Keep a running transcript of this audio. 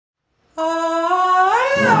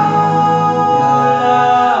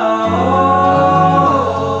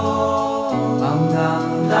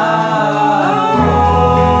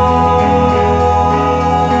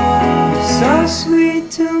So sweet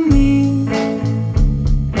to me,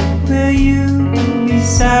 will you be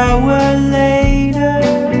sour later?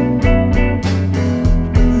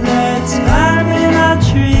 Let's climb in our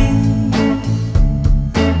tree.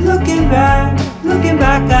 Looking back,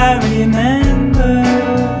 I remember.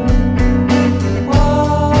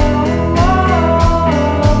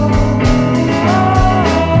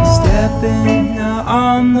 Stepping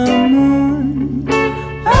on the moon,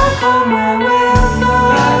 back home where we're from.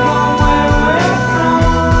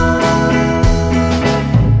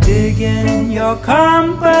 Digging your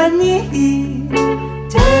company,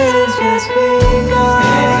 days just begun.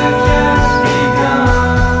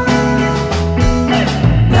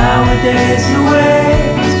 Nowadays the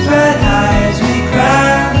waves ride high as we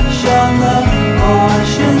crash on the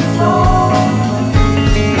ocean floor,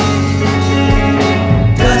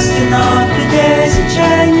 dusting off the days of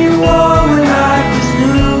January when life was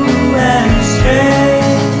new and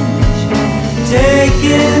strange,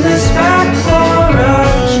 taking us back for a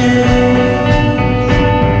change.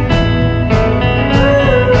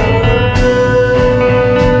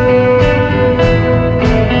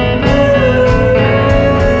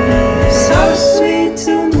 So sweet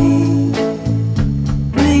to me,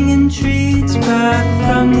 bringing treats back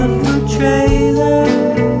from the food trailer.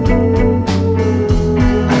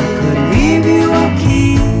 I could leave you a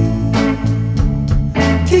key,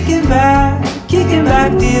 kicking back,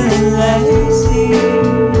 feeling lazy.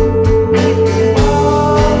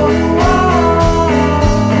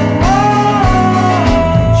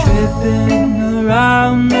 Tripping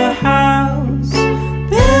around the house,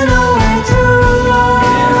 been away too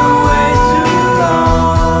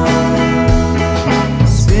long,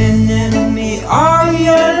 spinning me all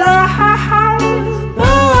your life.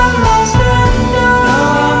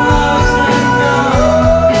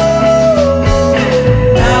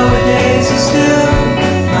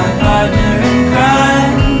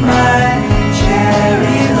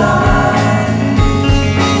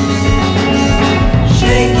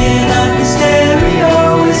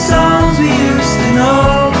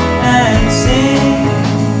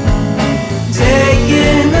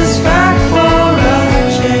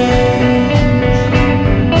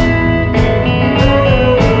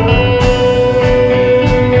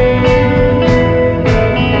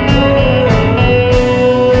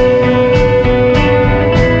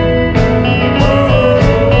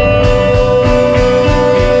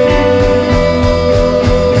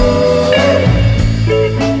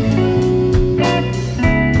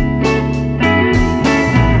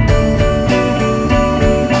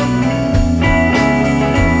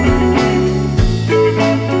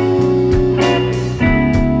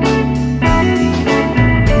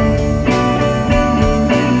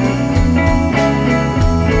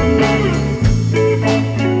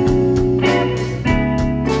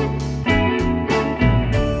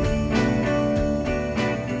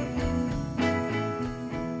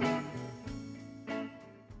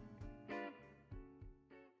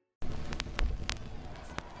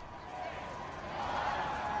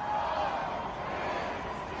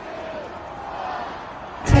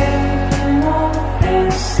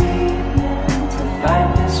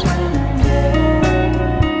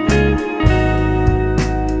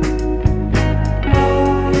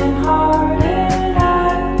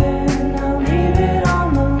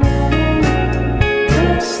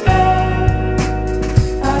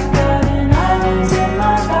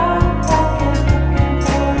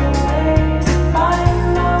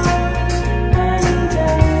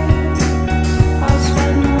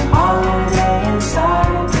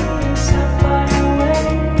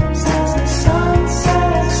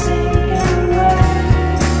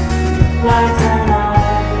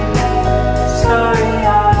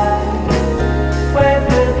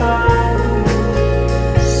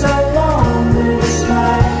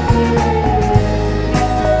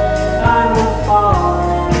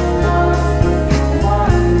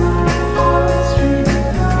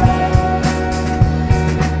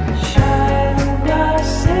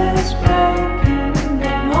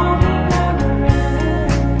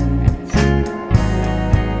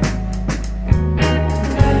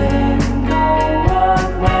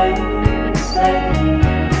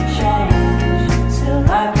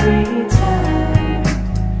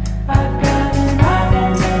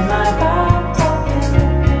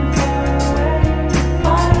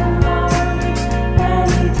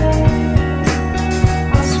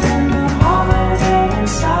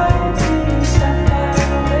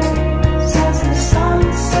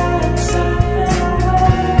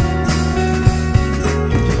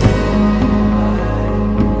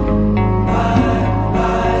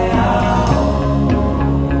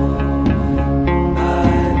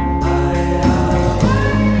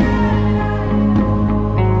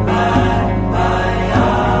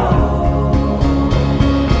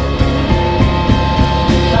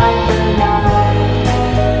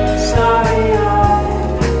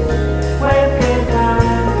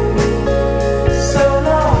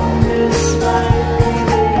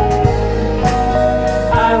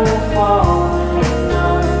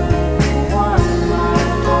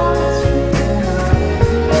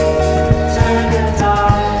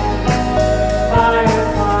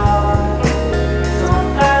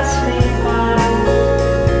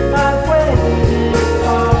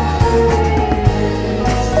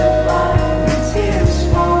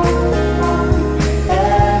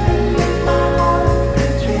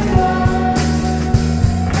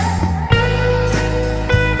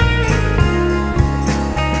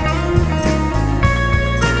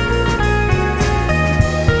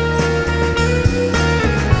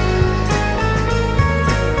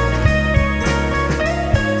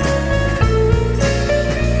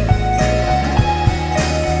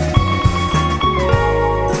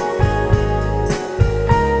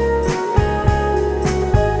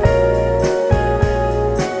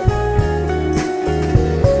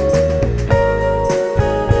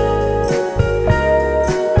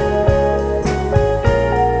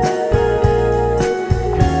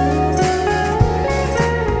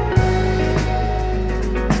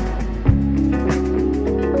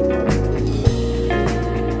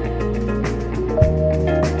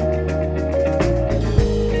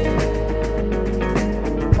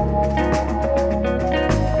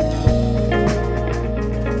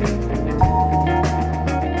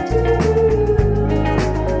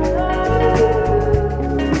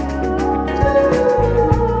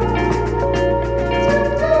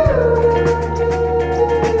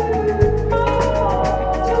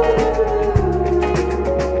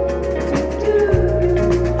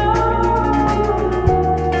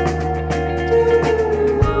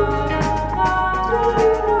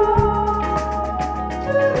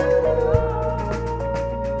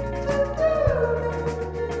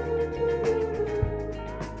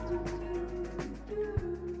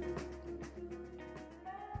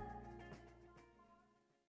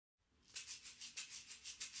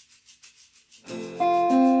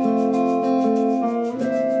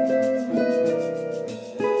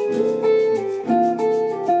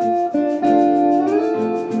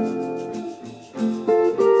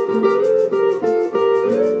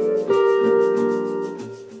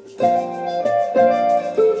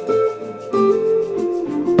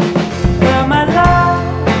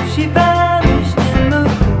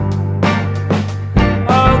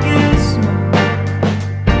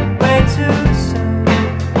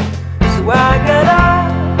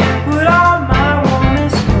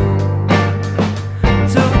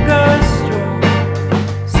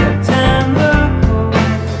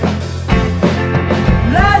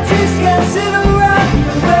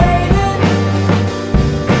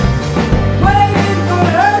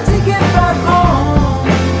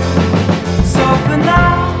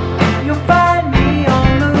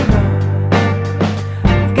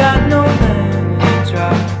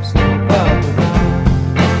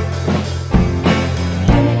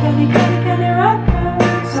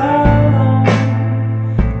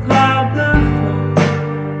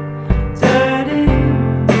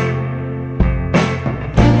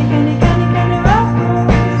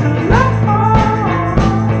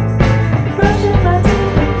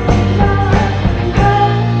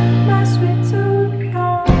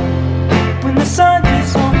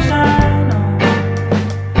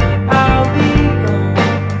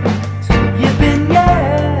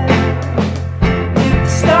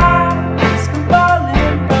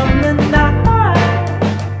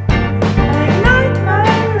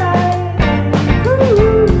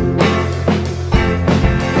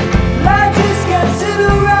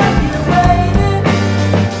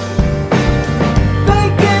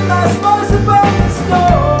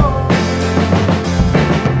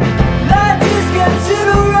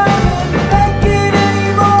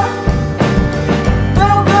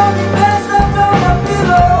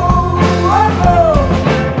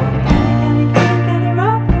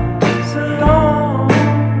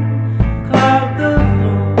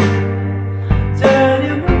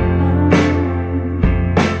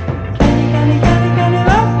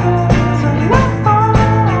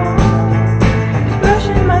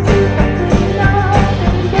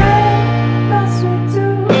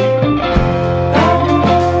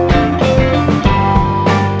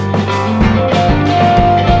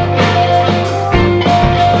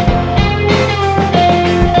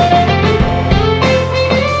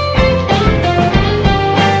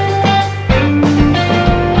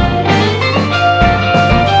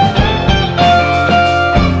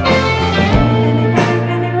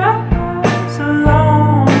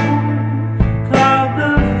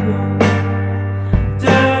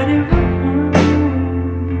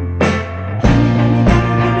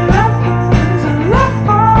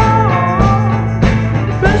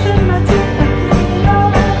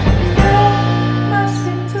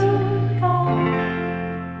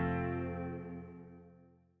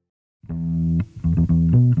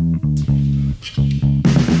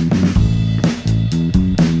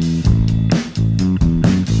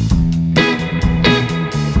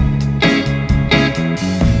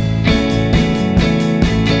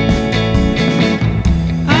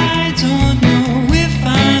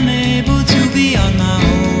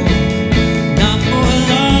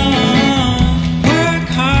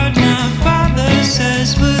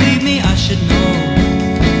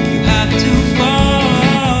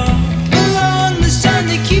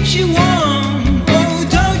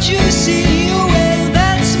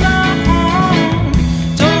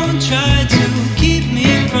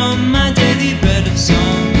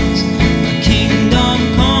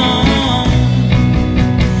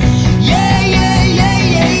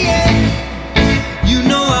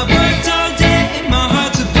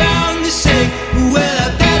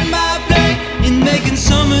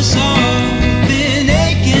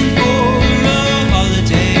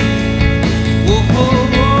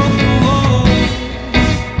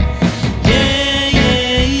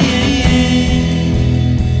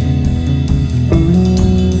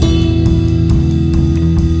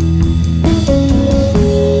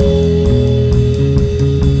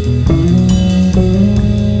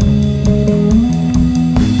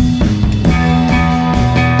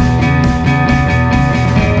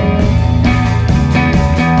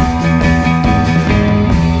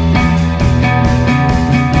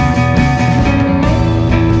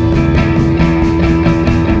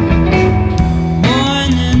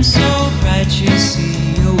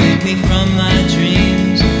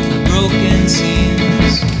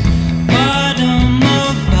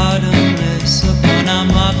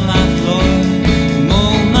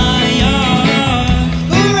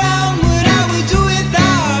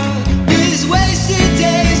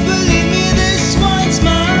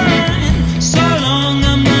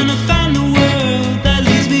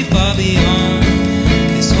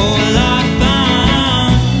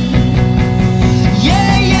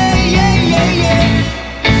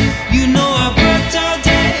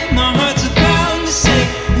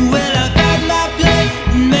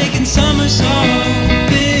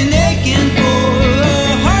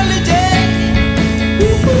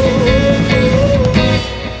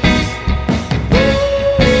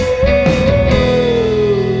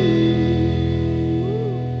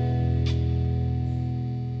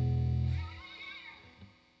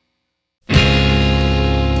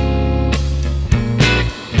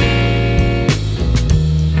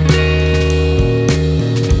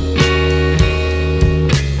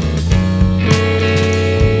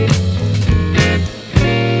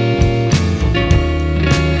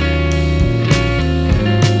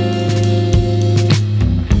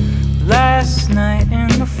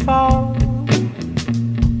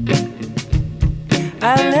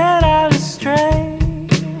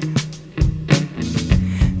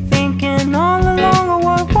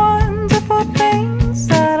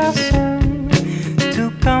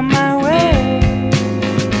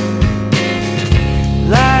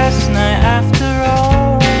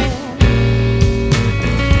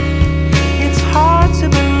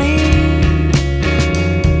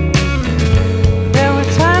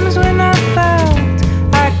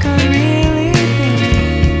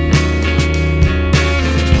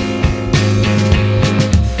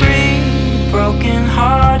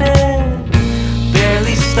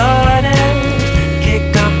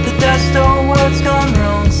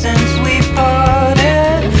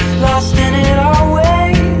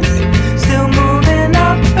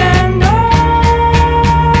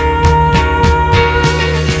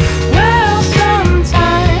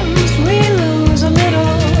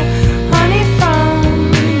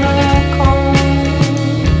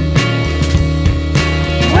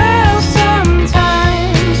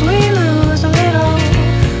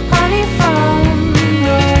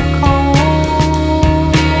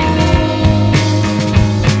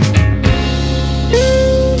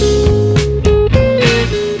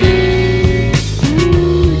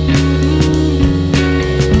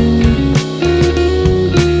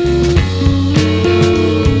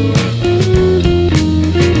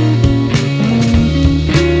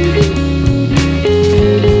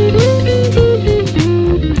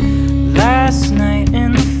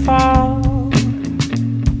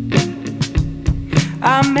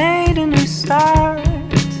 start.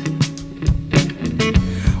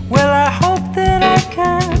 Well, I hope that I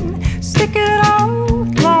can stick it out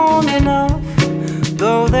long enough,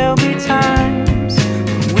 though there'll be times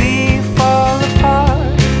when we fall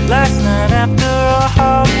apart. Last night after a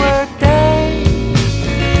hard work day,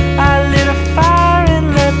 I lit a fire and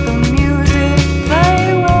let the music play.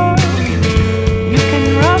 Well, you can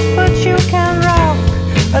rock, but you can rock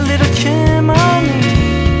a little chimney.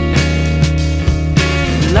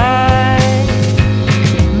 Like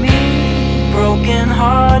me, broken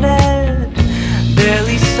hearted,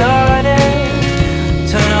 barely started.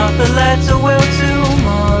 Turn off the lights, or well,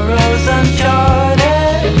 tomorrow's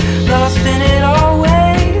uncharted. Lost in it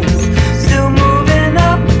always, still moving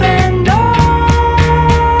up and on.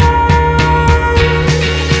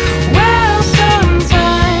 Well,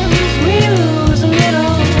 sometimes we lose a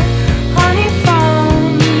little honey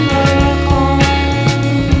from the comb.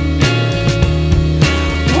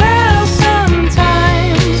 Well,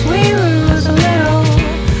 sometimes we lose a little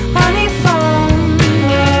honey from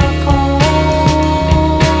the comb.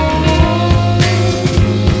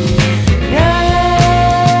 Yeah,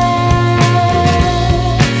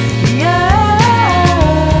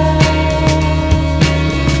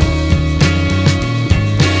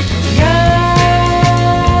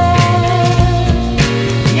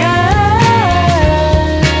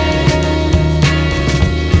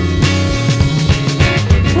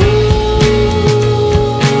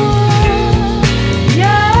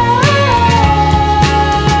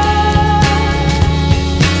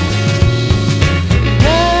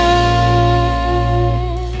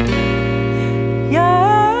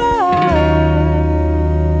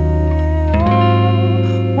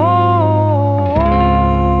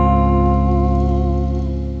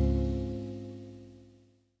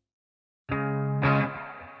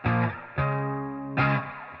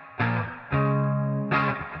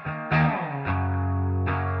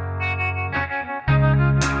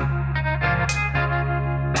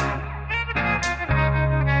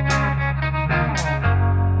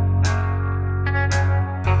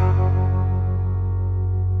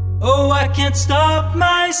 oh, I can't stop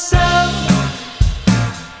myself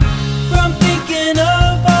from thinking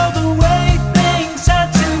of all the way things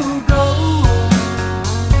had to go.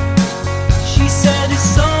 She said, is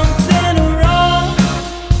something wrong?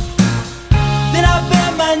 Then I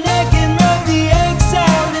bent my neck and rolled the eggs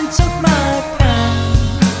out and took my pen.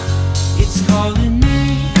 It's calling me,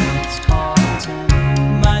 it's calling me.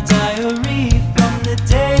 My diary from the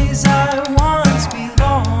days I once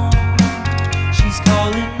belonged. She's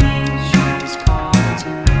calling me, she's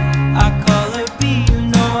calling me. I call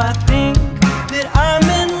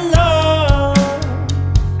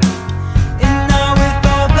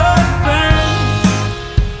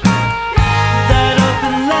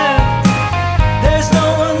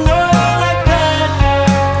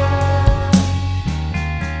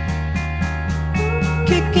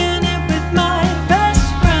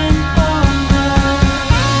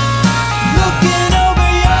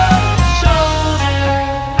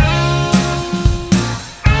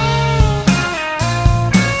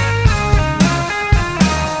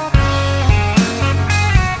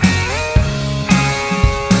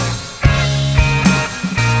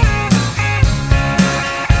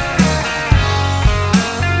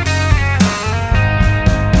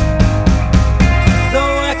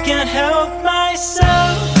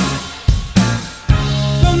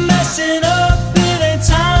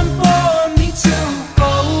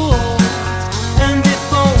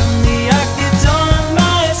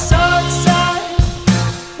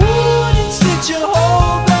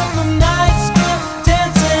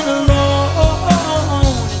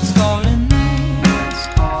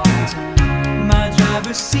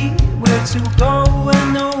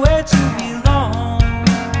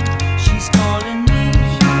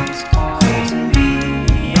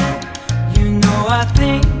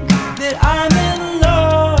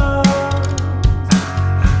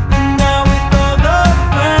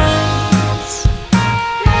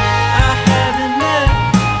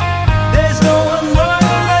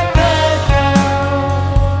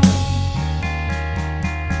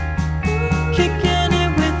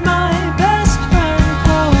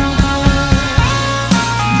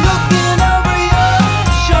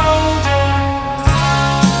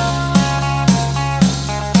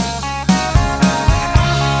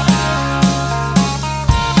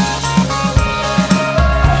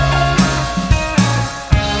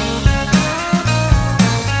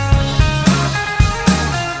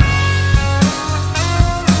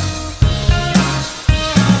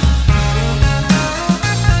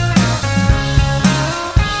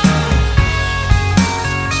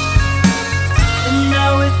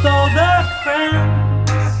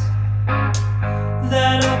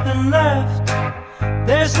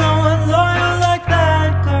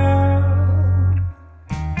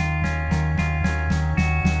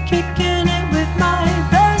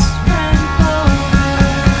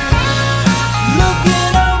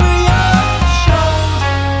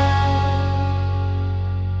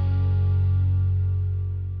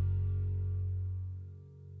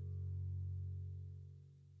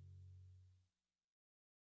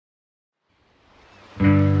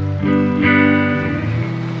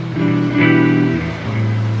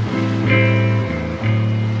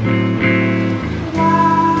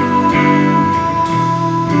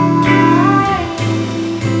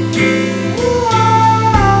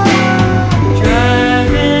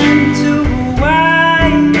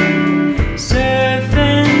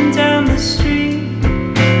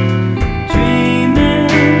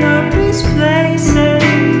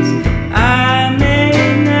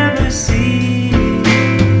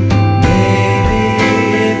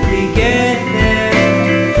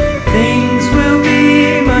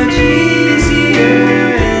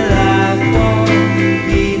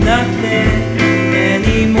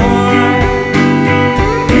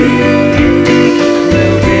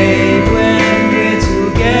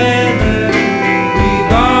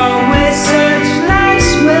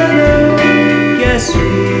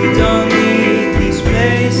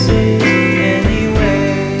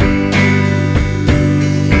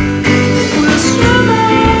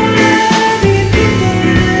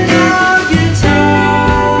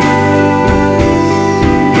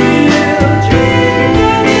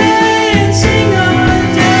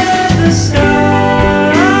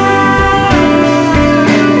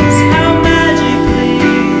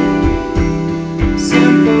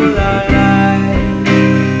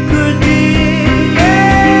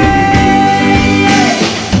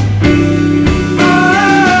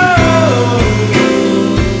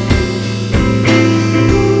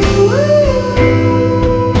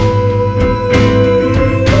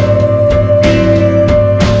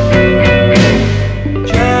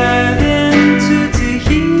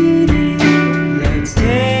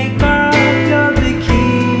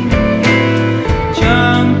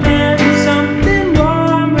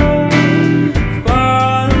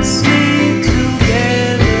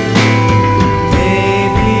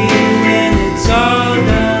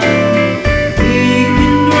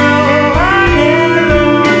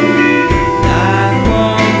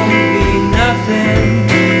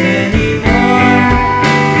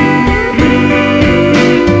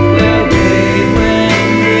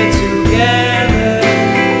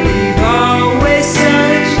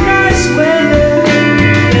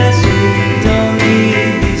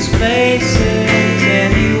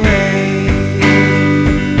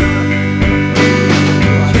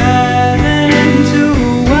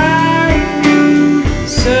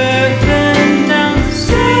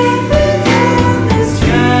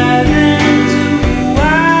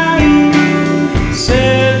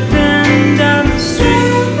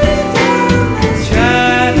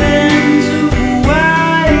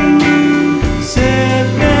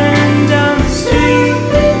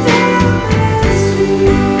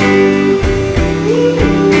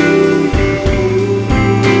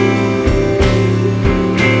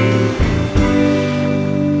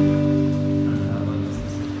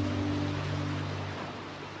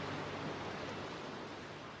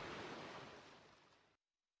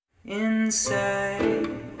and say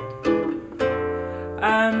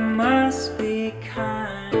I must be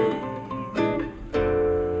kind.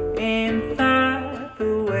 Ain't that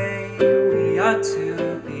the way we ought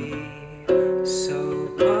to be? So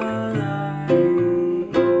polite.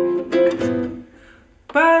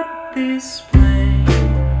 But this plane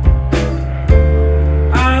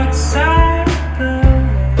outside the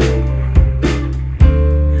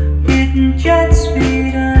lake, hitting jet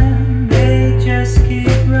speed and they just keep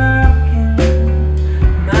rocking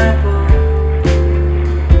my boat.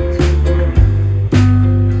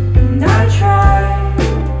 And I try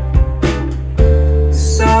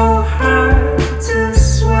so hard to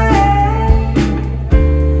sway,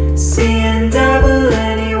 seeing double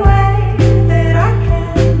any way that I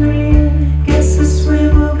can read. Guess the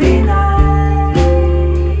swim will be nice.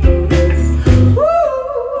 Woo,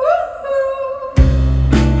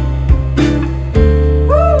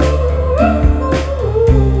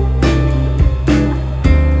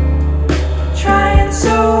 trying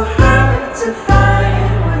so hard to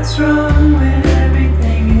find what's wrong when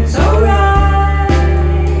everything is alright.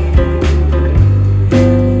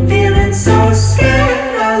 Feeling so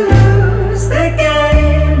scared I lose the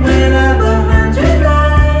game when I'm 100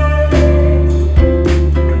 lives.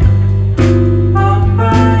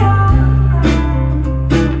 Papaya,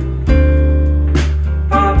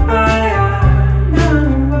 papaya, no.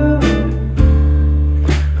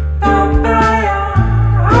 Papaya,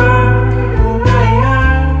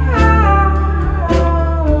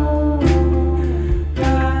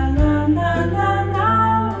 na na na na.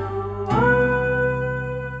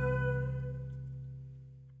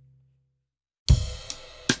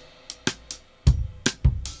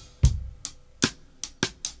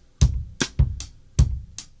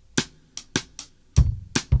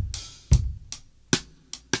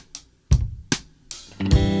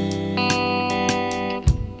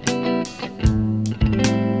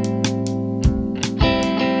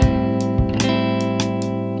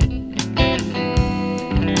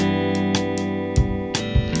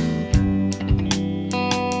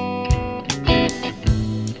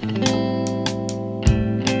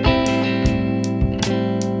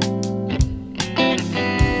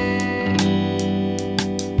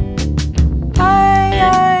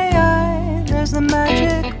 There's the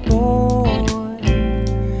magic boy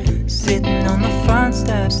sitting on the front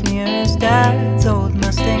steps near his dad's old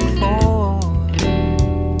Mustang Ford,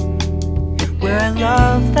 where a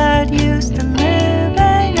love that used to live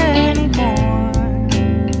ain't anymore.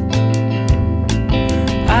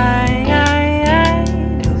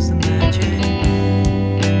 Goes the magic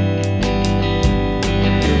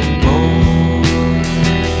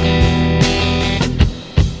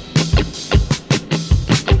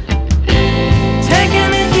taking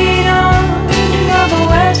the heat on the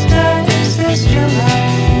West Texas July,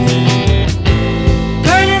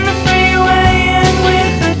 burning the freeway and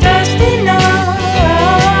with the dusty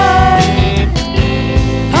night,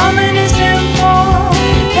 humming his info,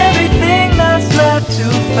 everything that's left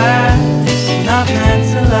too fast, not meant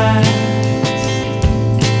to last.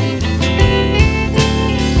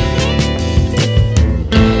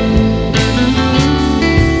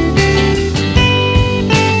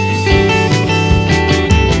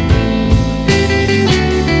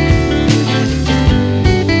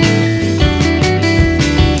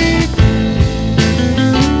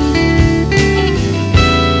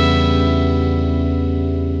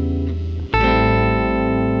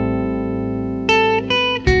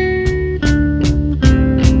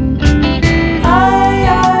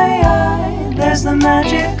 There's the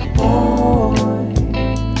magic boy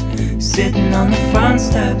sitting on the front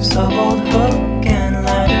steps of old Hook and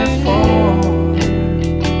Ladder Ford,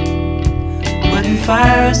 putting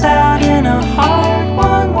fires out in a heart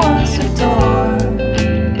one once adored.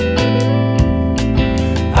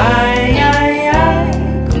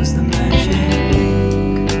 Goes the magic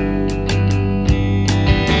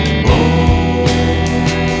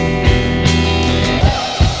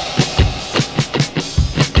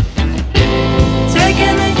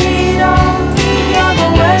taking the heat on the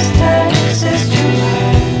West Texas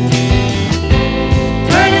July,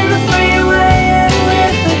 burning the freeway and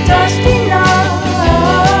with the dusty night,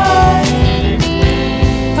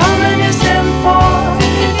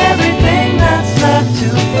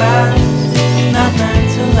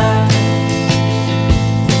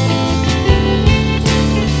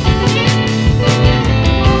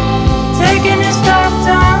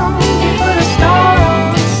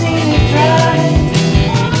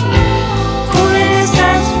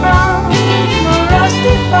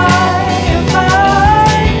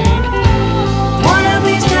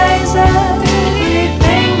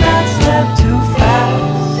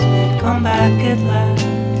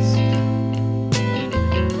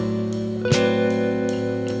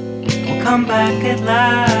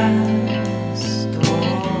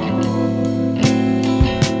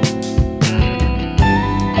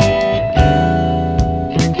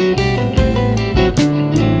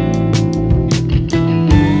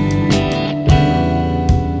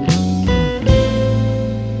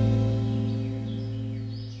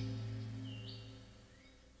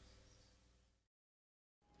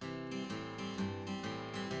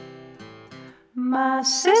 My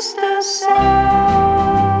sister says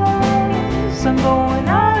I'm going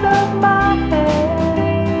out of my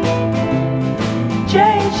head.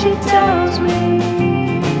 Jane, she tells me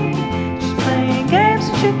she's playing games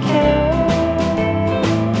that you care.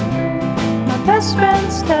 My best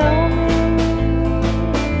friends tell me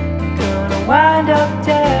you're gonna wind up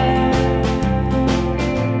dead,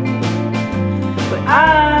 but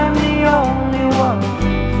I'm the only one who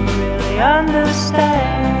really understands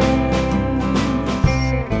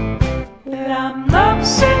that I'm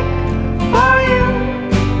lovesick for you,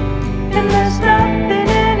 and there's nothing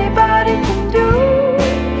anybody can do.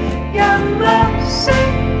 Yeah, I'm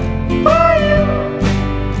lovesick for you.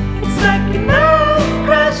 It's like an old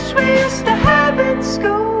crush we used to have at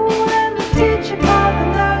school, and the teacher called the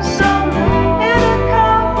nurse on the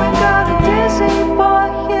intercom. We got a dizzy boy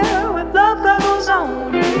here with love goggles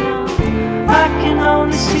on. I can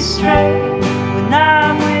only see straight when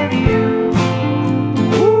I'm with you.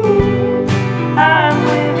 Ooh, I'm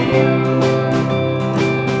with you.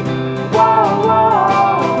 Whoa, whoa.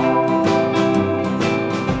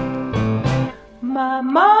 My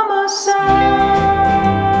mama says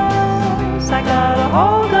I got a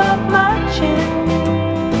hold of my chin.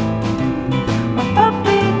 My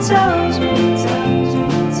puppy tells me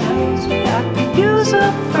I could use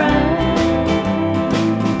a friend.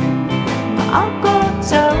 My uncle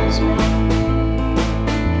tells me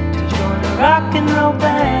to join a rock and roll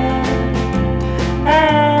band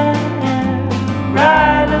and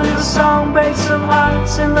write a little song, break some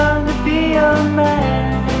hearts, and learn to be a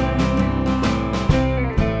man.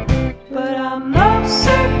 But I'm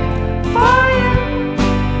lovesick for you,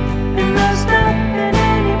 and there's nothing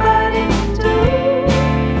anybody can do.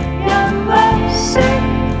 Yeah, I'm lovesick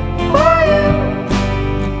for you,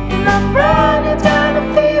 and I'm running down a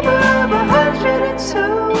fever of 102.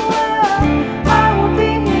 I will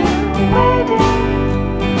be here waiting,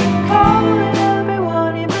 calling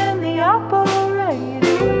everyone, even the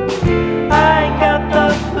operator. I ain't got the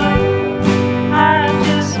flu.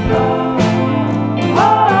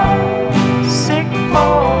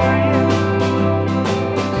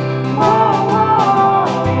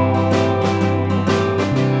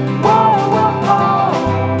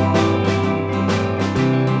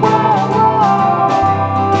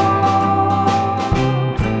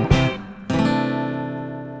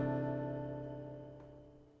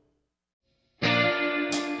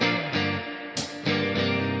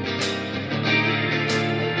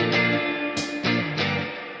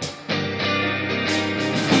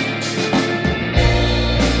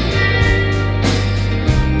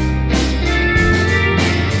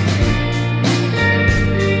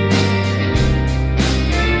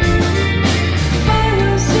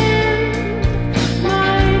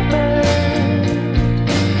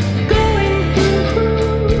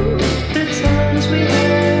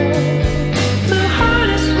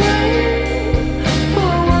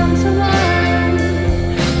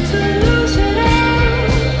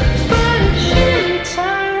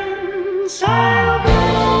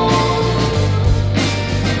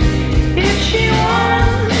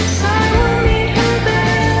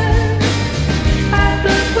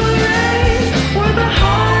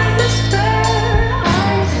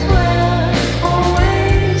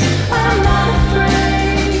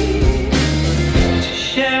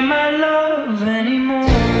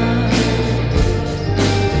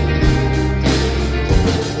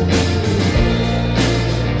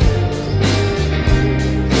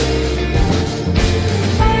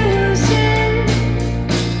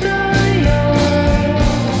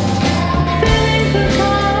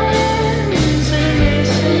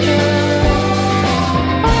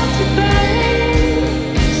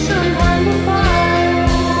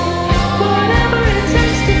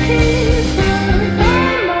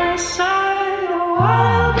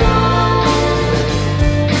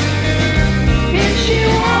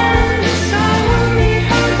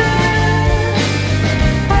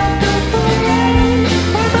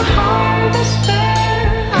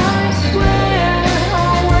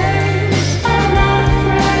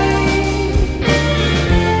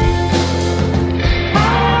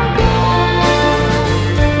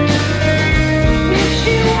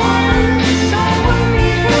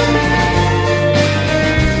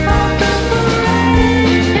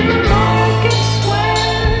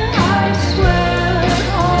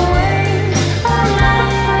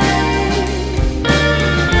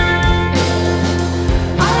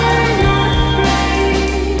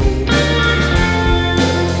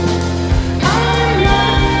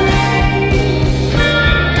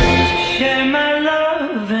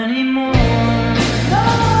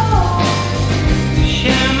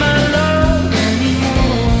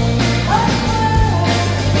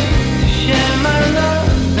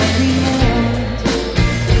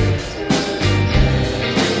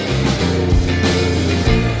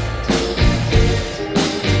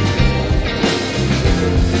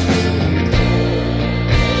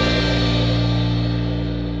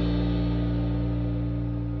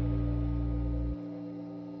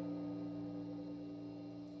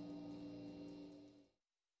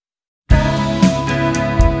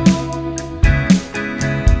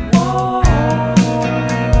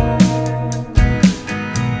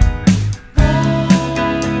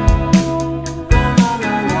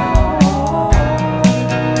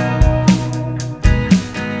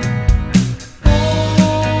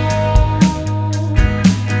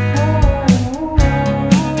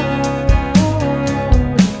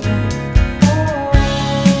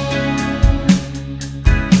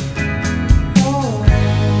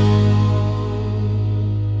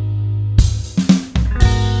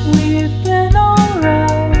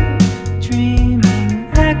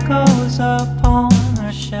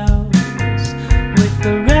 our shelves with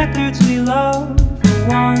the records we love, the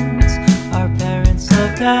ones our parents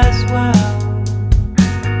loved as well.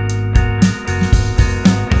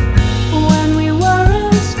 When we were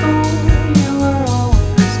in school, you were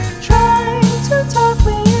always trying to talk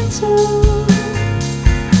me into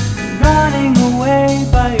running away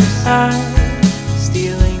by your side,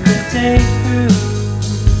 stealing the day through.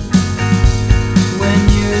 When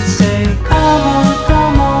you'd say, come on,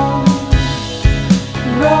 come on,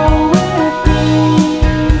 roll with me.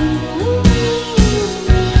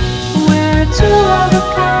 We're two of a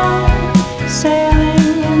kind,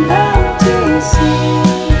 sailing in the empty sea.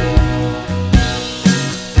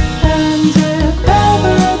 And if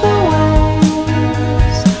ever the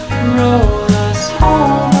waves roll us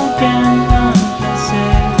home again, none can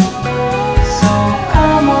say. So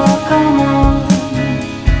come on, come on,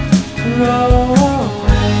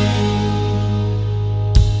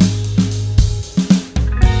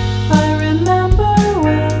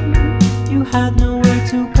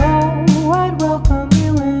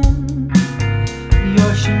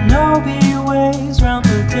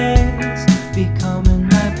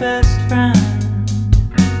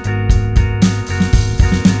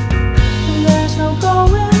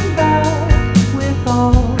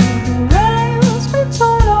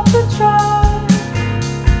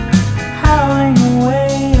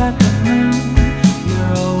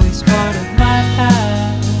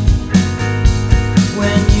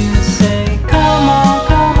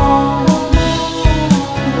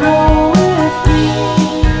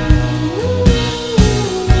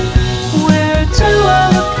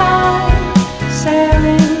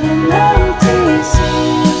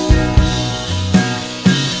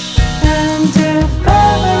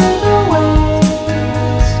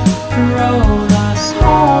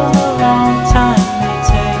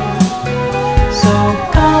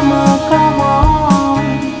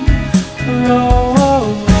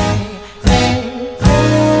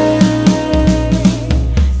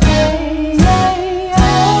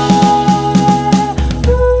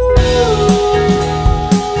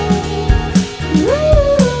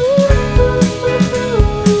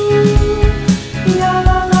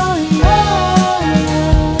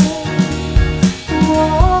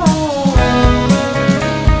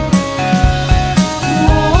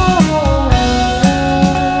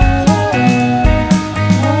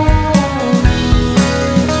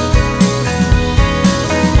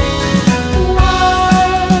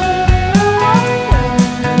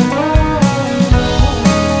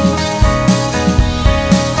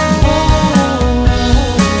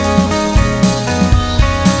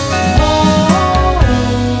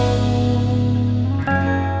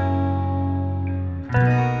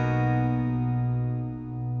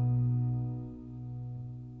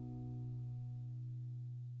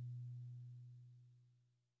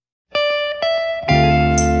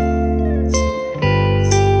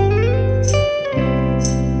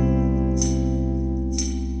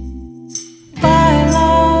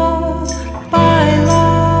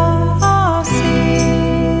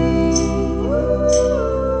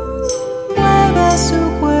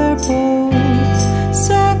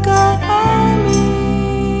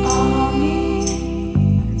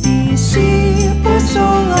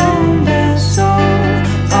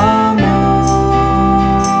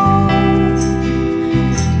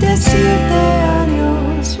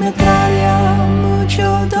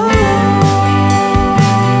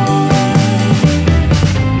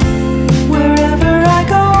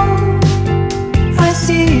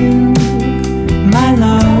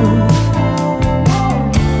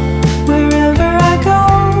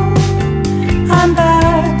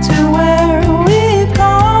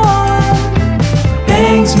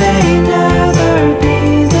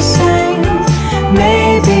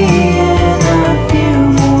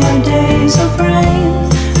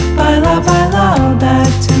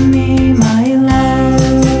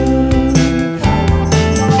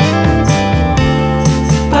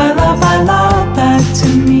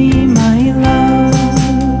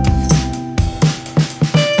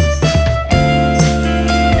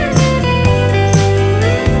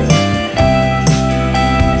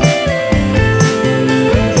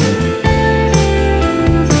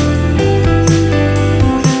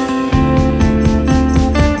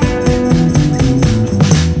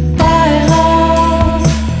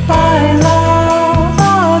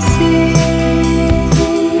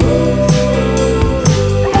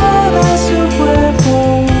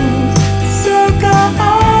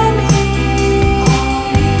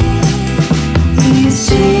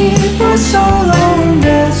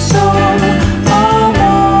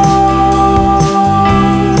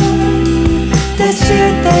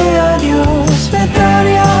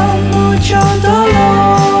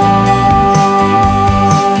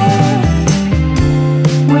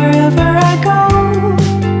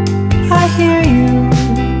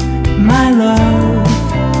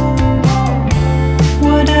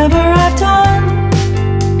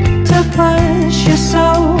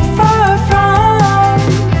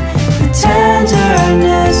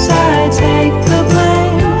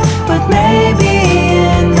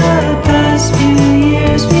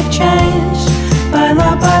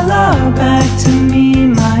 baila, back to me,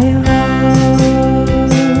 my love.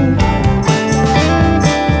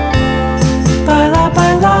 Baila,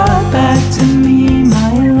 baila, back to me,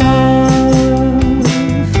 my love.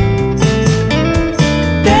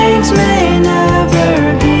 Things may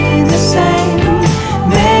never be the same.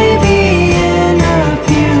 Maybe in a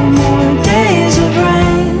few more days of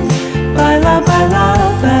rain. Baila, baila,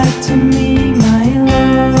 back to me, my love.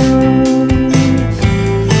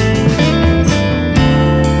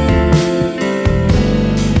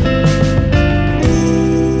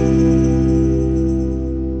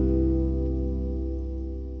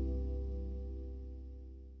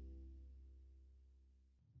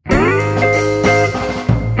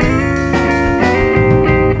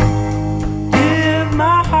 Give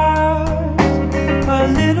my heart a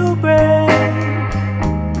little break.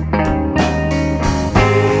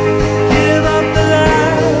 Give up the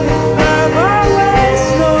life I've always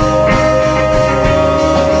known.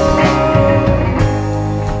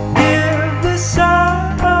 Give the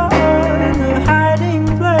sun a hiding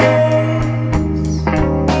place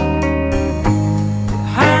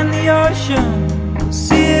behind the ocean.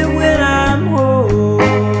 See it when I'm home.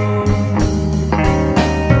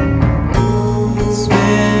 It's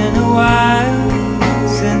been a while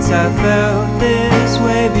since I felt this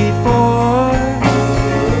way before.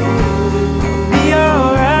 Be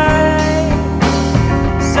alright.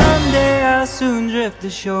 Someday I'll soon drift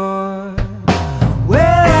ashore. Well,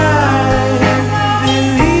 I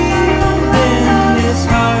believe in this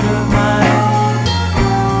heart of mine,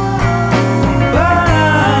 but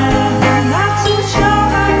I'm not too sure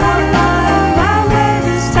I'll find my way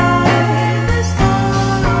this time.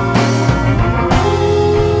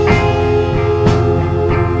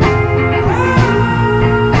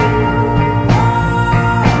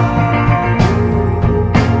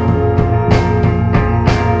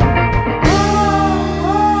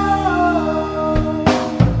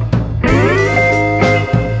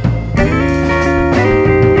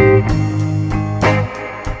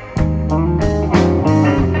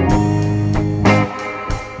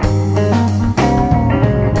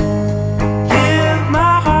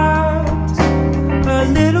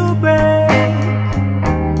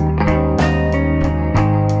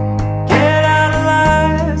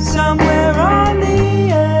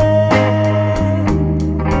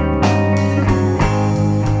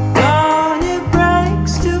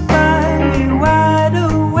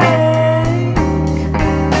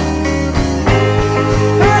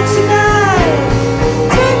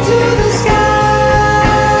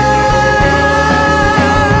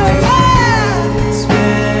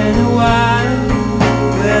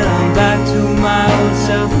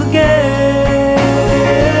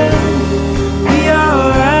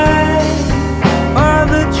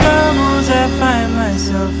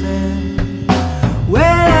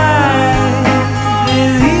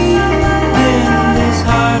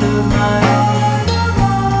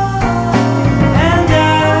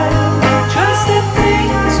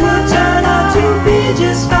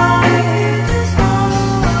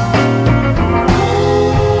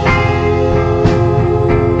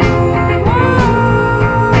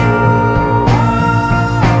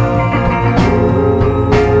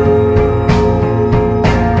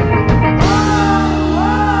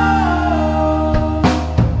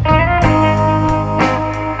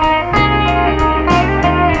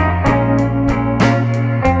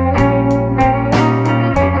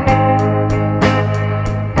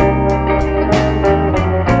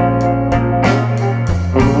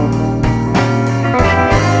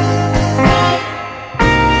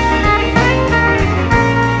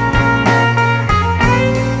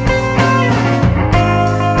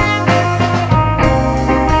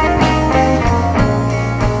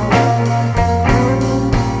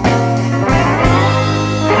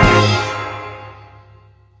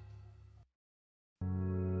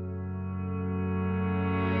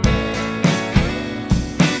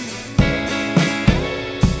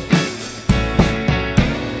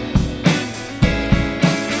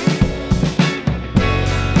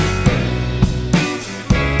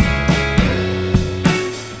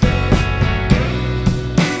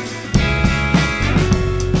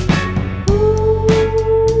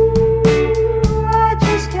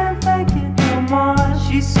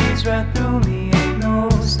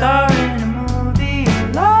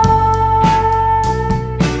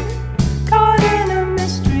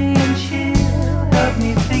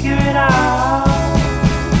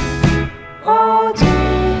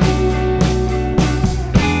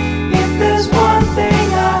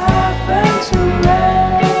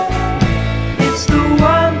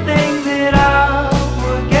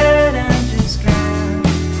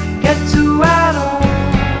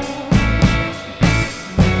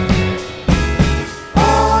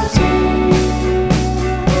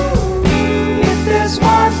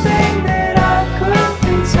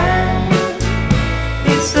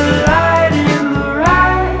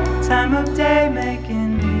 time of day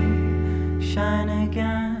making me shine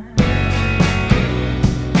again.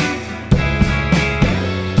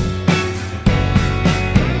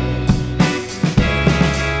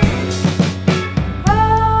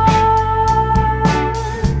 I've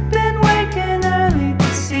been waking early to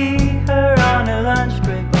see her on her lunch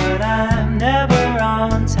break, but I'm never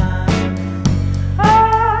on time. I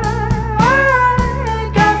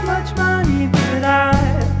ain't got much money, but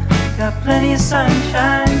I've got plenty of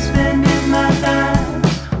sunshine. Spending my time,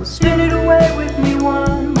 well, spin it away with me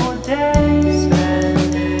one more day.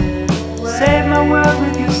 Spend it away. Save my world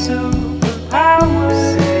with your superpower.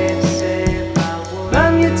 Save my world.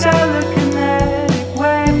 Run your telekinetic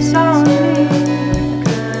waves on me.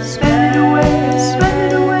 Spend it away, spend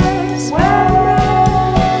it away, spend it.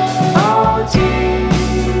 Oh dear,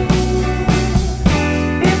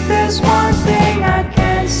 if there's one thing I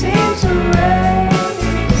can't seem to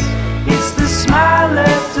raise, it's the smile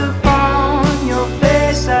left upon your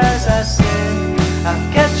face as I say, I'll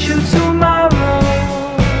get you tomorrow.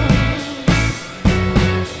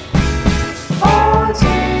 Oh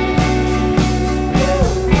dear,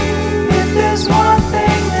 if there's one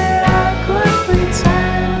thing that I could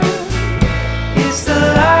pretend, it's the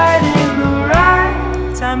light in the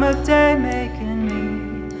right time of day making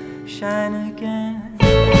me shine again.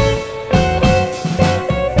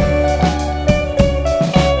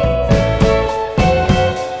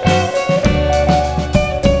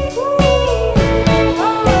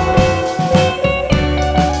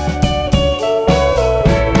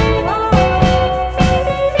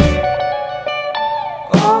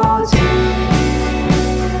 Oh dear,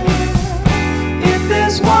 if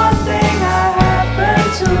there's one thing I happen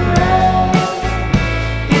to read,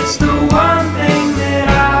 it's the one thing that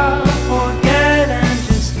I'll forget and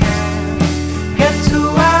just can't get to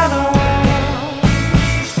at all.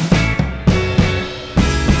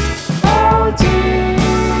 Oh dear,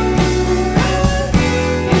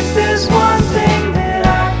 if there's one thing that I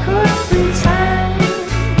could pretend,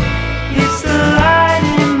 it's the light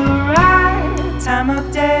in the right time of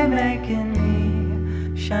day making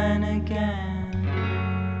me shine again.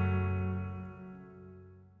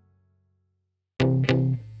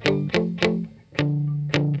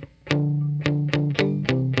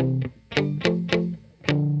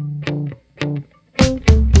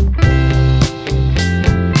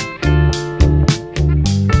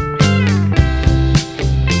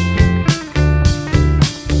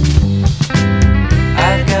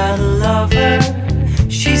 I've got a lover,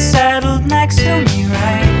 she's settled next to me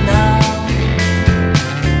right now.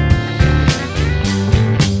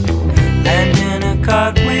 Landing her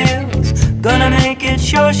cartwheels, gonna make it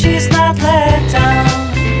sure she's not let down.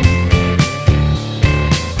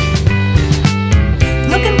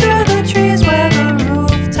 Looking through the trees where the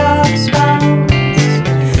rooftops bounce,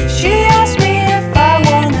 she asked me if I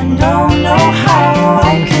wanna know how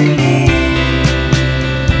I can be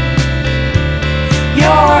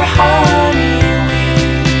your honey.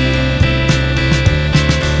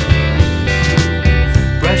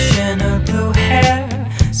 Brushing her blue hair,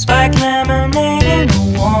 spiked lemonade in a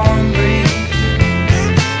warm breeze.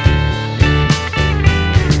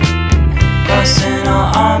 Crossing her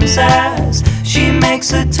arms as she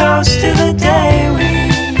makes a toast to the day we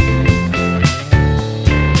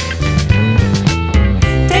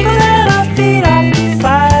tangled our feet off the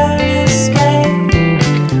fire escape.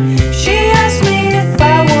 She asked me if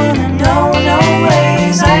I wanna know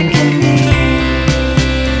ways I can be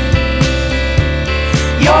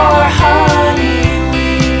your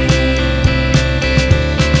honeyweed.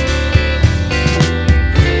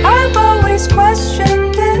 I've always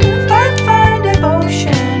questioned if I find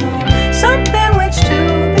devotion or something which to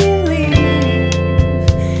believe.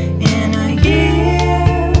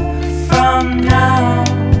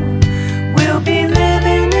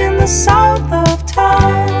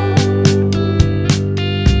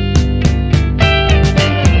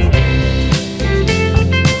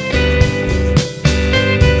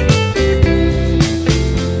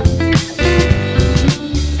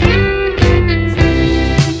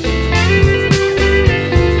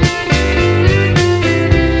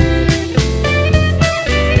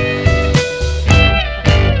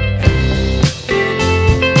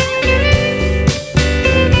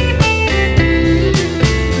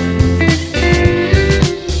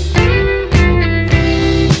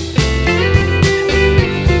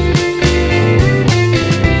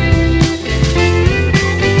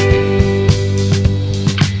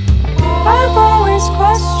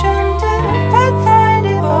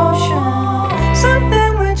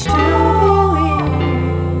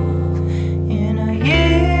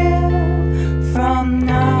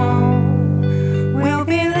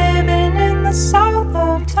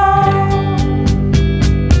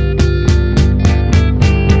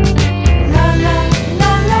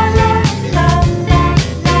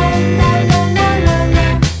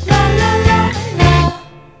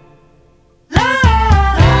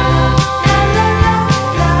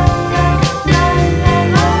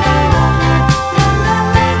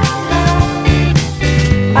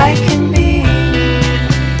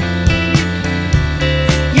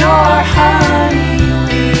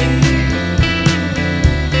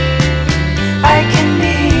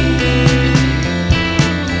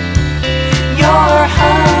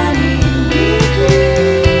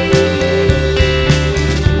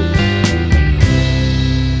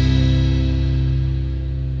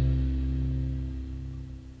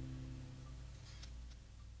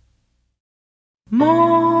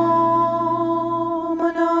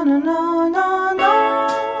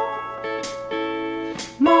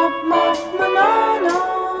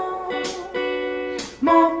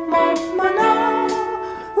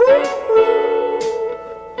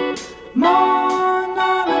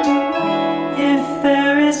 If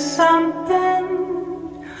there is something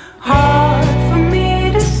hard for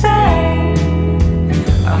me to say,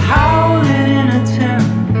 I'll howl it in a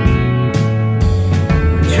tune,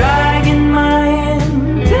 dragging my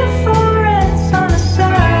indifference on a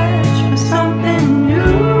search for something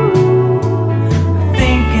new,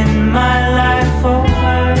 thinking my life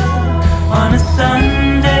over on a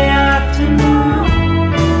Sunday afternoon.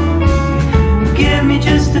 Give me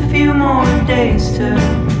just a few more days to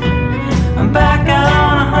I'm back out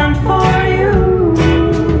on a hunt for you.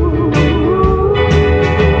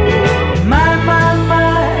 My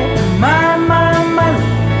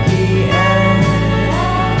lucky egg.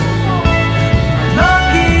 My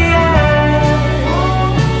lucky egg.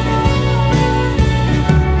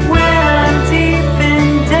 When I'm deep in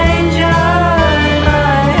danger,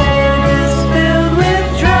 my head is filled with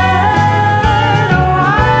dread. Oh,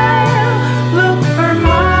 I'll look for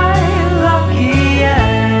my lucky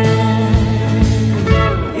egg.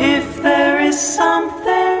 If there is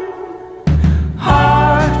something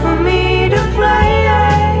hard for me to play,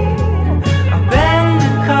 I'll bend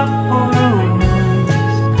a couple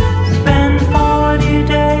rules, spend 40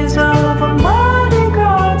 days of a Mardi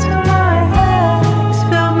Gras till my head is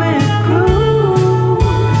filled with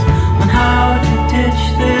clues on how to ditch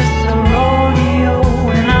this rodeo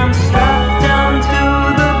when I'm strapped down to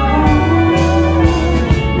the pool.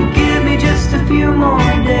 Well, give me just a few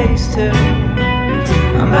more days till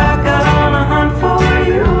I'm back out on a hunt for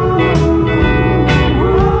you.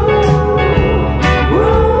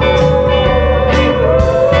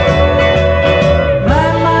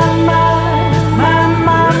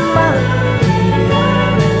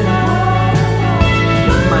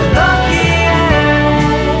 My lucky egg.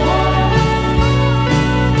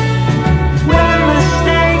 Where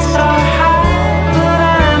mistakes are high, but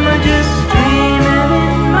I'm just dreaming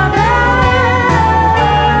in my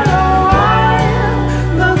bed. Oh, I'll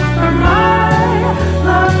look for my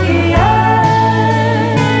lucky egg.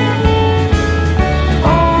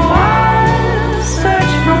 Oh, I'll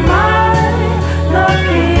search for my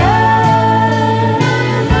lucky egg.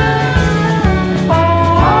 Oh,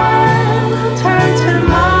 I'll turn to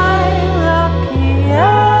my lucky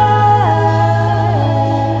egg.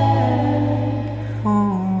 Oh.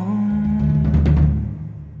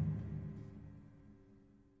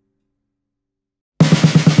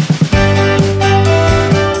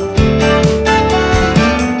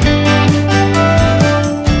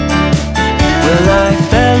 Well, I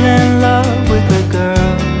fell in love with a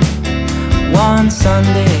girl one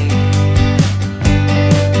Sunday.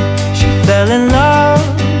 She fell in love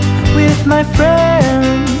with my friend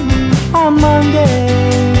on Monday.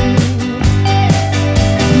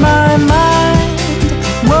 My mind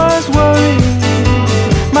was worried,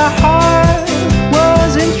 my heart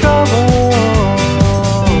was in trouble.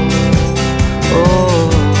 Oh,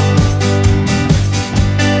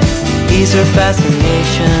 he's her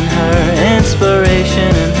fascination, her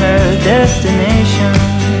inspiration, and her destination.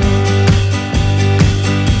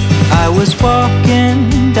 I was walking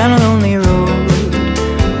down a lonely road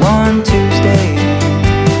one Tuesday.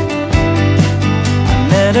 I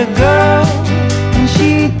met a girl and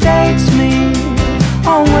she dates me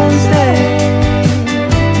on Wednesday.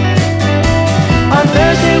 On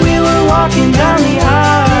Thursday we were walking down the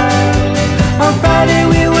aisle. On Friday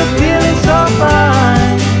we were feeling so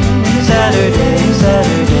fine. Saturday.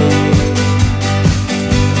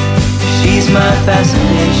 She's my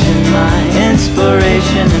fascination, my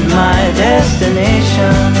inspiration, and my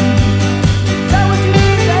destination.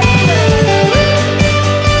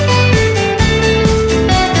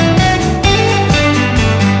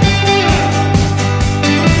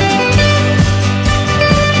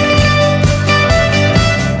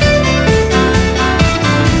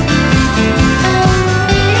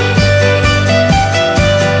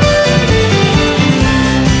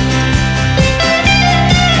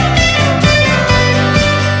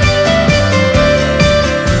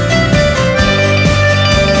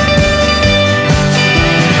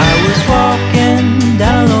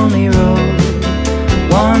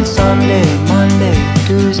 Sunday, Monday,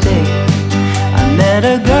 Tuesday, I met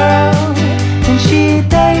a girl and she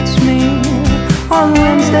dates me on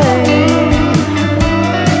Wednesday.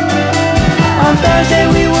 On Thursday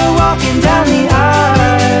we were walking down the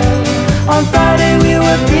aisle. On Friday we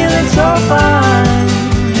were feeling so fine.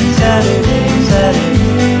 Saturday,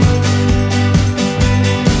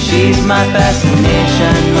 she's my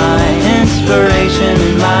fascination, my inspiration,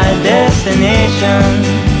 and my destination.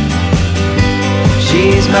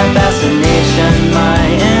 She's my fascination, my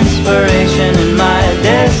inspiration, and my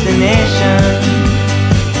destination.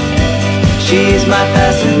 She's my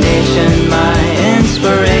fascination, my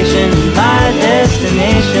inspiration, and my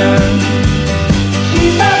destination.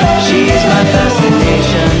 She's my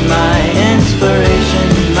fascination, my inspiration,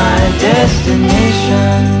 and my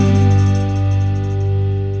destination.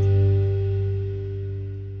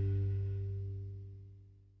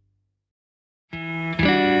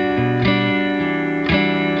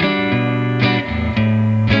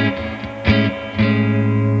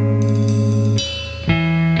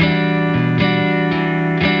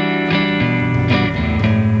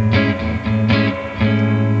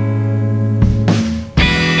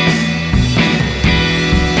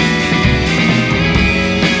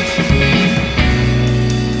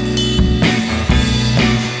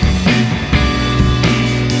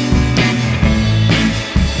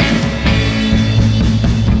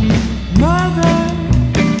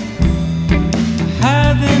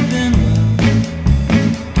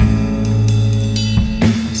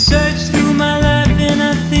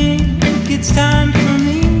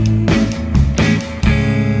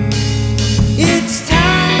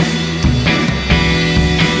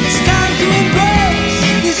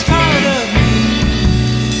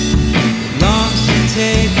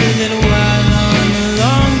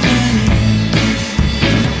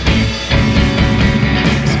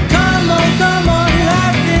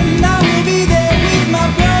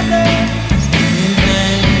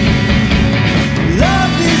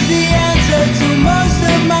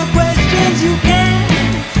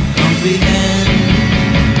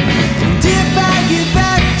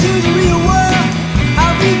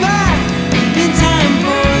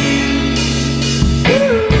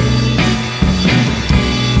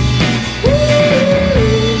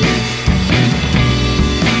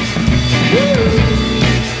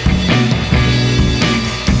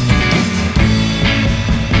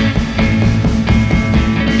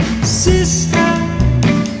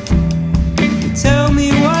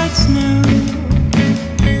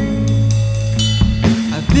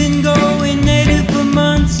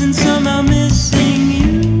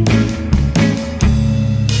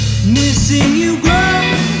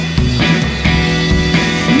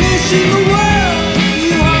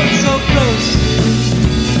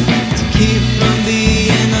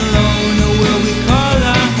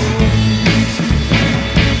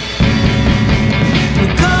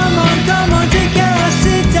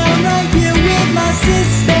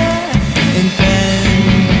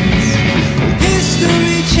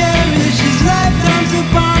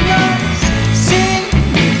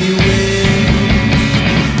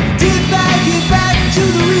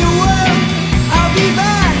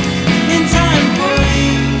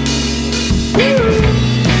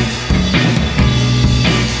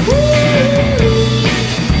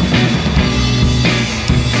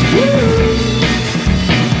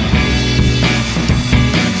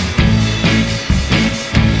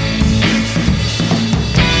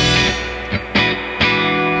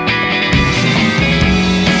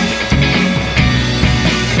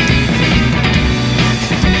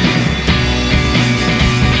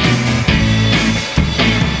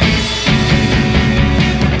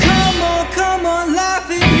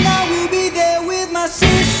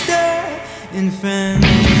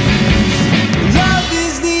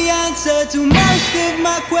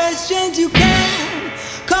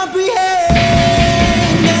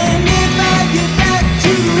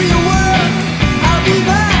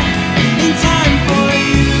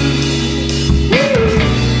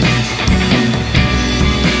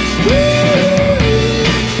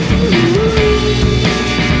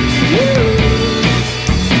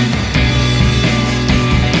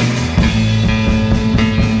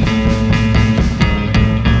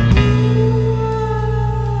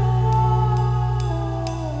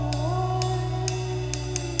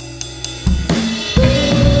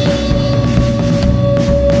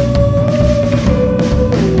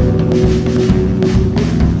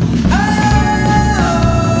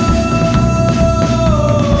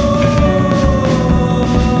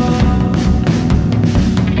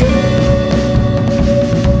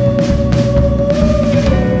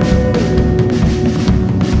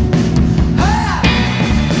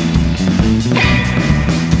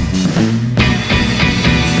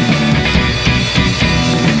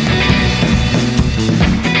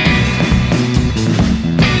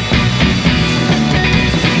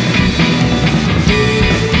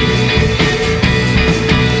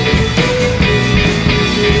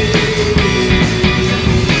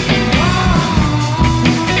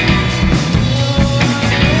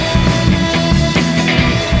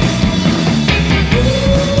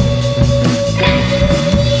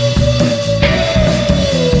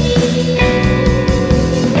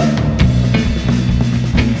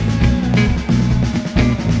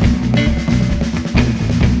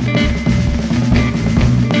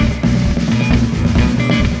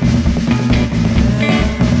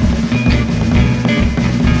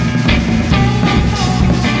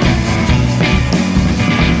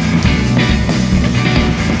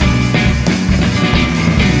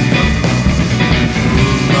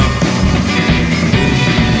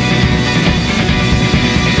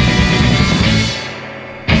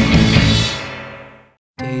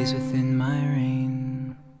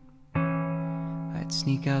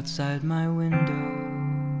 sneak outside my window.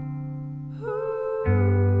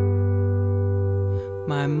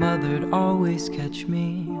 My mother'd always catch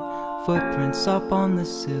me, footprints up on the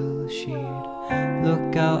sill. She'd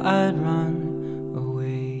look out, I'd run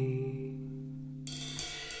away.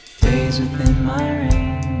 Days within my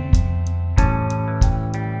reign,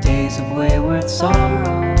 days of wayward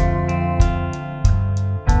sorrow.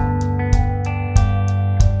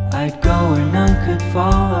 I'd go where none could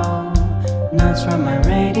follow, notes from my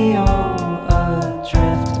radio,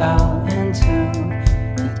 adrift out into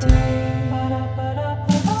the day.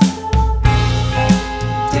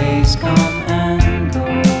 Days come and go.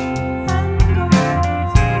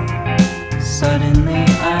 Suddenly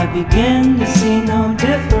I begin to see no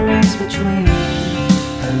difference between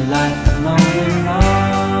a life alone and love.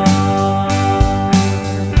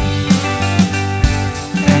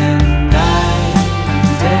 And night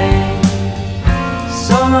and day,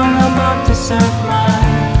 so long I'm up to surf my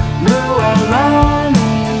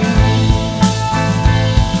Lualani.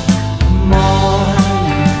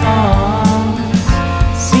 Morning comes,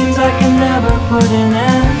 seems I can never put an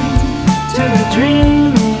end to the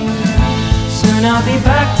dreaming. Soon I'll be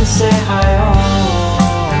back to say hi.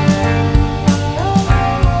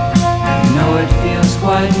 You know it feels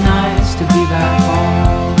quite nice to be back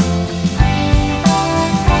home.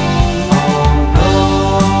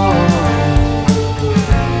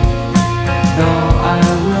 Though I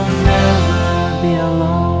will never be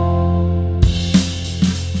alone.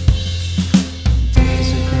 Days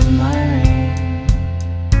within my reign,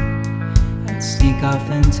 I'd sneak off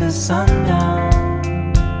into sundown.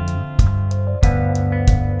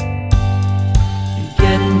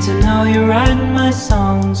 To know you're writing my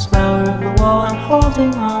songs, flower of the wall, I'm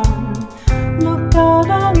holding on. Look out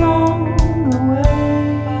along the way.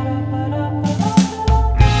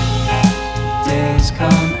 Days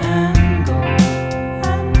come and go.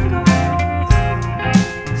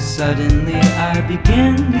 Suddenly I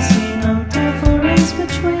begin to see no difference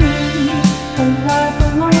between a life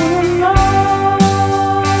alone and love.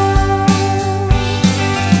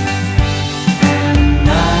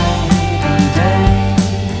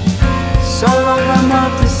 So long I'm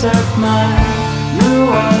up to surf my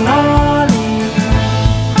Lualani.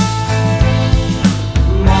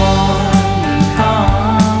 Morning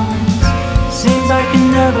comes, seems I can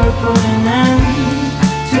never put an end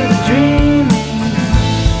to the dreaming.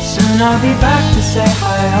 Soon I'll be back to say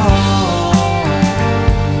hi.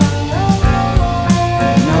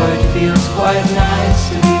 I know it feels quite nice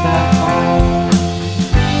to be back home.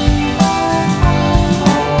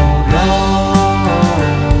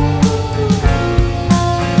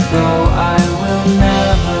 Though I will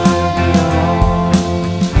never be alone.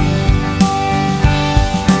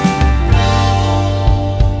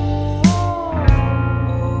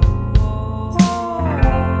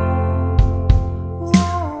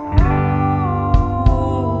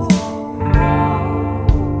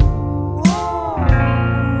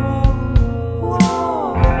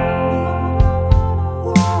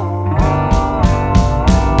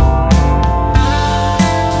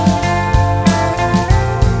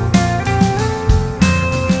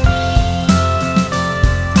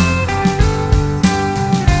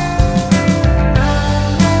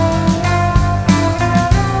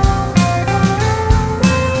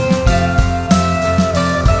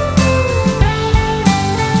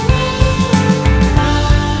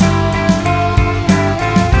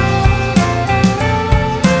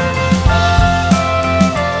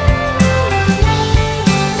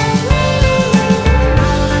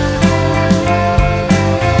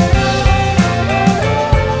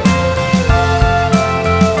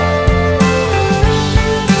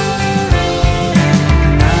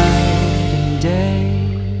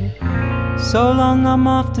 So long I'm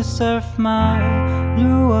off to surf my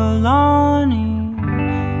Lualani.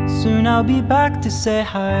 Soon I'll be back to say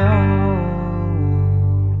hi.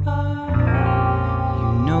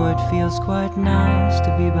 You know it feels quite nice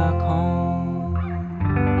to be back home.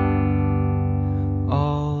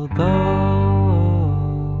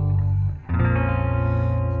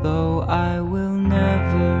 Though I will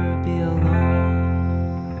never be alone.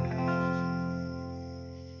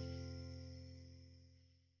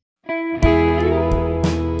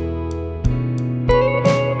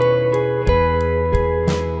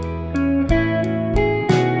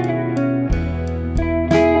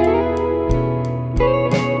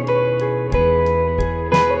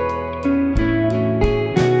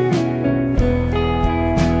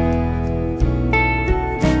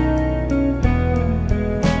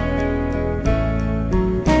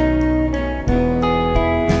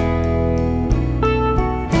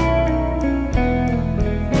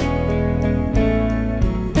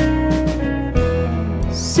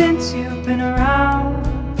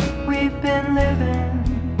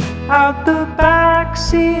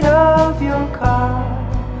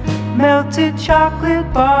 melted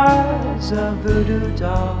chocolate bars, a voodoo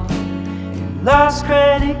doll, and lost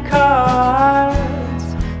credit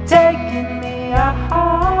cards, taking me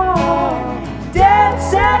out,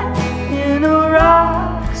 dancing in a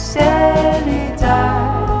rock steady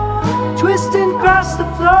dive, twisting across the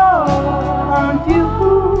floor on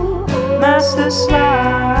Viewmaster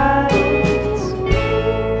slides.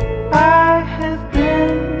 I have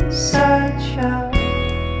been such a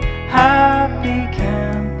happy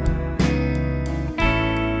camper,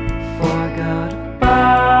 forgot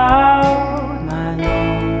about my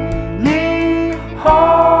lonely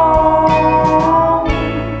home.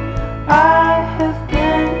 I have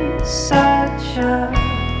been such a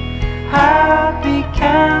happy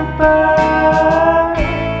camper,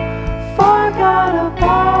 forgot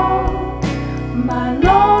about my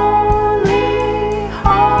lonely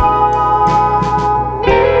home.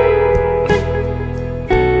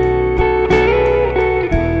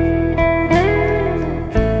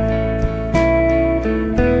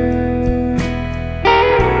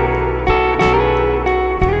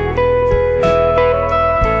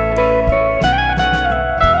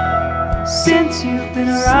 Since you've been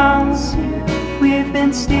around, we've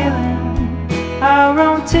been stealing our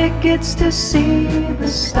own tickets to see the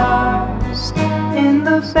stars in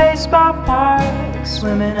the baseball park,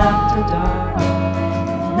 swimming after dark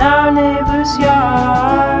in our neighbor's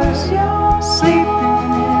yards,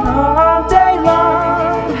 sleeping all day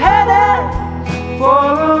long, headed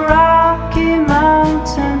for a Rocky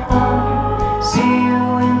Mountain home. See you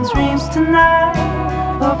in dreams tonight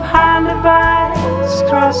of handlebars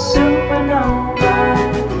cross supernovas.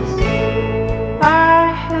 I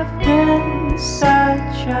have been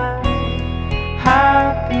such a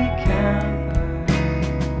happy camper,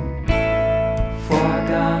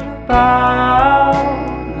 forgot about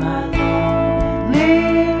my lonely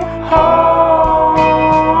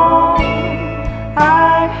home. I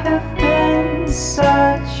have been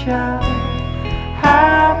such a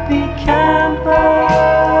happy camper,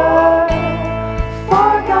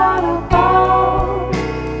 forgot about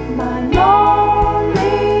my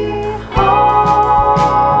lonely home.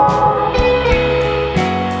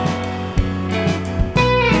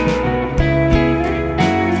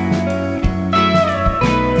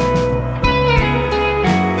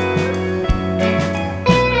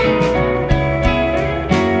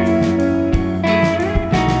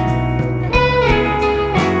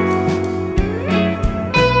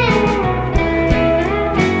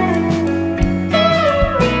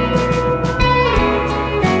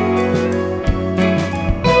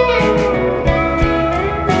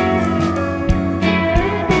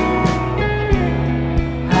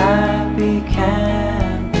 Happy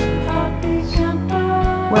camper,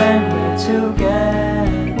 when we're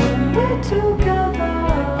together,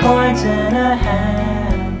 coins in a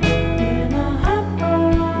hand,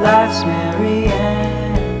 life's merry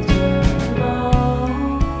end.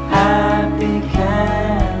 Happy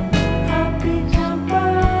camper,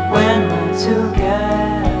 when we're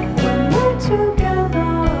together,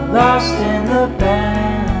 lost in the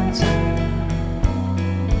banter,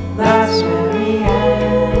 life's merry end.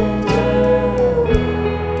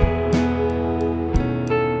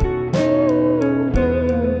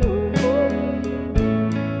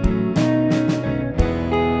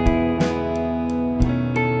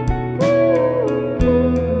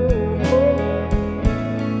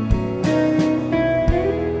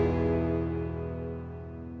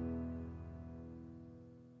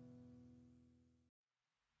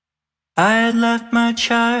 I had left my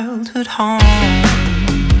childhood home.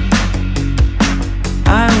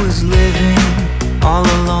 I was living all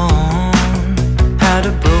alone, had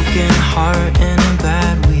a broken heart and a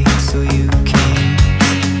bad week, so you came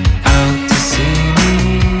out to see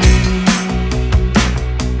me.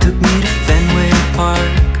 Took me to Fenway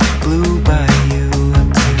Park, blew by you up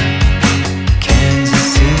to Kansas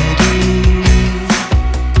City.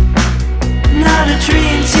 Not a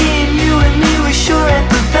dream team, you and me were sure at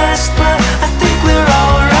the best, but I think we're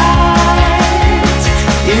alright.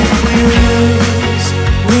 If we lose,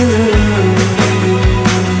 we lose.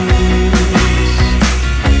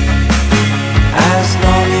 As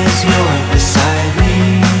long as you're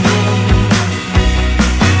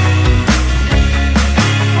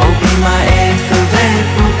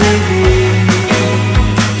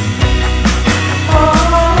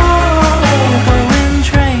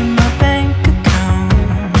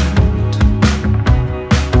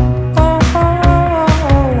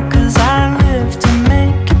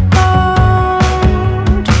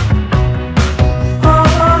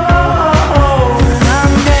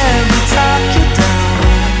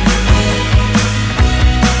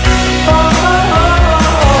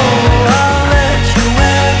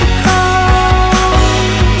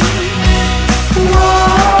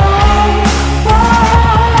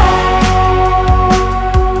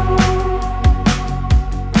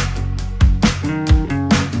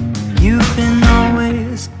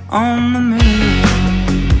on the move.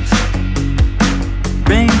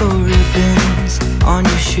 Rainbow ribbons on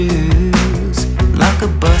your shoes, like a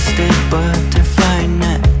busted butterfly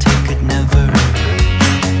net. I could never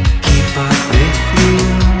keep up with you,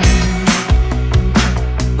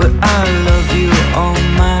 but I love you all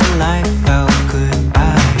my life. How could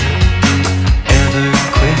I ever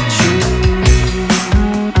quit you?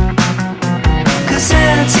 'Cause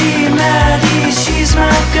Auntie Maddie, she's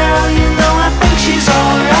my girl, you know I think she's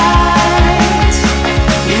alright.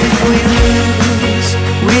 If we lose,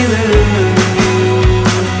 we lose,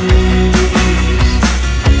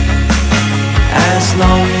 as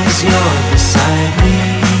long as you're beside me.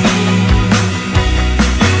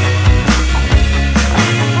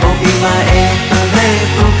 Oh, be my April,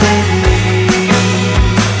 April, baby.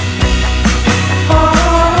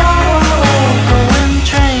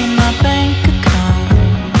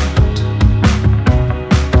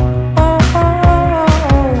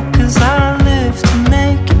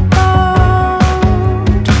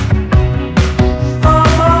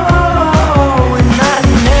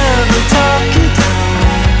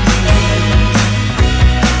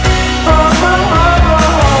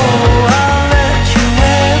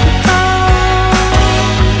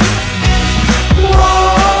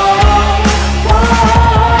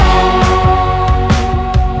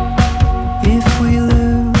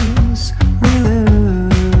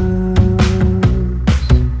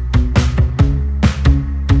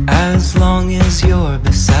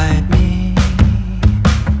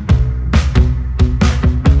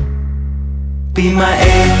 Be my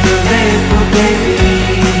April, April, baby.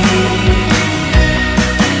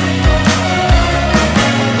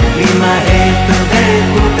 Be my April,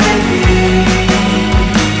 April, baby.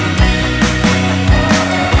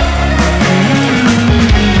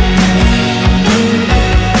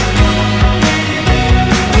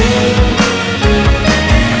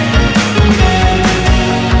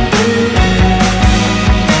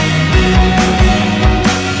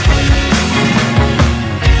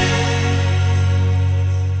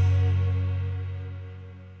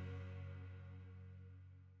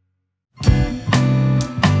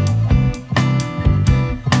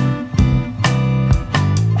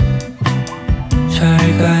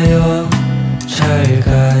 잘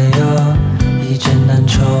가요. 이젠 난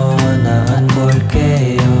전화 안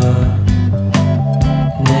걸게요.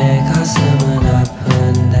 내 가슴은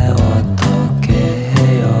아픈데 어떻게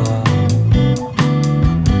해요.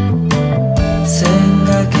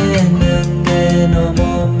 생각해낸 게 너무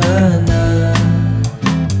많아.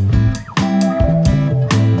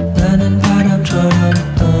 나는 바람처럼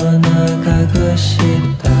떠나가고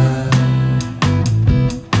싶다.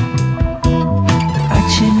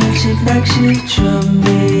 일찍 낚시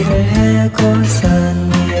준비를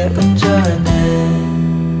해고산 위에 운전해.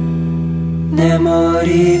 내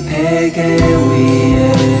머리 베개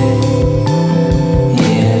위에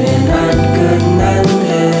일은 안 끝났네.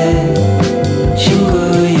 친구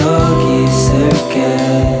여기 있을게.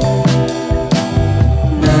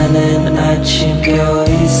 나는 아침 깨어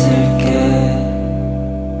있을게.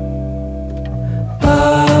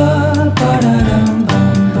 빠바라람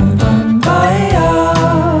밤밤밤바야.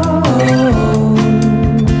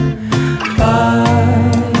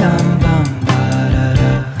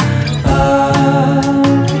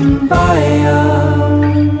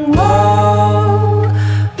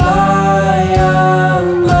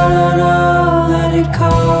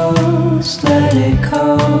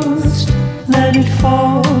 Let it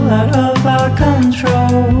fall out of our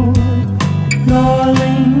control,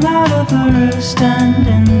 rolling out of the roost and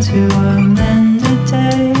into a mended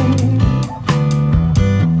day.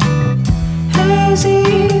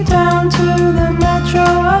 Hazy down to the metro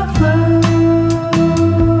I flew.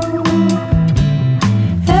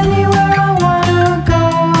 Anywhere I wanna go,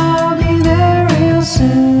 I'll be there real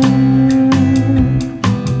soon.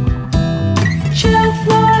 Jet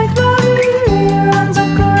like lobby runs a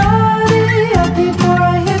karate up before I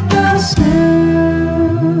hit the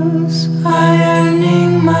snooze.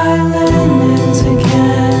 Ironing my linens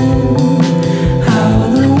again.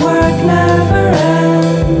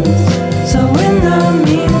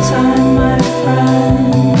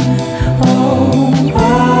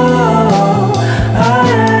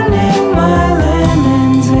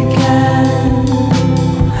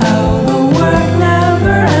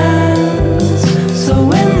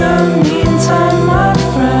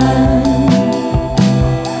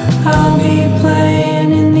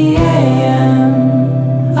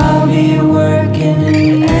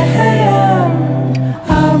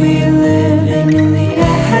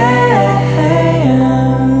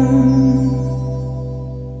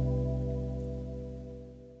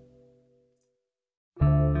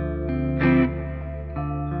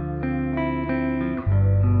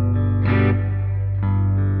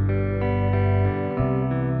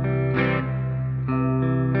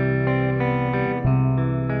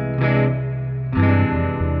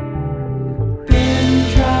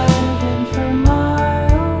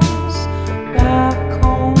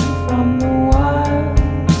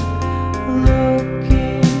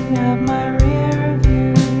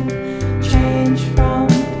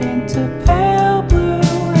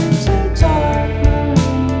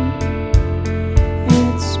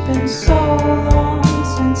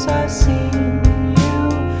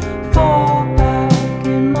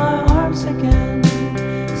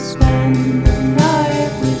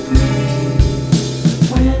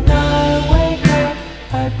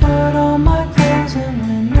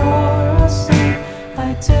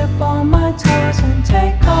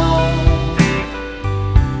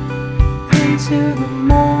 into the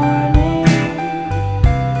morning.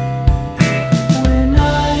 When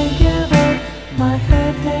I give up, my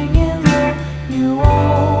head hanging low, you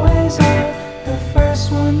always are the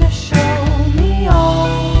first one to show me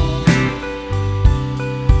all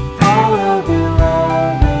of your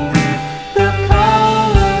loving, the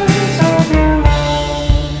colors of your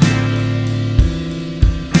love,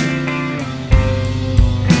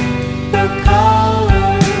 the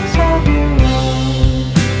colors of your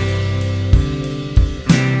love,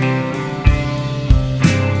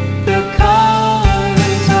 the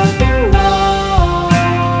colors of your love,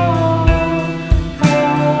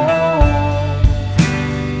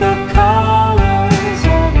 the colors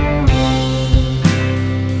of your love.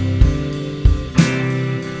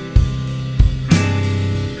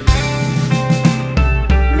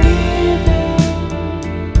 Leaving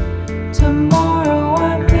tomorrow,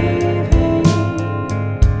 I'm leaving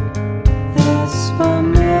this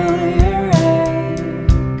familiar ache,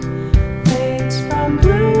 fades from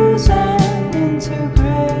blues and into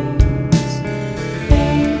grays.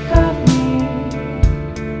 Think of me,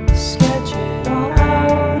 sketch it all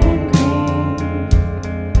out in green,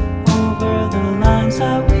 over the lines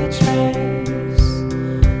that we trace.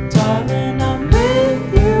 Darling, I'm with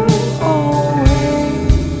you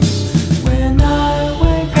always. When I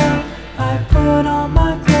wake up, I put on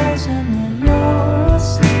my clothes, and when you're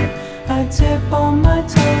asleep, I tip on my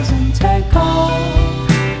toes and take off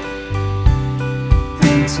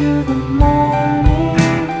into the morning.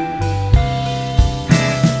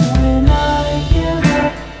 When I give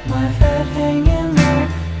up, my head hanging low,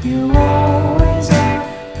 you always are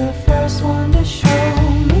the first one to show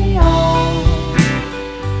me all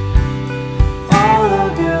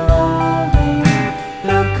of your loving,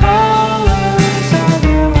 the colors of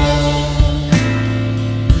your love,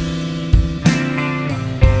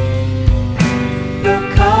 the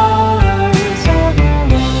colors of your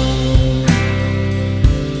love,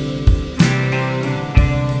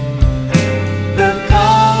 the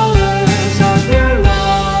colors of your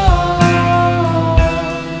love,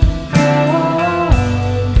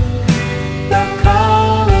 the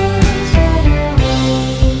colors of your love.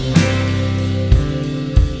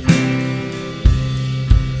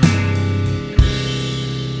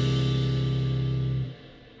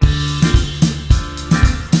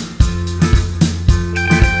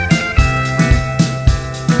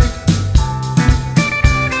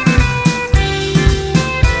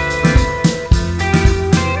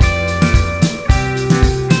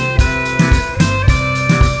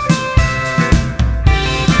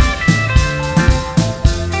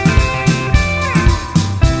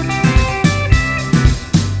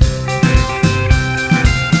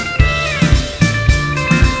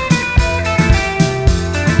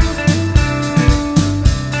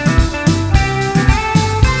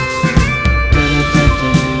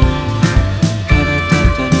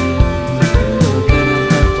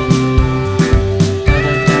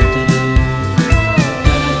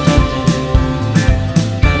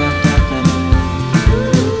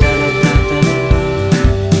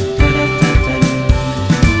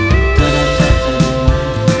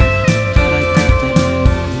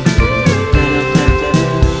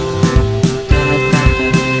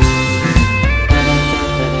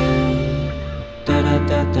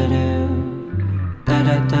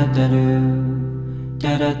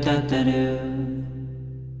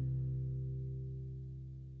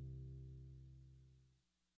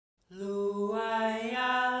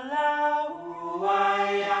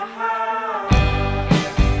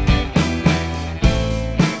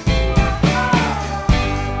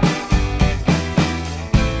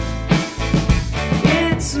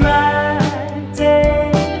 It's my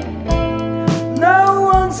day. No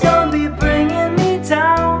one's gonna be bringing me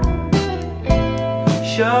down.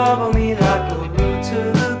 Shovel me like a root to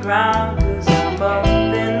the ground, 'cause I'm up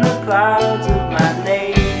in the clouds of my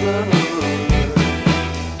neighborhood.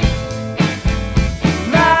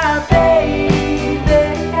 My baby,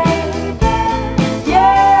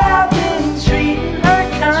 yeah, I've been treating her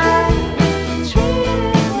kind.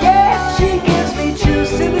 Yeah, she gives me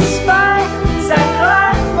juice to the spine as I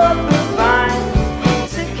climb up the vine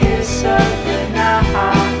to kiss her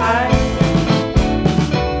goodnight.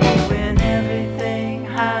 When everything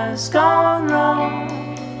has gone wrong,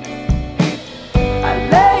 I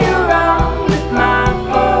lay around with my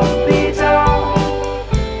puppy dog.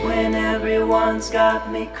 When everyone's got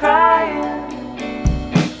me crying,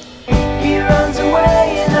 he runs away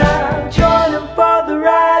and I join him for the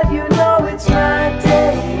ride. You know it's my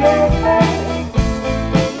day.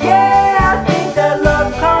 Yeah, I think that love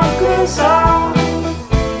conquers all.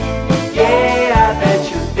 Yeah, I bet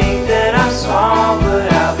you think that I'm small, but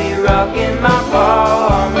I'll be rocking my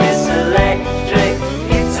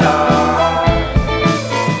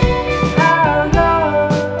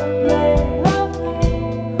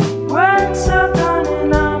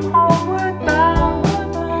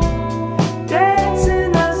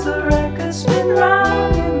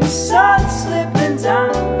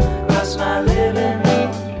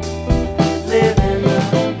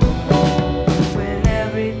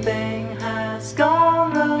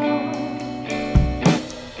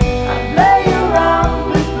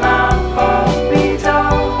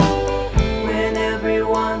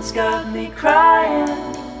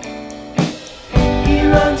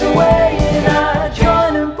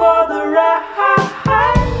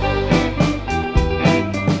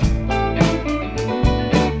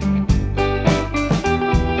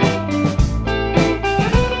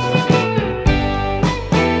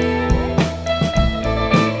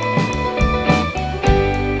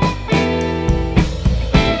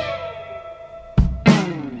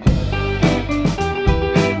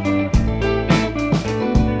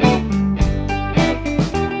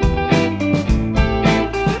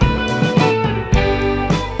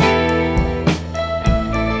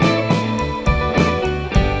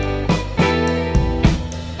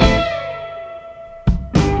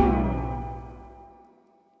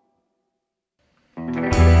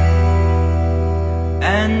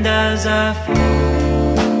as I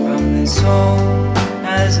fall from this home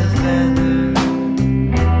as a feather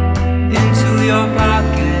into your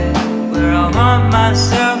pocket where I'll haunt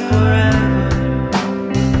myself forever.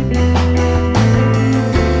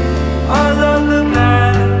 All of the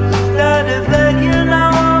past that have let you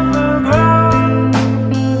now overgrown,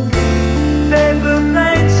 paper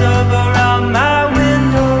plates of around my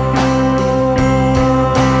window.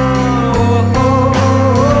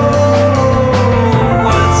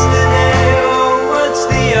 What's the day, oh, what's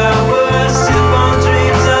the hour? Sip on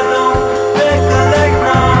dreams that don't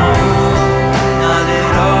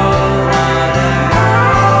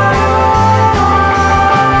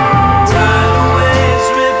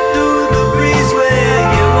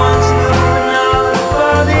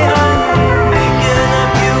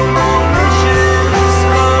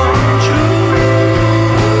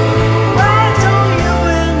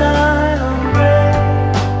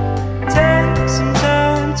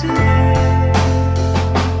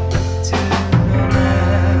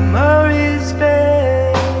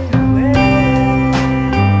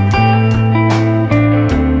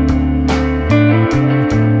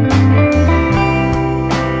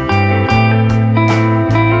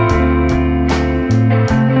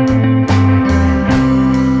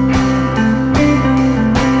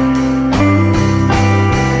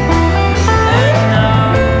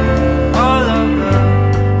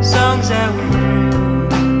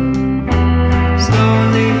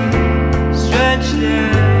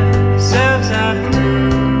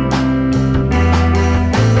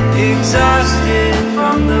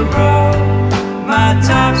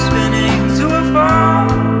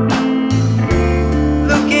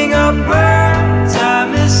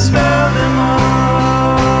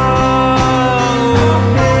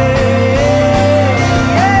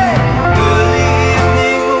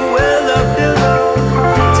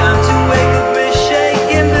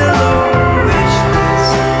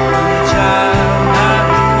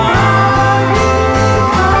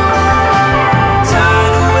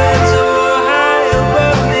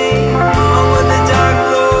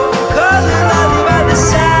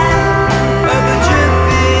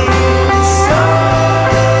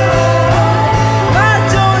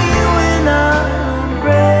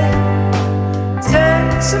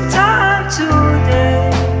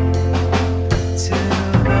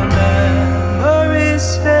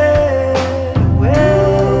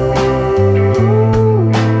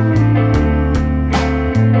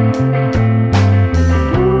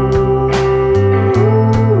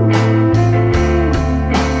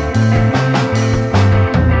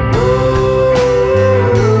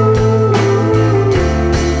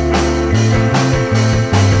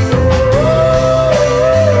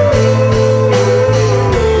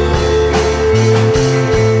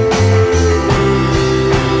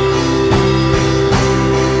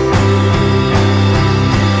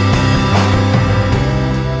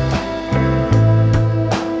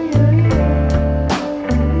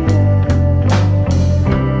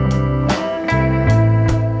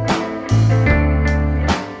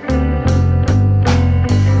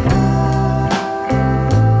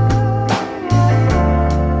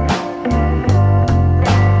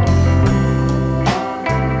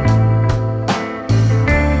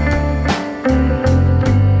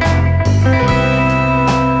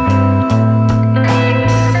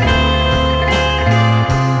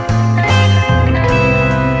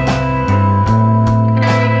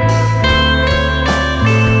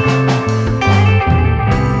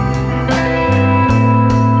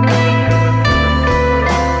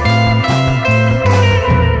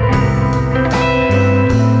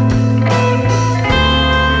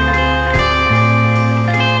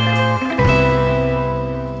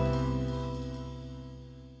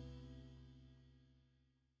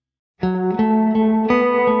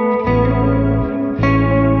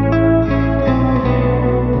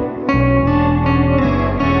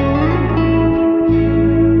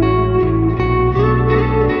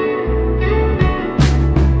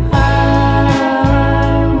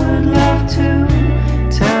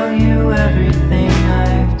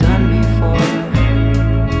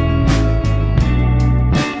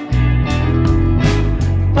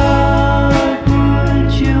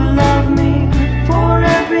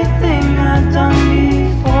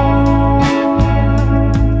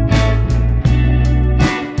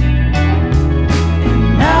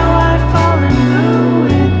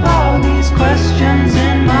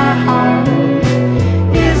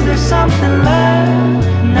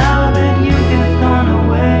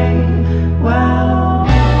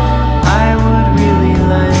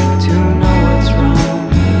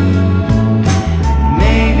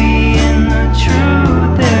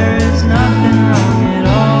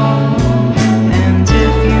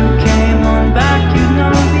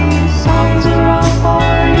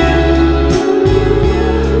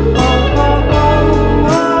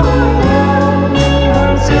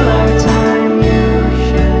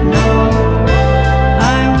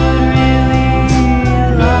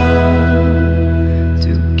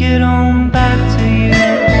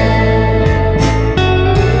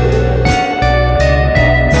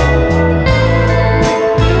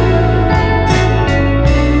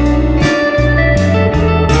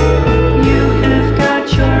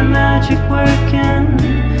magic working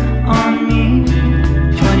on me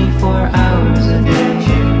 24 hours a day.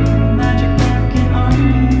 Magic working on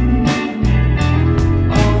me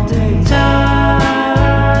all day.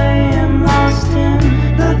 I am lost in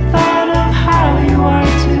the thought of how you are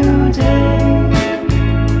today.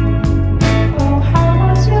 Oh, how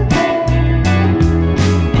was your day?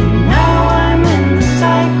 And now I'm in the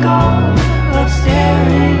cycle of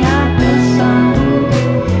staring at the sun.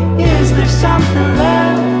 Is there something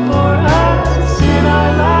left for us in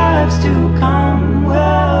our lives to come?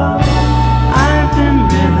 Well, I've been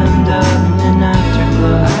rhythmed up in an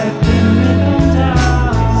afterglow. I've been rhythmed up.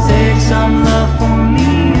 Save some love for me,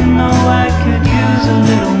 you know I could use a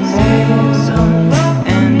little more.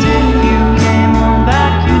 And if you came on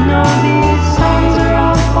back, you know these songs are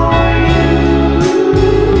all for you.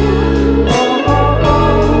 Oh, oh,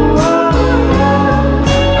 oh, oh, oh.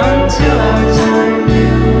 Until our time,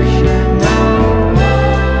 you should know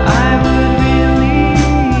I would really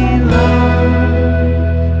love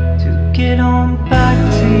to get on back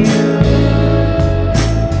to you.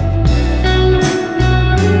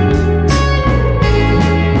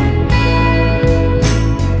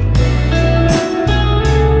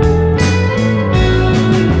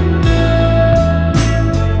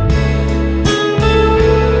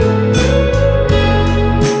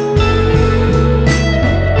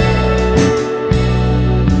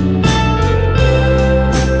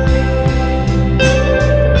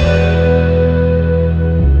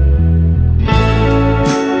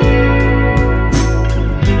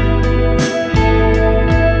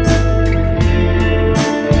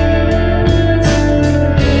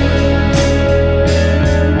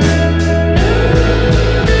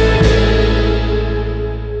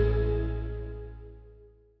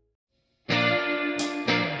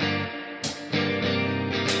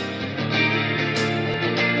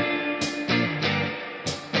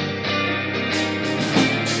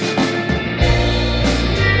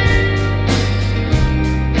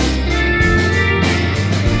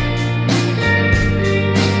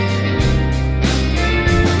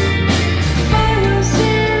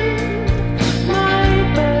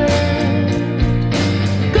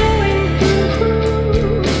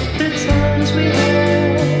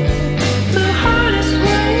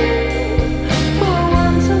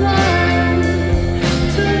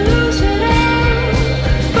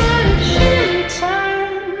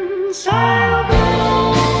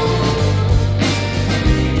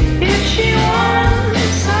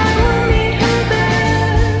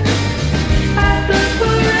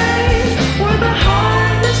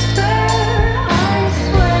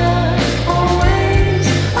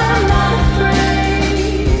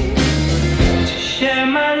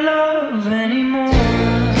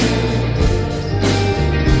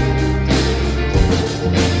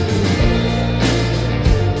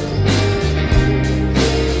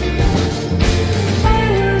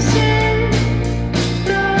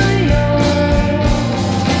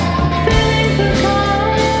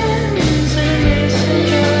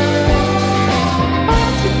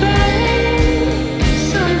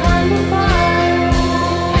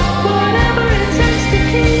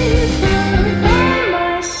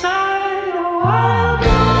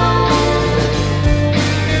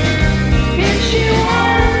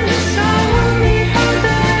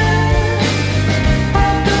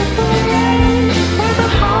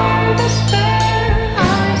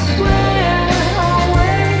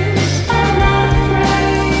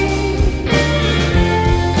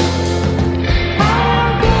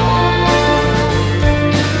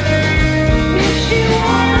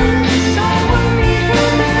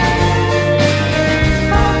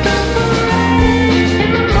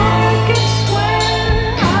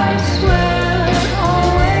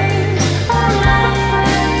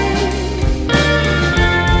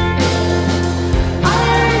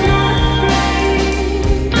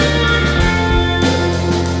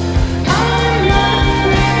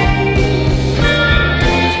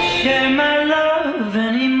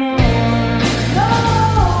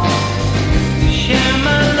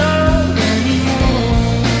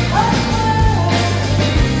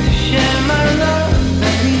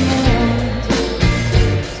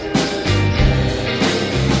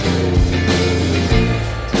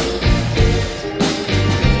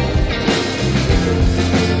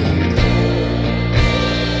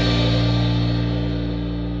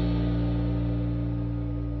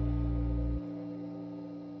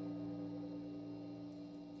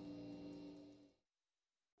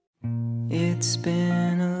 It's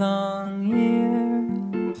been a long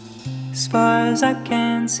year, as far as I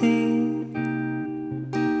can see.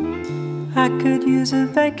 I could use a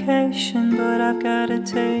vacation, but I've gotta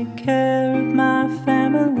take care of my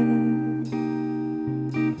family.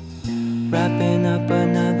 Wrapping up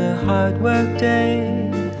another hard work day.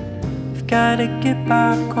 I've gotta get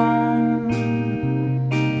back home.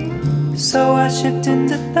 So I shift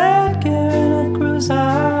into third gear and I cruise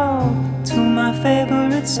out to my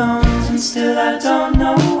favorite songs. And still I don't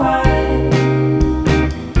know why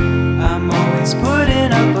I'm always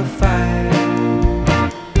putting up a fight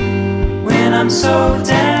when I'm so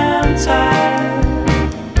damn tired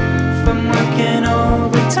from working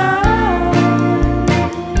overtime.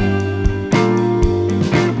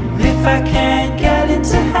 If I can't get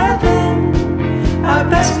into heaven, I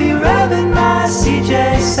best be revving my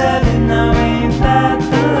CJ7. Now ain't that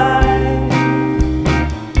the life?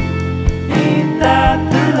 Ain't that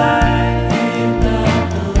the life? Ain't that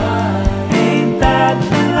the life? Ain't that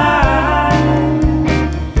the life?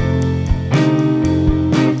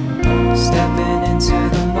 Stepping into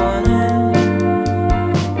the morning,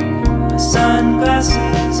 my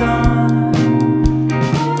sunglasses on.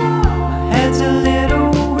 My head's a little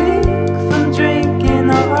weak from drinking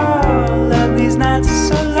all of these nights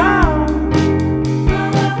so long.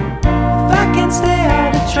 If I can stay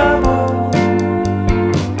out of trouble,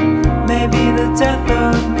 maybe the death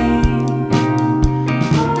of me.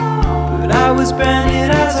 But I was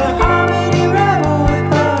branded as a harmony rebel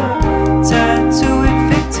with a tattoo at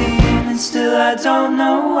 15, and still I don't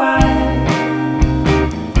know why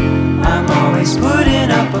I'm always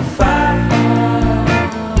putting up a fight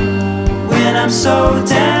when I'm so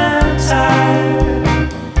damn tired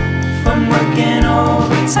from working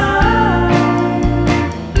overtime.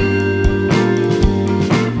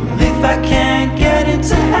 If I can't get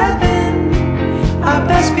into heaven, I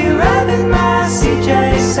best be revving my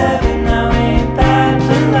CJ7. Now ain't that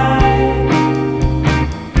the life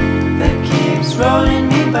that keeps rolling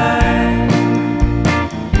me by?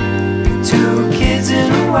 With 2 kids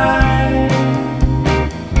and a wife,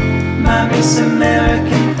 my Miss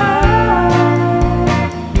American Pie.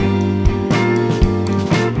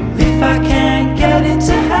 If I can't get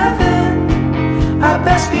into heaven, I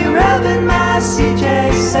best be revving my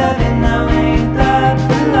CJ7. Now ain't that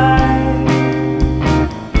the life?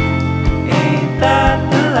 Ain't that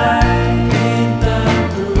the life? Ain't that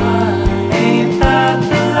the life? Ain't that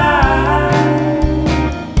the life?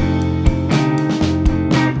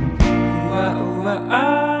 Ooh, ooh,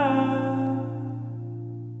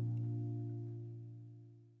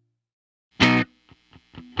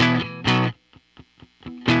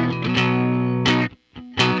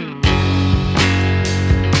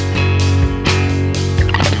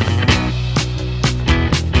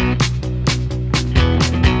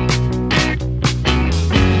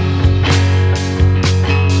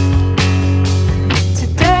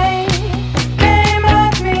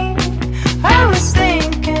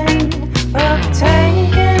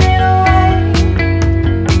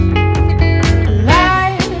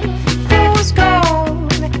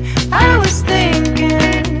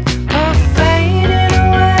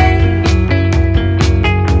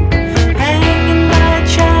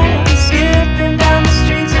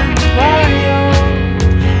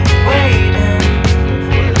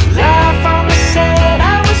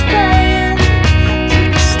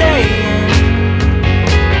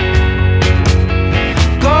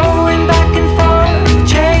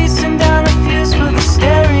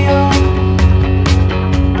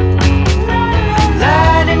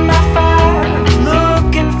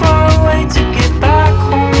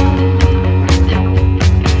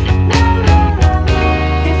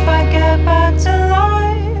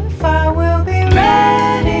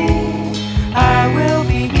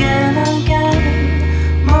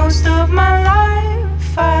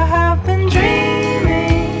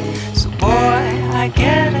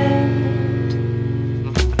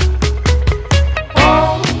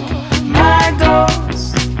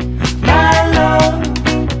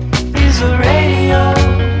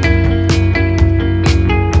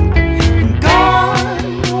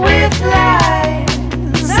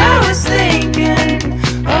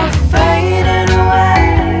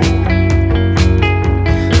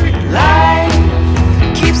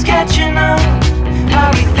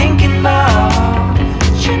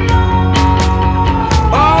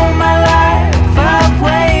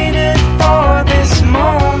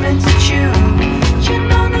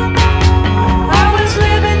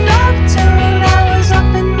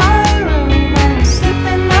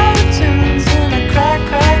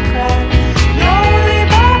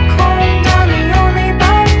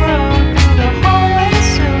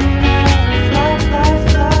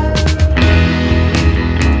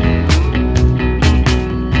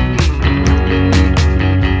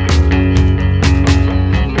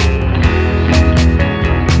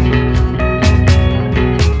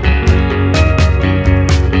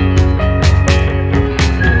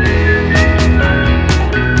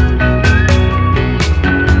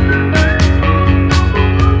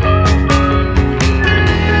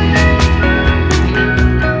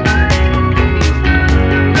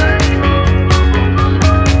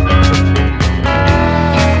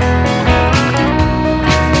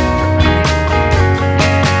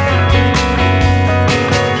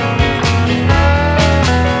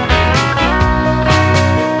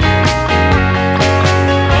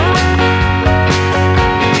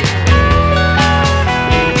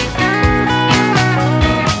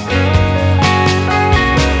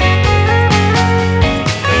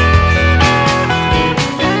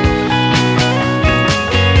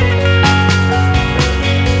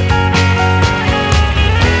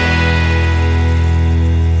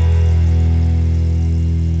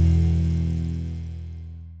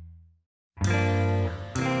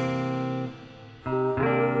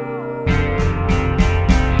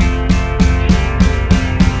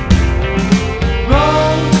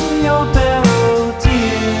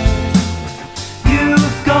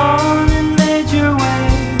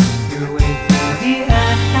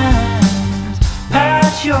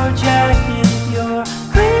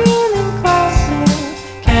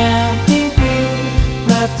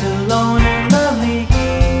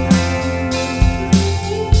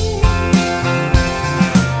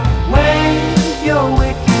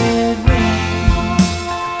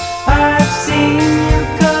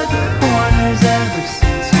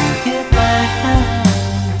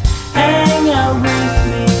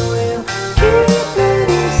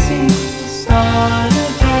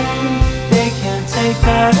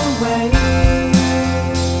 away.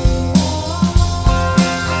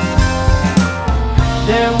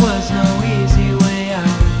 There was no easy way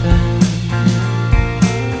out then.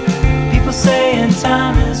 People saying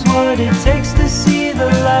time is what it takes to see the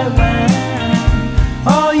light when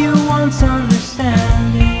all you want's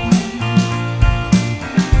understanding,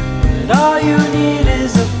 but all you need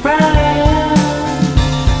is a friend.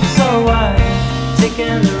 So I've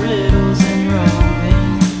taken the riddles and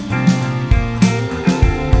roving,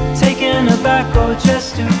 taking a back road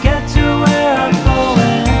just to get to where I'm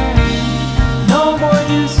going. No more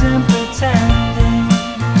use in pretending.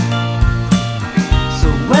 So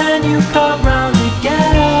when you come round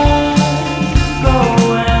again, go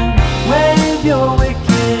and wave your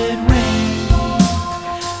wicked wings.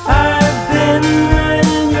 I've been right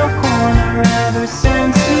in your corner ever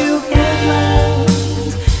since you hit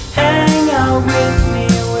lands. Hang out with me,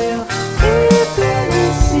 we'll keep it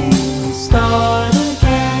easy. Start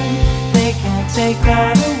again, they can't take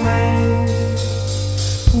that away.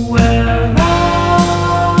 Well,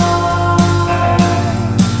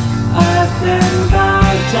 I've been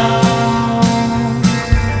bowed down,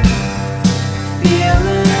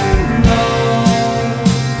 feeling low,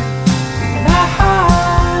 and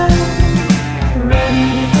I'm ready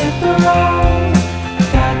to hit the road.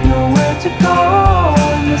 Got nowhere to go,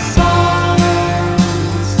 and the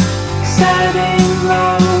sun's setting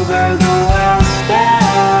over the west end.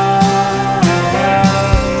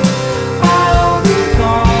 I'll be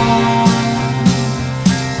gone,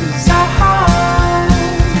 'cause I'm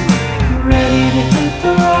ready to hit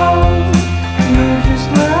the road. You're just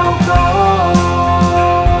where I'm going,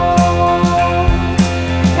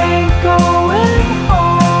 ain't going home.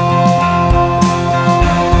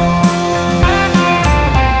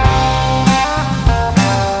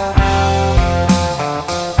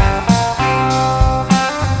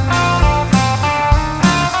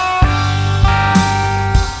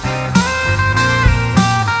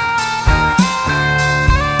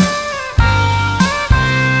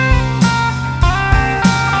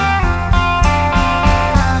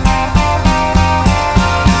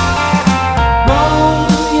 Roll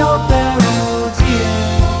your barrels here.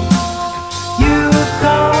 You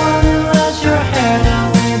go and let your hair down,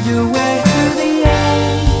 lead your way to the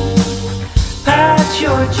end. Patch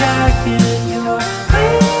your jacket, your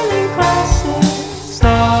cleaning classes.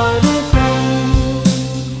 Start again,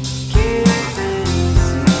 keep it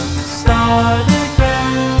easy. Start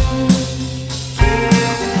again, keep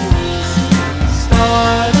it easy.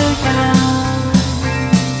 Start again,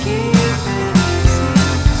 keep it easy.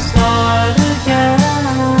 Start again,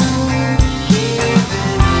 keep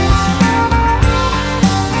it easy.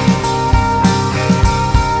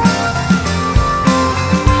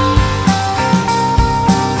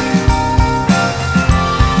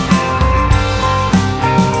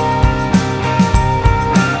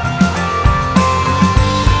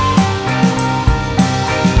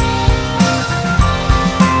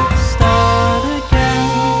 Start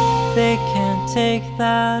again, they can't take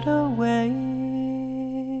that away.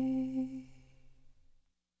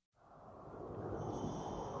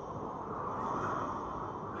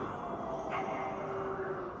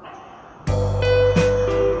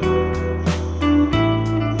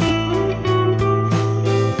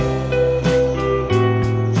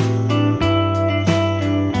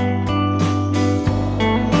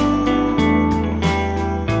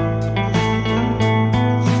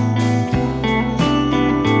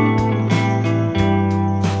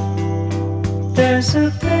 There's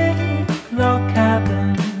a big log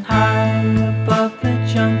cabin high above the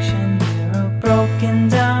junction near a broken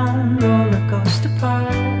down roller coaster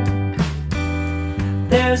park.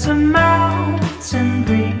 There's a mountain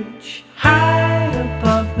breach high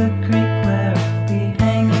above the creek where I'll be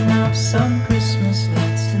hanging up some Christmas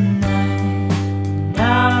lights tonight.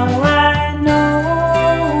 Now I know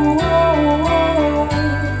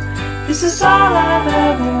this is all I've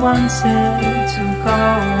ever wanted to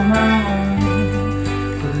call my own,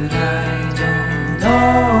 but I don't know.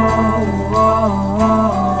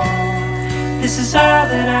 This is all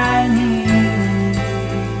that I need.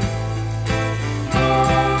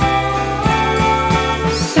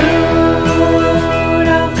 Soon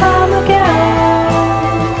I'll come again,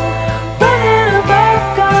 running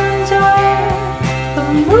back under the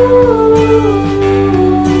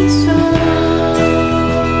moon.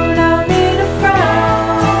 Soon I'll need a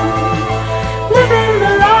friend, living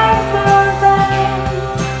the life of them,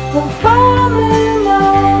 abominable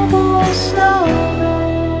snowman.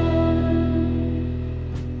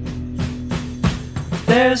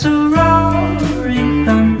 There's a roaring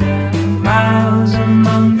thunder miles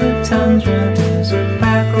among the tundra. There's a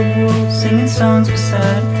pack of wolves singing songs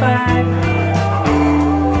beside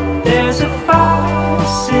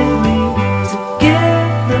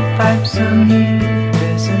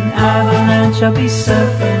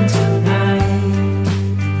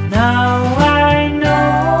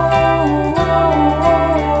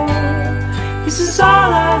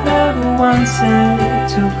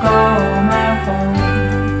to call my home,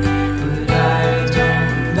 but I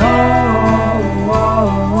don't know.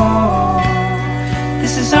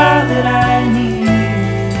 This is all that I need.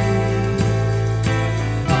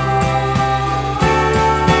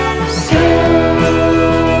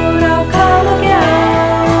 Soon I'll come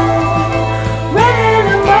again, running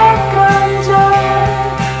amok under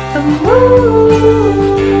the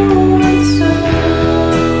moon.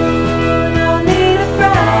 Soon I'll need a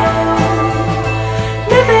friend,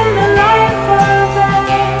 living the life of an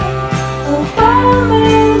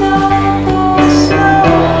abominable snow.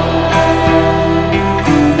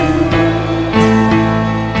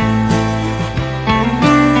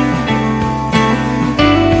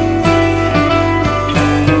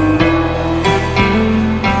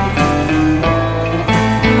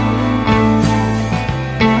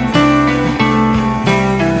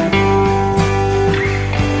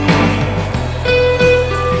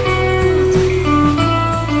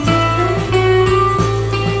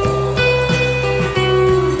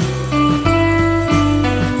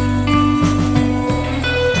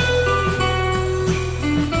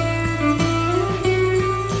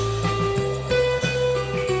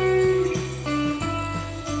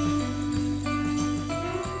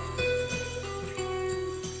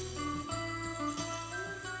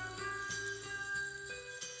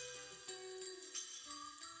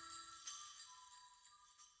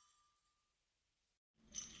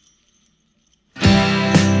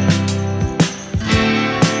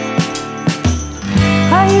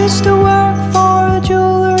 I used to work for a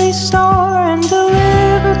jewelry store and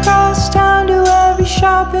deliver across town to every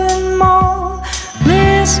shopping mall.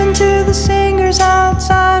 Listen to the singers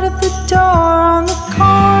outside of the door on the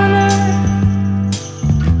corner.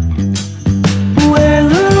 Wear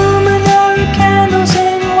luminary candles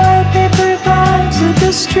in white paper bags at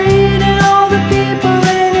the street and all the people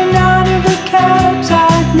in and out of the cabs.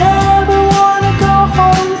 I'd never want to go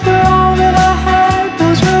home for all that I had.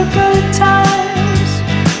 Those were good times.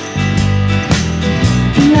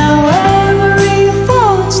 Now every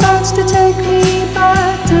phone starts to take me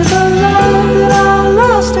back to the love that I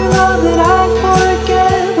lost or love that I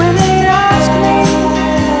forget. When they ask me,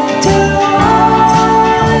 do I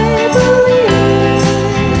believe?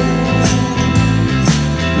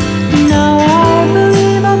 Now I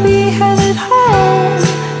believe I'll be headed home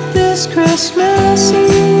this Christmas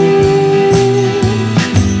Eve.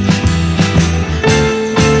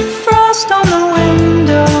 Frost on the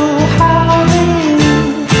window, howling,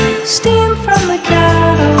 steam from the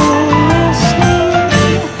kettle, listening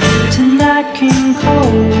to Nat King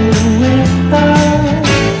Cole with the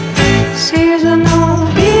seasonal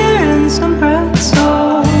beer and some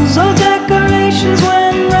pretzels. Oh, decorations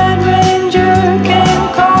when Red Ranger came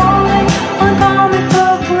calling on comic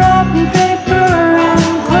book wrapping paper and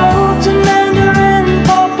clothes and mandarin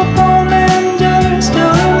purple pomander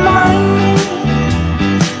still remind me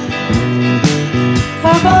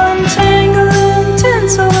of untangling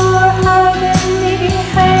tinsel or having me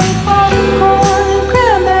hang popcorn and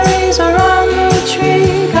cranberries around the tree.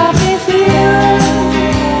 Got me feeling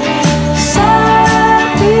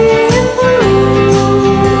sappy and blue.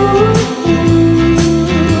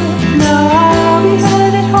 Now I'll be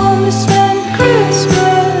headed home to spend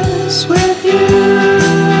Christmas with you.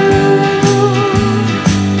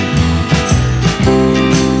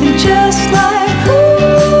 And just like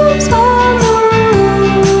hooves on the roof,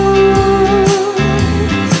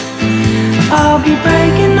 I'll be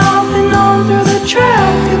breaking off and on through the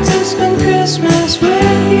traffic to spend Christmas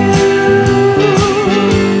with you.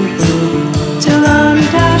 Till I'm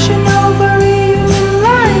dashing over reunion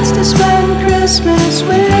lights to spend Christmas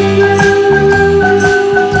with you.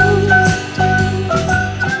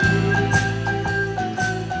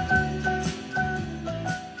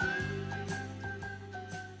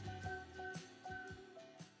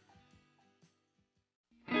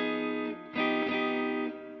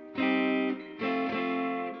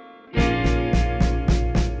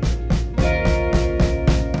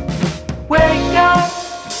 Wake up,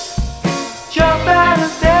 jump out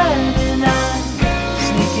of bed, and I'm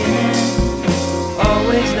sneaking in,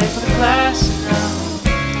 always late for class now.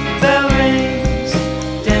 Bell rings,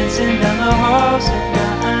 dancing down the halls, and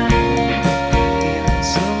I'm feeling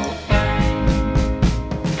so fine.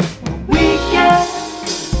 Weekend,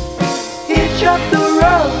 hitch up the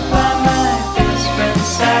road by my best friend's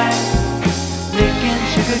side, licking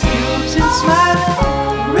sugar cubes and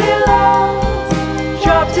smiling real low.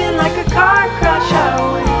 Dropped in like a car crash,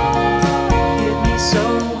 how it hit me so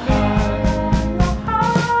hard.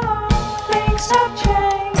 Things have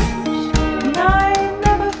changed, and I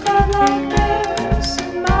never felt like this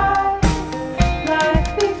in my life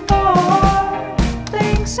before. They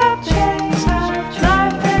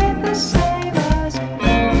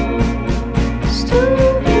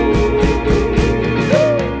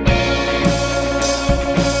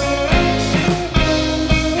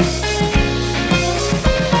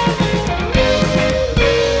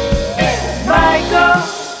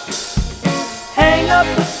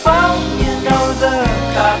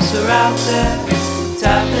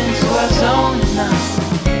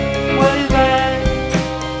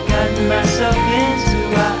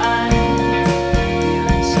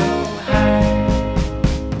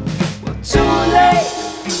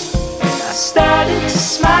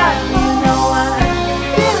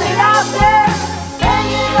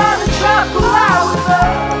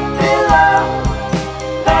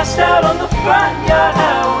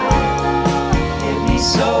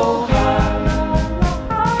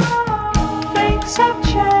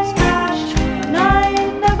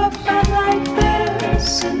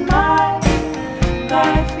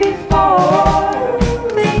life before.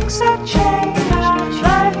 Things have changed,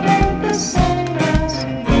 life ain't the same as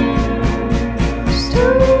it used to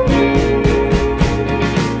be.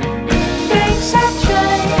 Things have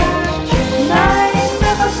changed, and I ain't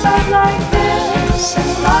never felt like this in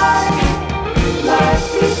life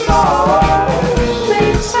before.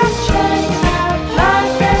 Things have changed,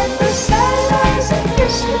 life ain't the same as it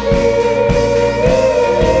used to be.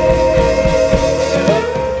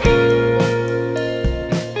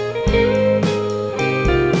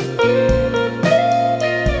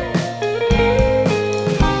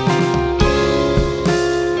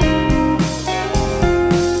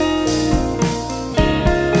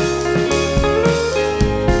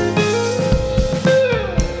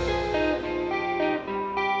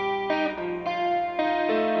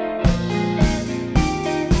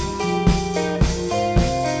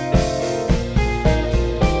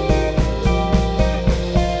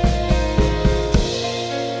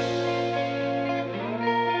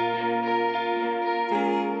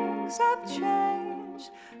 Things have changed,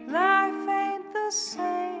 life ain't the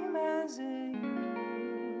same as it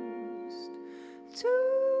used to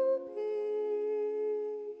be.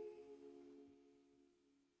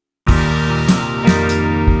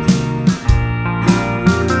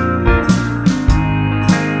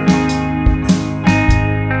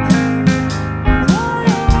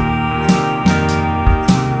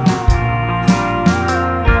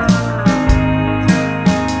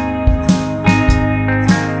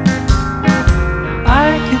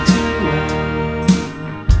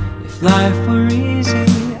 If life were easy,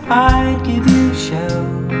 I'd give you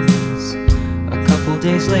shells. A couple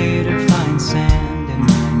days later, find sand in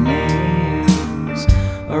my nails.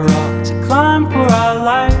 A rock to climb for I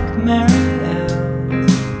like Marielle.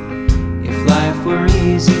 If life were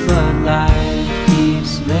easy, but life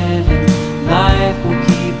keeps living, life will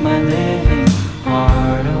keep my living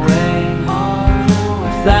heart away.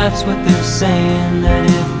 If that's what they're saying, that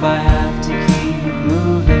if I have to keep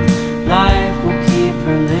moving, life will keep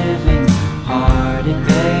her living hard at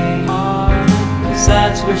bay. 'Cause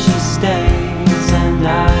that's where she stays, and I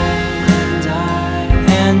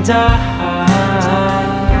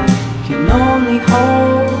can only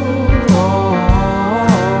hope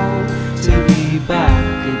to be back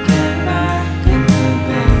again in the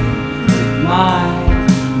bay with my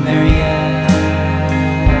Marielle.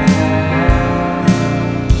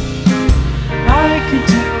 I could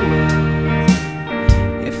do well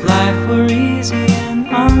if life were easy and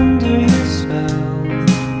under your spell.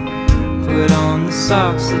 Put on the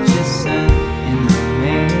socks that you sent in the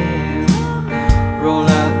mail. Roll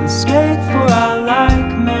out and skate for I like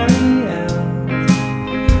Marielle.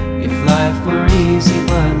 If life were easy,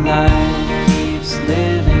 but life keeps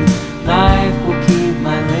living, life will keep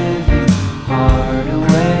my living heart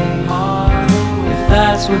away. If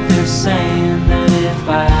that's what they're saying, that if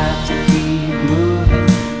I have to keep moving,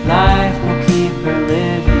 life will keep her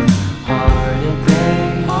living hard at bay.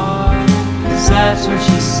 'Cause that's where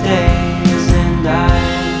she stays, and I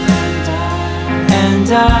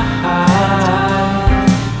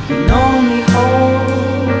can only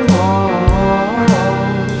hope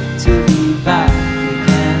to be back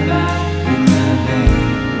again in the bay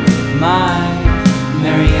with my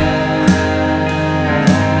Marielle.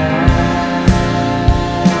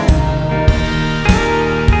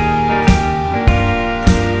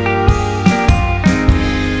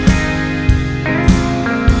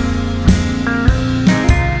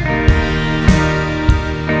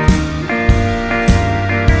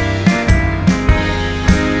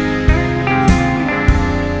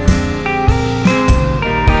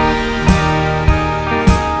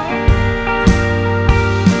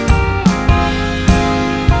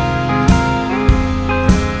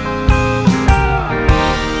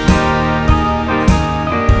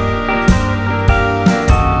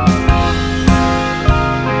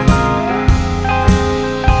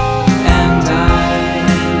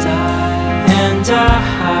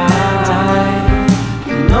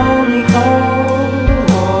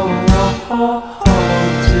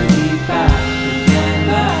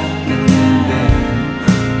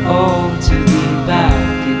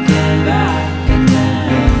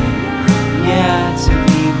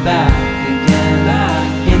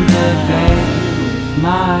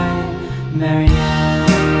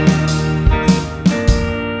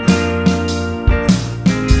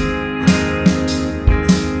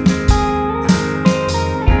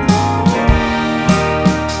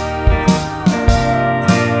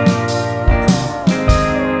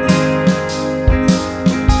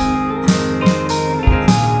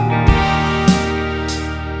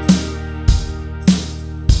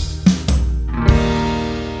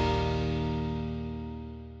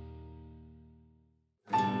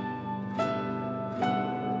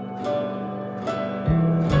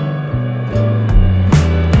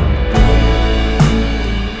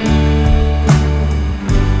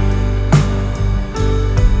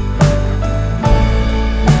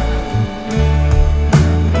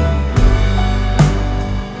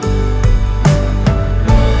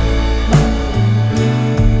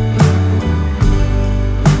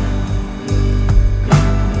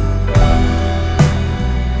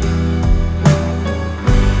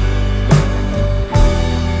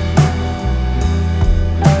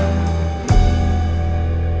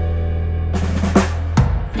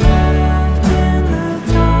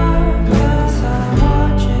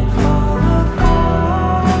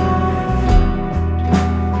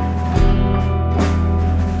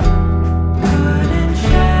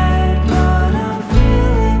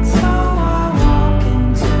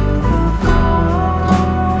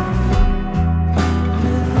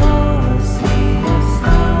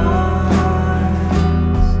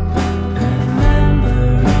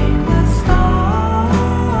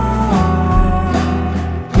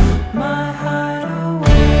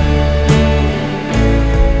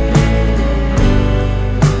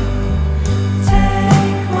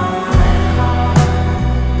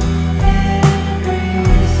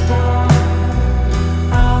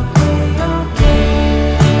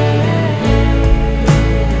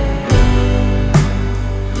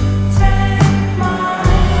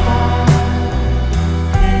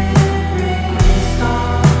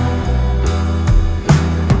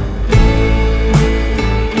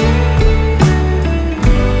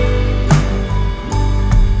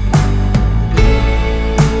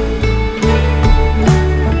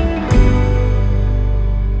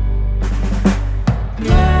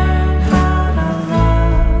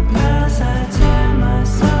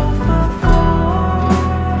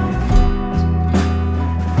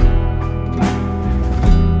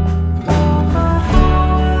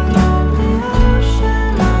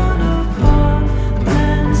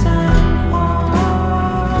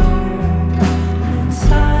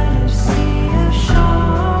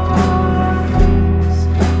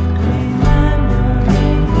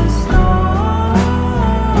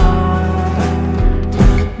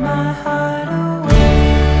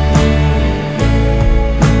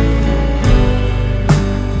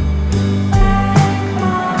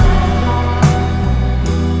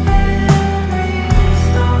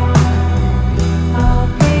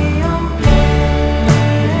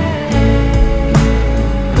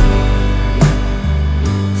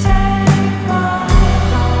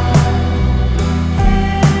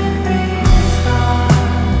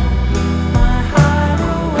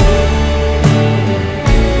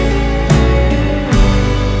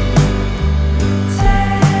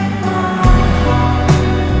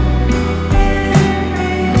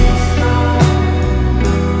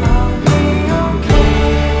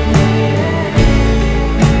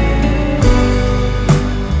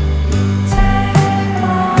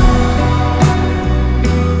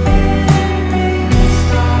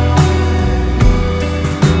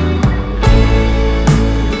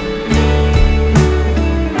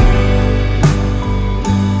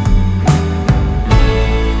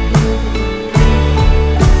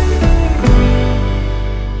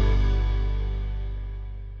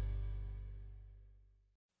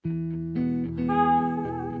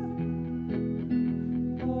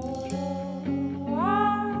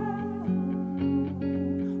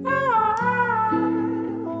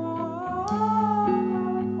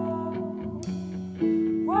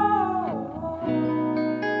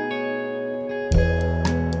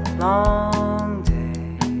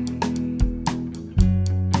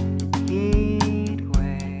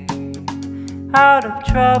 out of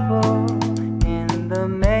trouble in the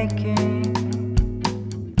making.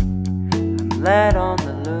 I'm let on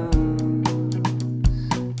the loose.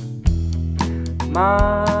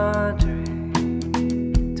 Marjorie,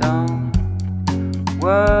 don't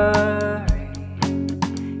worry.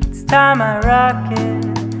 It's time I rock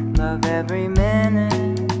it, love every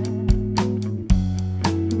minute.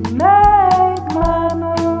 Make my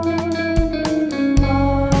move.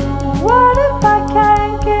 What if I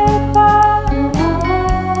can't get by?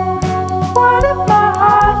 What if my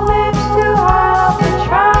heart lives too high up and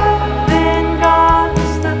try? Been gone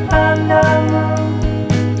since the thunder moon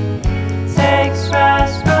takes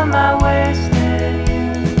rise from my wasted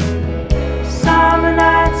youth. Summer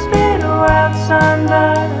nights spit wild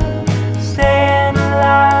sunlight, staying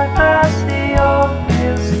alive as the old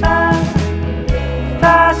feels time.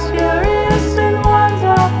 Fast, furious and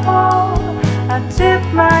wonderful, I tip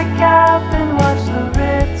my cap and watch the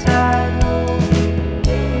riptide roll.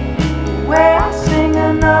 Where I sing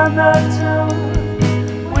another tune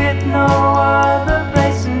with no other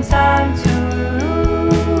place and time to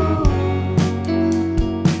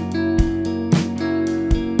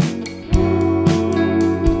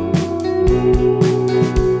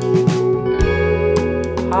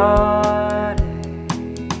heartache,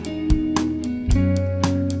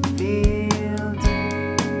 field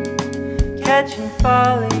day, catching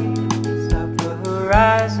follies of the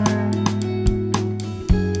horizon.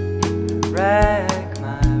 Rack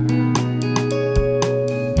my room,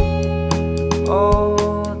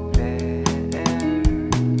 old bear.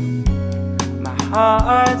 My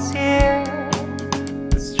heart's here,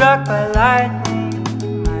 struck by lightning.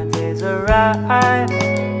 My days are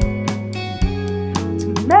arriving to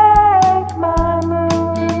make my move.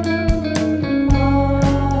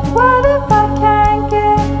 What if I can't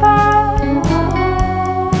get by?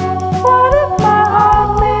 What if my heart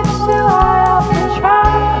lives too high up and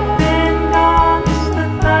try? Been gone since the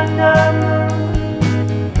thunder moon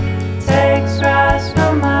takes rise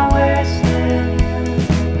from my wasted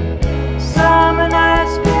youth. Summer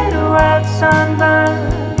nights spit a wild sunburn,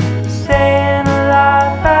 staying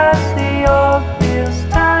alive as the old feels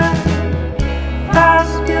time.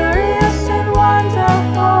 Fast, furious and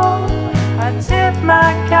wonderful, I tip my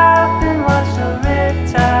cap and watch the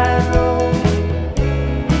riptide roll.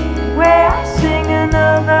 Where I sing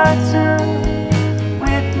another tune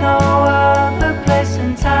with no other place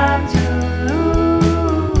and time to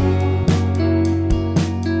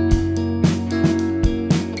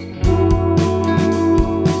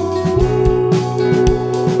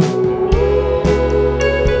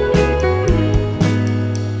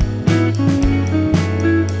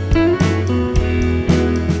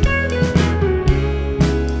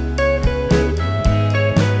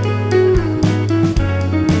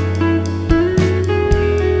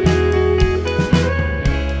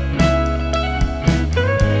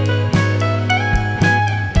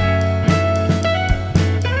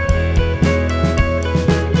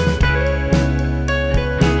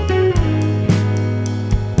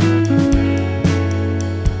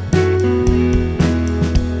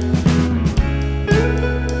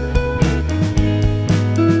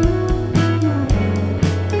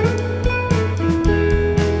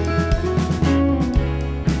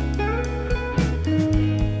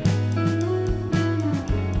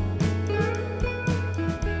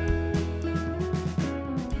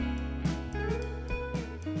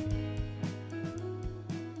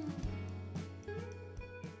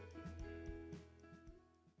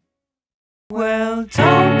well,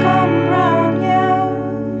 don't come round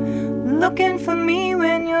here looking for me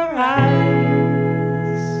when your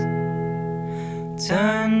eyes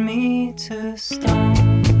turn me to stone.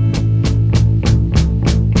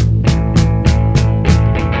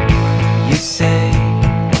 You say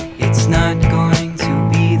it's not going to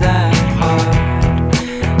be that hard.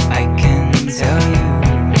 I can tell you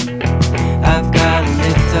I've got to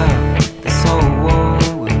lift up this whole wall.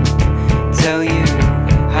 Will tell you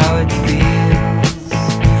how it feels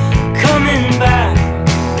coming back.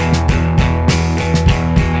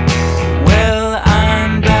 Well,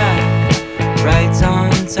 I'm back, right on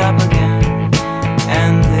top again, and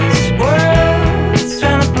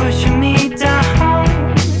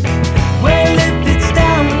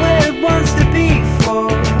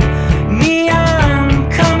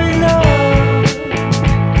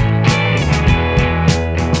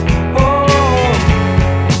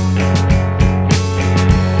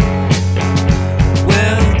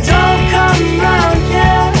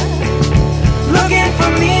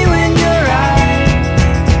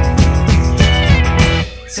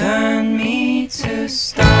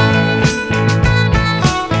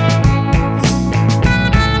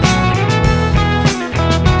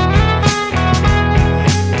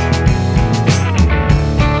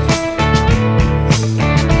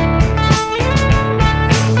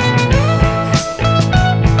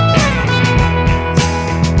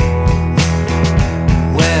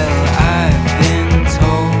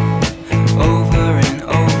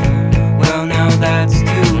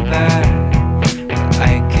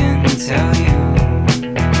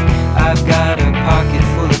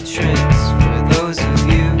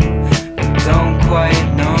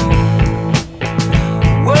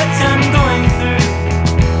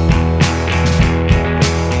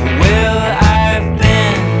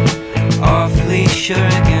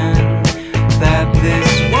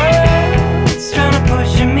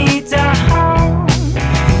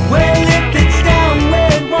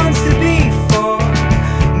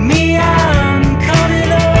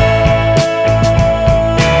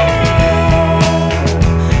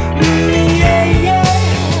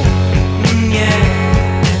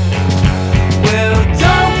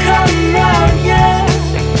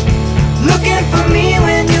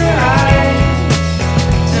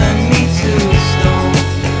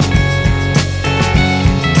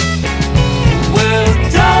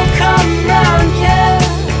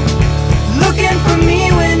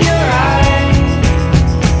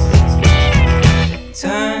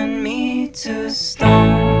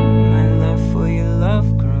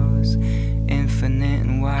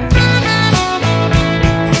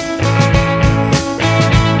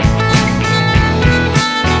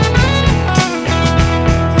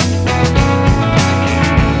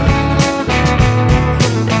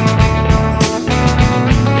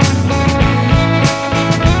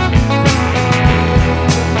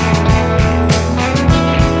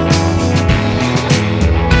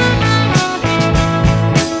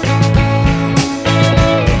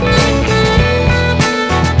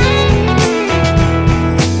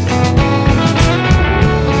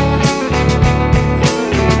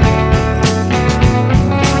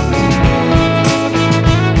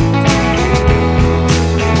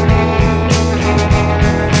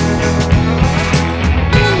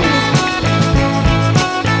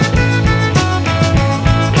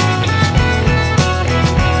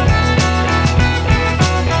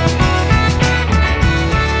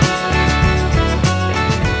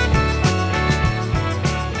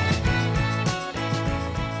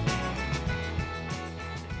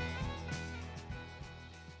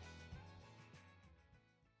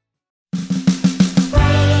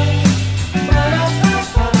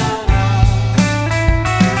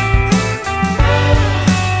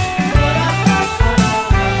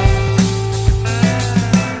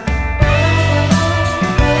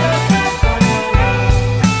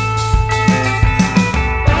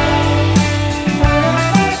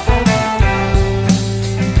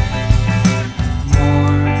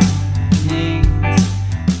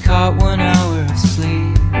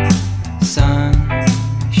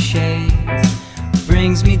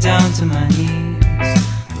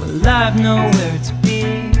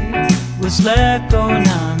was let go,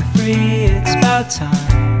 now I'm free, it's about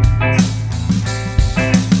time.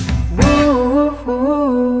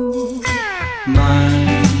 Woo,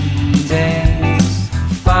 Mondays,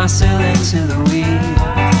 fossil into the weed.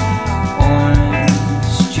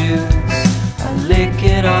 Orange juice, I lick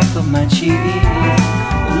it off of my cheek.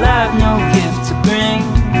 Well, I've no gift to bring,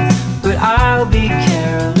 but I'll be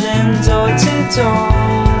caroling door to door.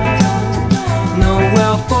 No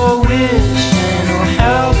welfare wishing will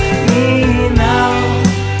help me now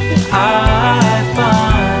that I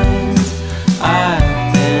find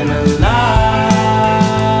I've been alive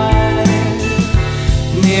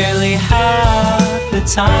nearly half the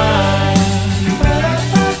time.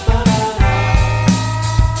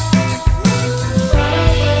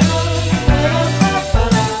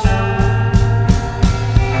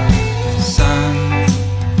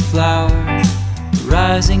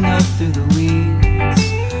 Rising up through the weeds,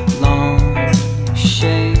 long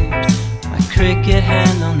shade, my cricket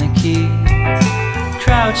hand on the key.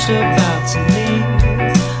 Crouched about to leave,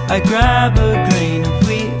 I grab a grain of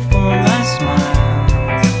wheat for my smile.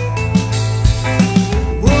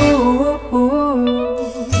 Woo,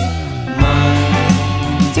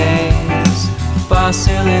 Mondays,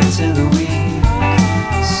 fossil into the week.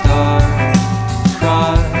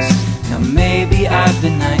 Star-crossed, now maybe I've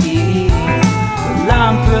been naive.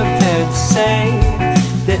 I'm prepared to say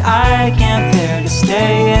that I can't bear to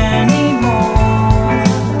stay anymore.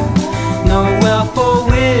 No welfare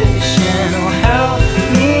wishing will help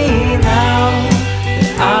me now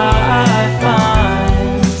that I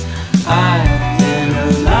find I've been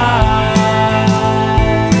alive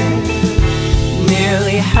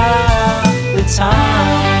nearly half the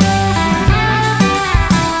time.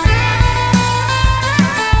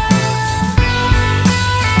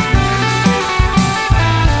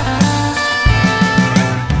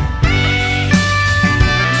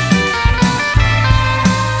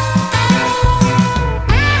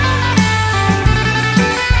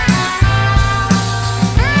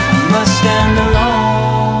 Stand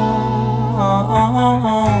alone,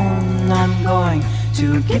 I'm going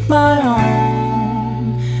to get my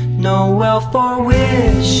own. No welfare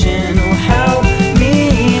wishing will help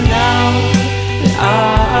me now that I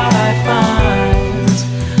find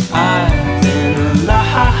I've been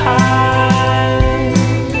alive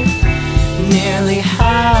nearly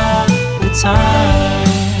half the time.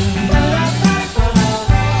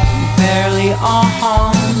 Barely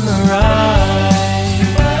on the ride.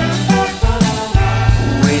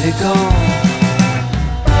 Go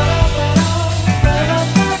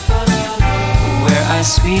where I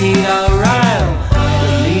speed, I'll rile the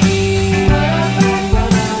leaves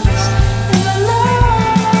in the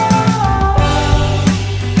love,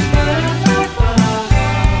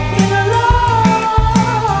 in the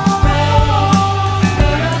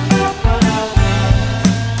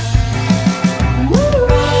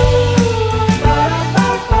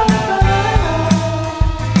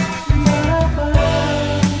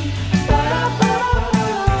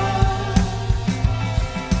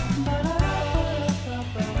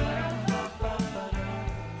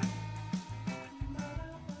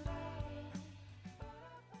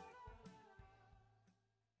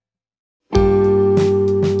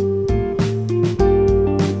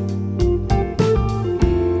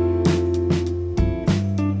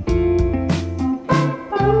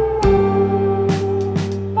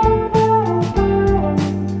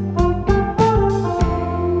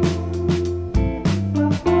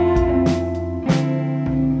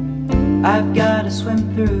I've gotta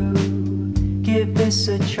swim through, give this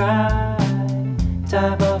a try.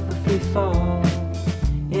 Dive off a free fall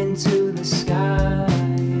into the sky.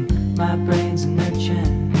 My brain's an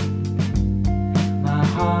urchin, my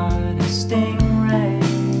heart a stingray.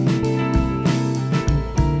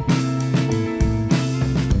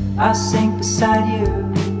 I'll sink beside you,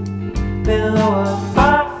 below a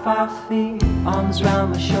 5 feet. Arms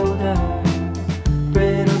round my shoulder,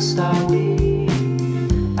 brittle starweed.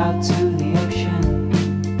 Out to the ocean,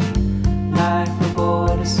 life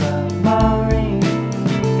aboard a submarine.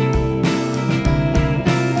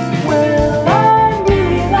 Well, I'd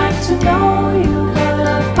really like to know you, but I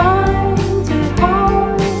find it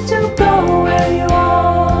hard to go where you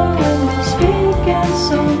are when you're speaking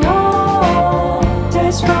so low.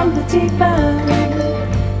 Taste from the deep end,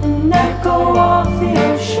 an echo off the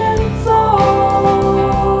ocean floor.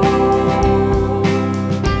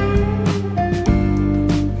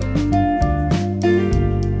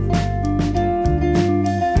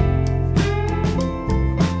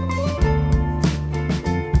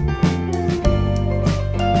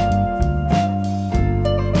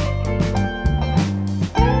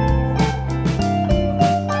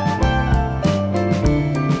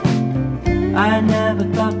 I never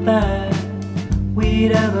thought that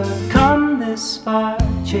we'd ever come this far,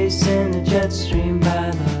 chasing a jet stream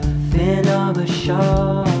by the fin of a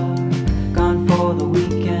shark. Gone for the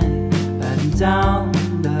weekend, batten down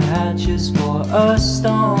the hatches for a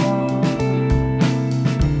storm.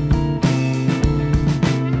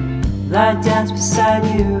 Lie dance beside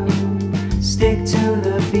you, stick to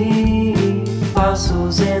the beat.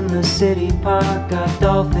 Fossils in the city park, got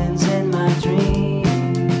dolphins in my dreams.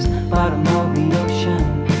 Bottom of the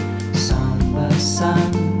ocean, somber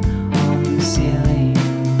sun on the ceiling.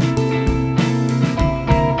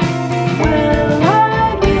 Well,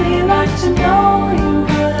 I'd really like to know you,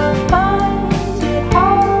 but I find it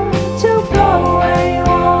hard to go where you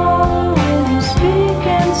are when you're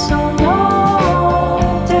speaking so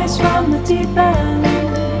low. Taste from the deep end,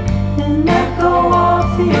 an echo of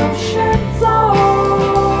the ocean floor.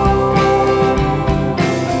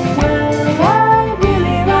 Well, I'd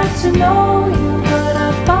really like to know you, but I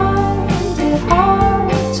find it hard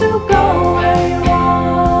to go where you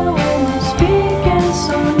are when you're speaking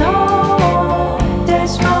so low.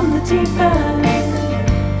 Taste from the deep end,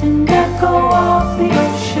 an echo of the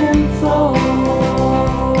ocean floor.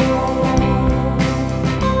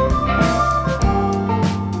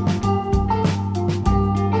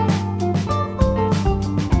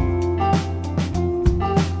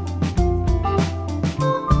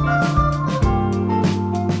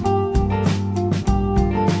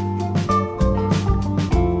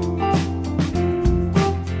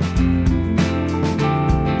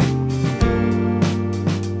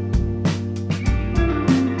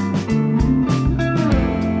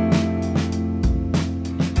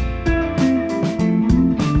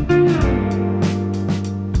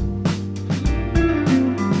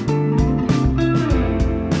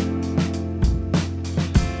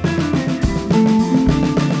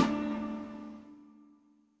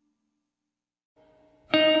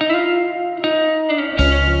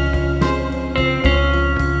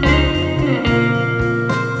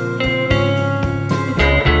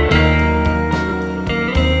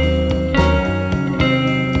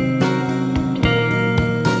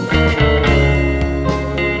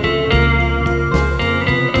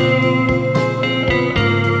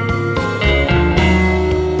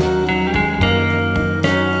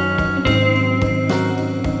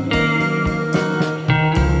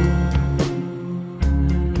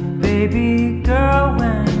 Baby girl,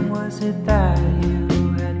 when was it that you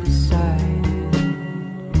had decided?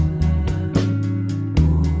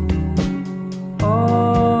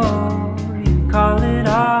 Oh, you call it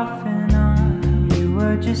off and on. You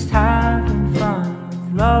were just having fun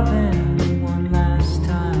with loving one last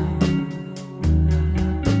time.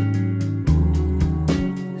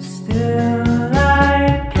 Still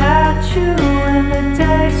I catch you when the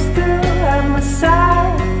days through at my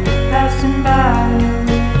side, passing by.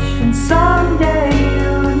 Someday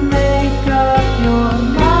you would make up your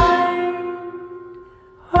mind.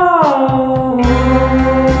 Oh,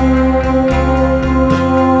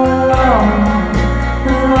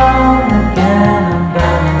 alone again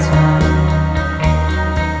about time.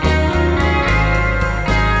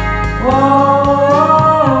 Oh,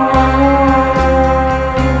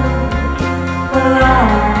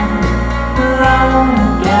 alone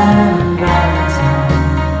again about time.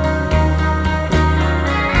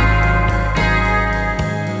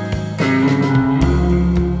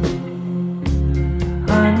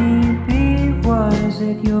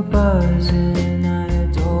 You're buzzing, I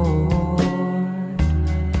adore.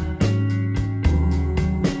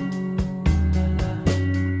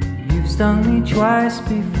 You've stung me twice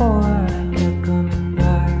before. I kept coming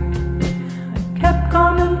back. I kept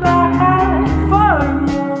coming back for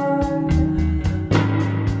more.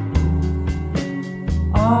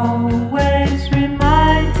 Always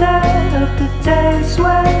reminded of the days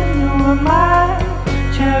when you were my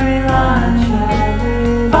cherry lunch.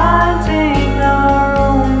 Finding our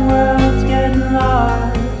own worlds, getting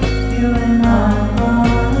lost, you and I.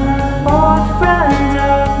 Old friend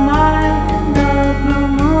of mine, the blue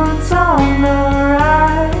moon's on the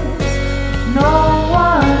rise. No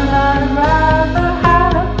one I'd rather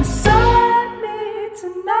have beside me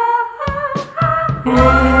tonight.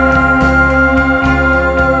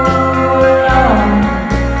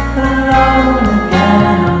 Alone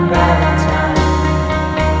again on bad time.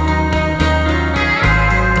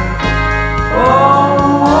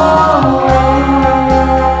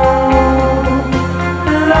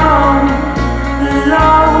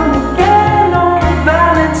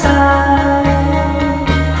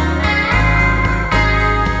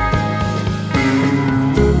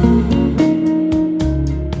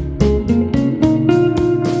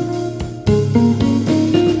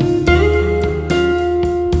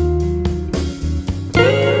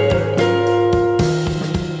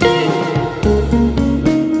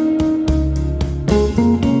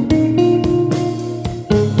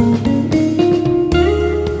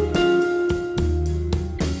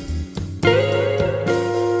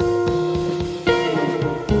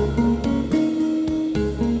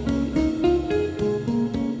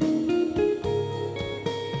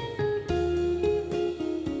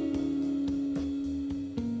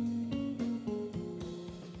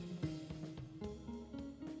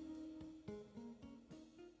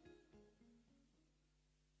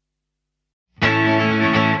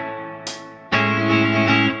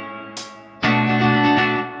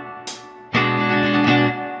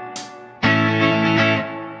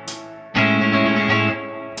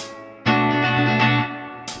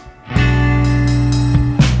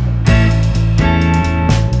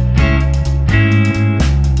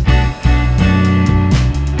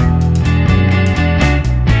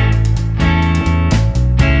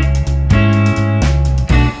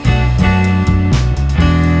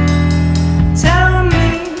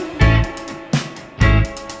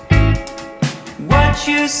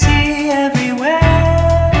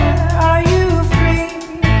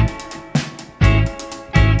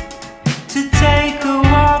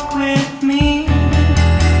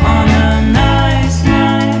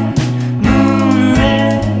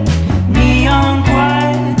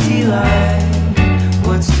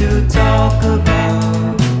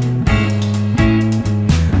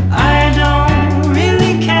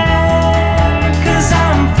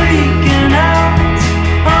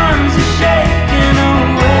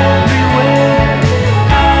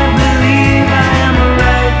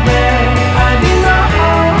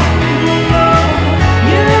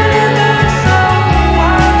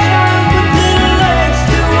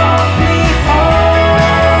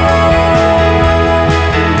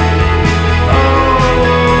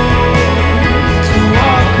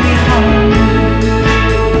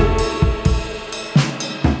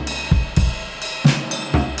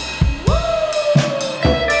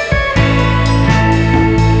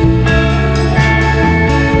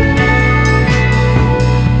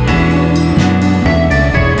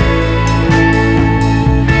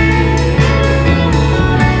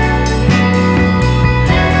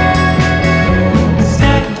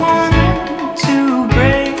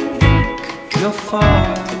 your fault.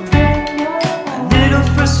 A little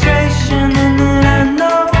frustration and then I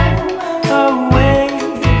know a way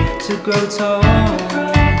to grow tall.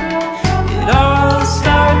 It all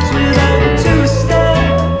starts with a two-step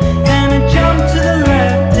and a jump to the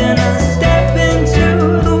left and a step into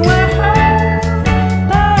the wild.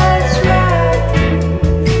 That's right.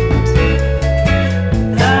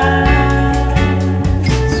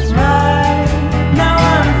 That's right. Now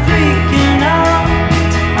I'm freaking out.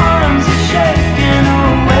 Arms are shaking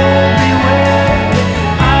everywhere.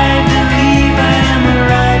 I believe I am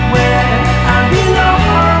right where I belong.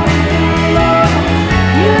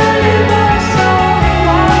 Universal,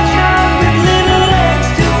 watch out with little legs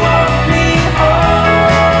to walk me home.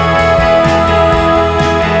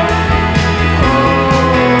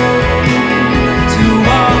 To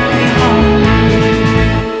walk me home.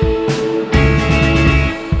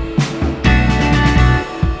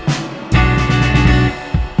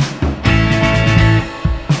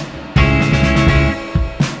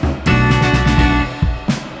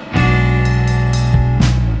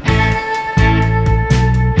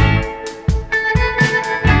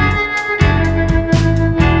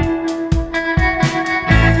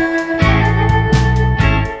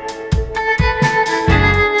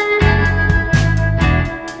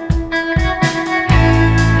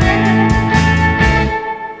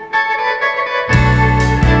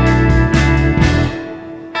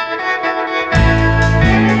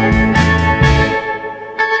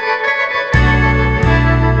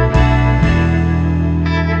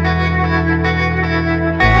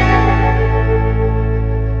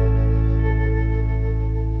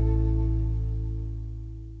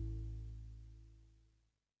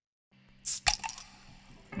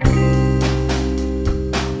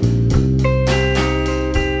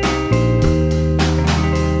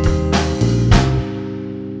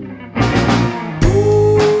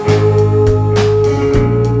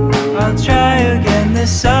 I'll try again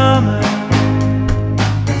this summer.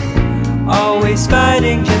 Always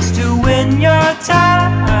fighting just to win your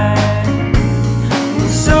time.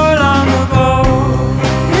 So long ago,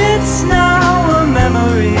 it's now a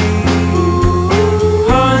memory,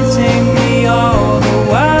 haunting me all the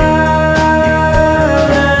while.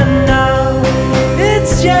 And now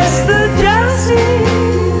it's just the jealousy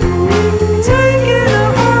taking a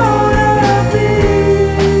hold of me.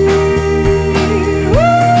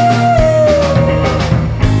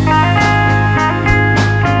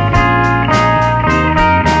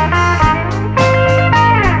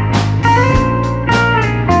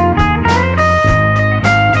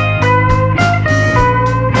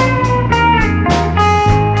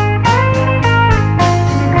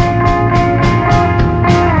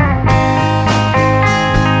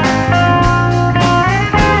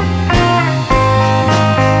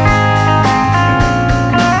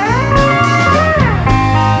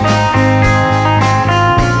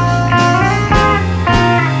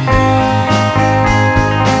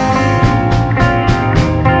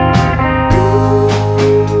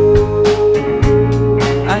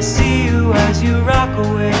 I see you as you rock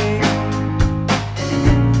away,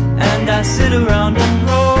 and I sit around and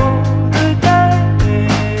roll the dice.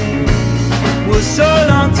 Well, so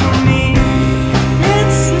long to me,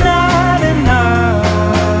 it's not enough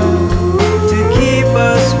to keep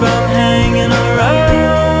us from hanging around.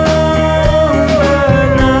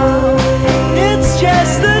 But now it's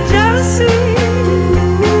just the jealousy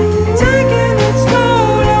taking its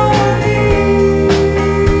toll on me.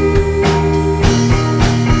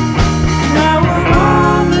 Now of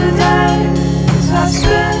all the days I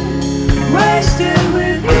spent wasting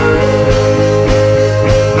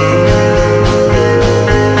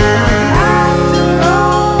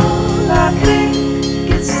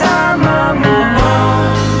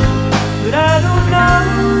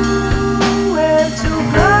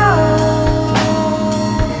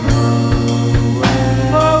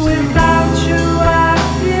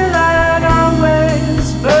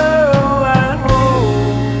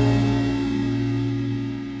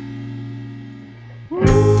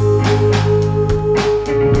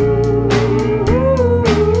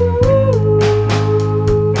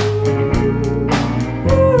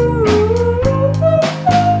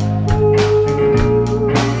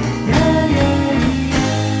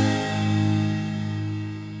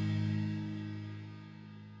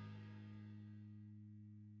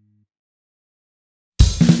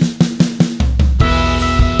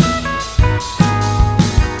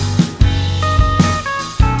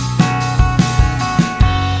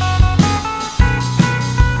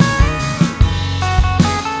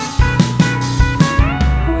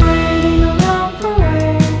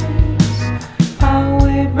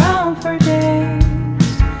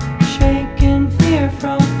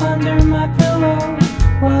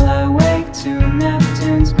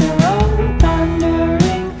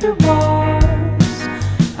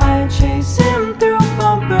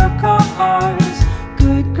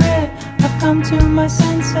come to my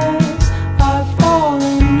senses. I've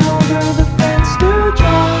fallen over the fence through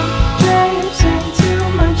drapes into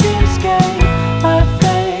my dreamscape. I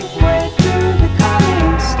fade way through the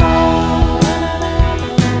cutting storm.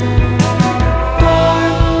 For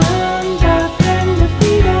balloons have been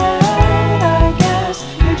defeated. I guess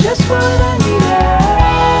you're just what I needed.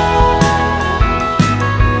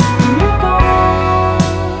 When you're gone,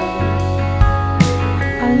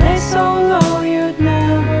 I lay so low you'd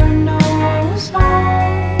never know I was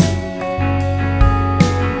home.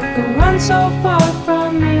 Go run so far from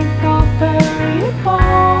me, go bury a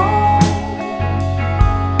bone.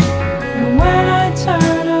 And when I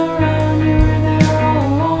turn around, you were there all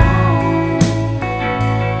alone.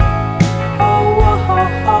 Oh, oh,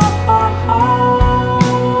 oh, oh, oh, oh.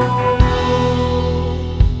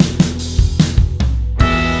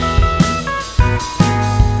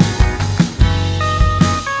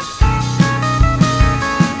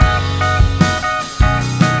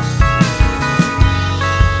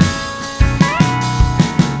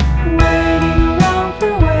 Waiting around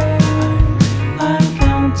for when I'm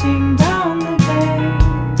counting down the days.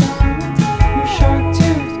 Your shark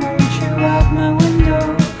tooth won't chew out my window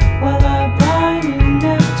while I brine in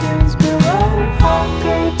Neptune's pillow.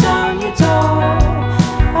 Hunker down your door,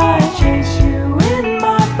 I chase you in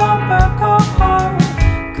my bumper car.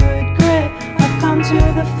 Good grit, I've come to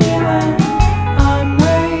the feeling I'm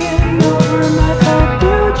weighing over my head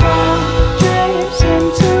through drapes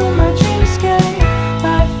into my dreamscape. I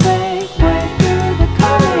fade way through the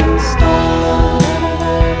cutting storm.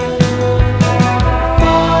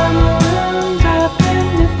 For balloons have been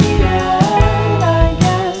defeated. I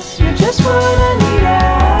guess you're just what I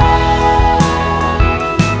needed.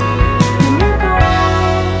 When you're gone,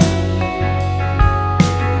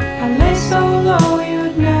 I lay so low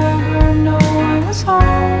you'd never know I was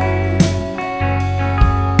home.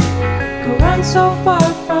 Go run so far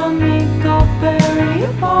from me, go bury a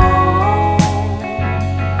bone.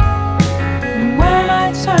 And when I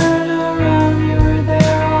turn around, you were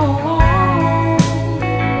there all alone.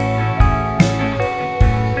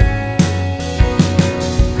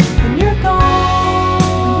 When you're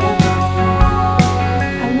gone,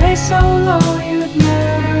 I lay so low you'd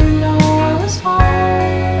never know I was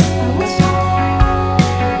home.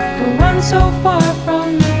 Go run so far from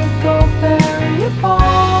me, go bury a bone.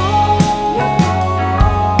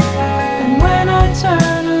 And when I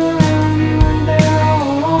turn around, you were there all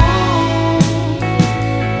alone.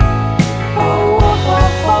 Oh, oh,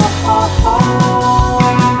 oh, oh, oh, oh.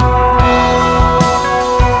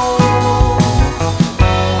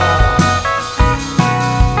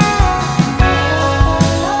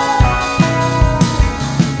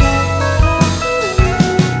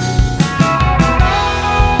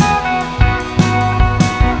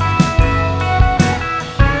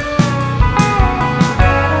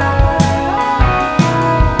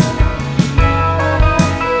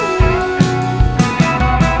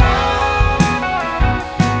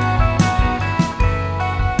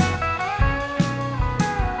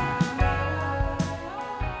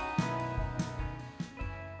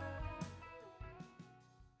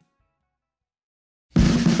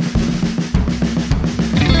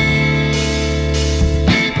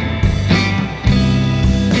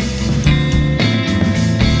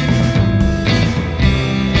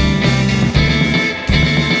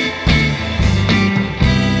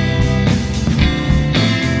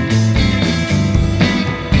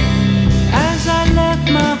 As I left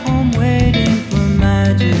my home waiting for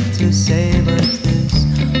magic to save us, this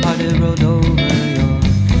hearted road over your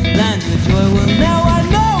lands with joy. Well, now I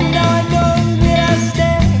know that I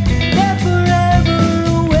stay there forever,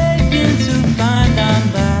 awakened to find I'm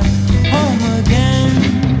back home again.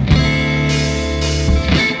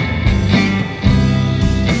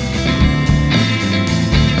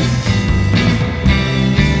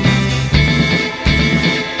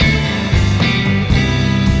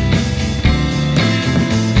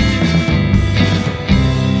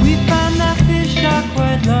 We found that fish are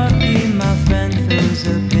quite lucky, my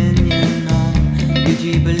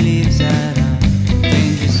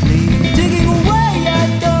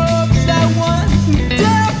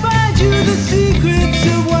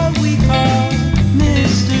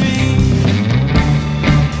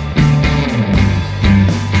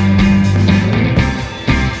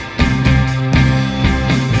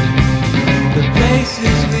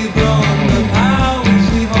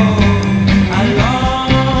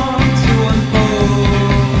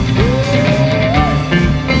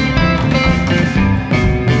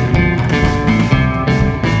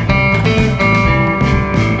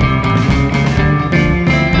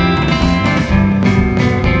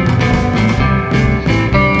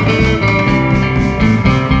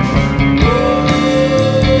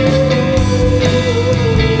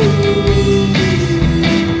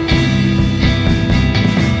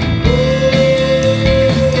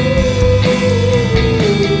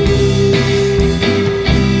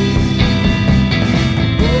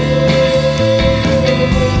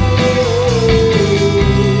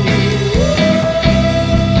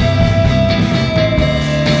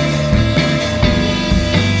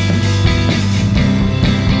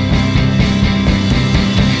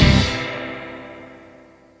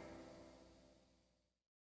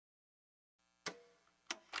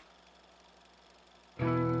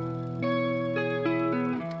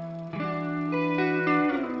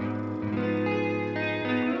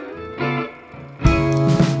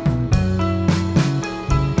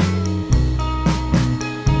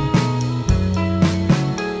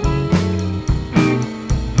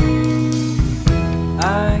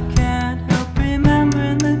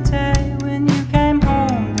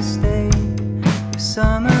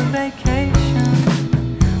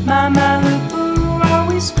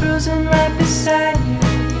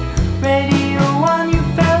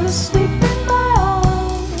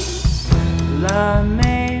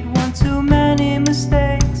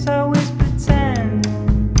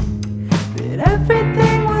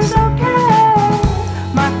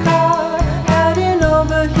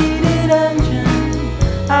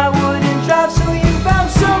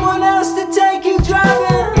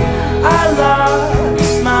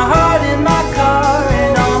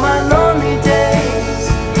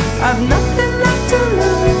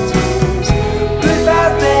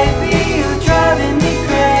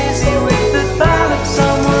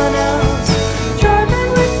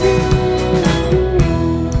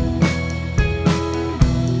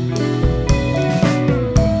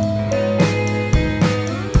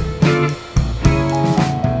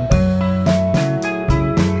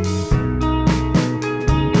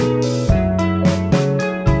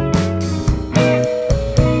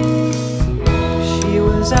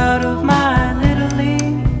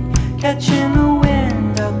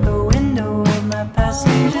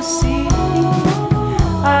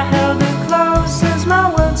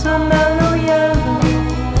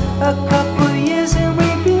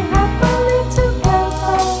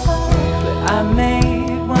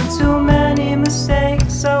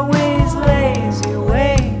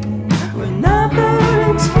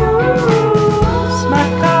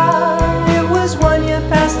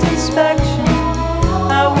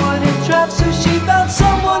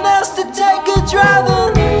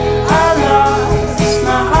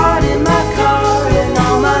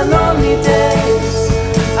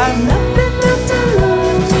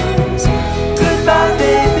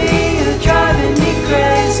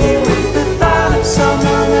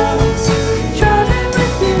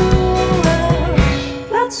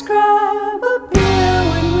grab a beer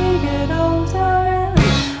when we get older and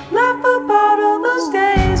laugh about all those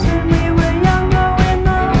days when we were younger and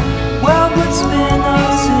the world would spin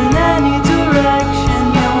us in any direction.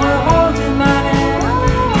 You were holding my hand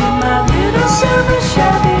in my little silver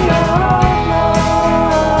Chevy.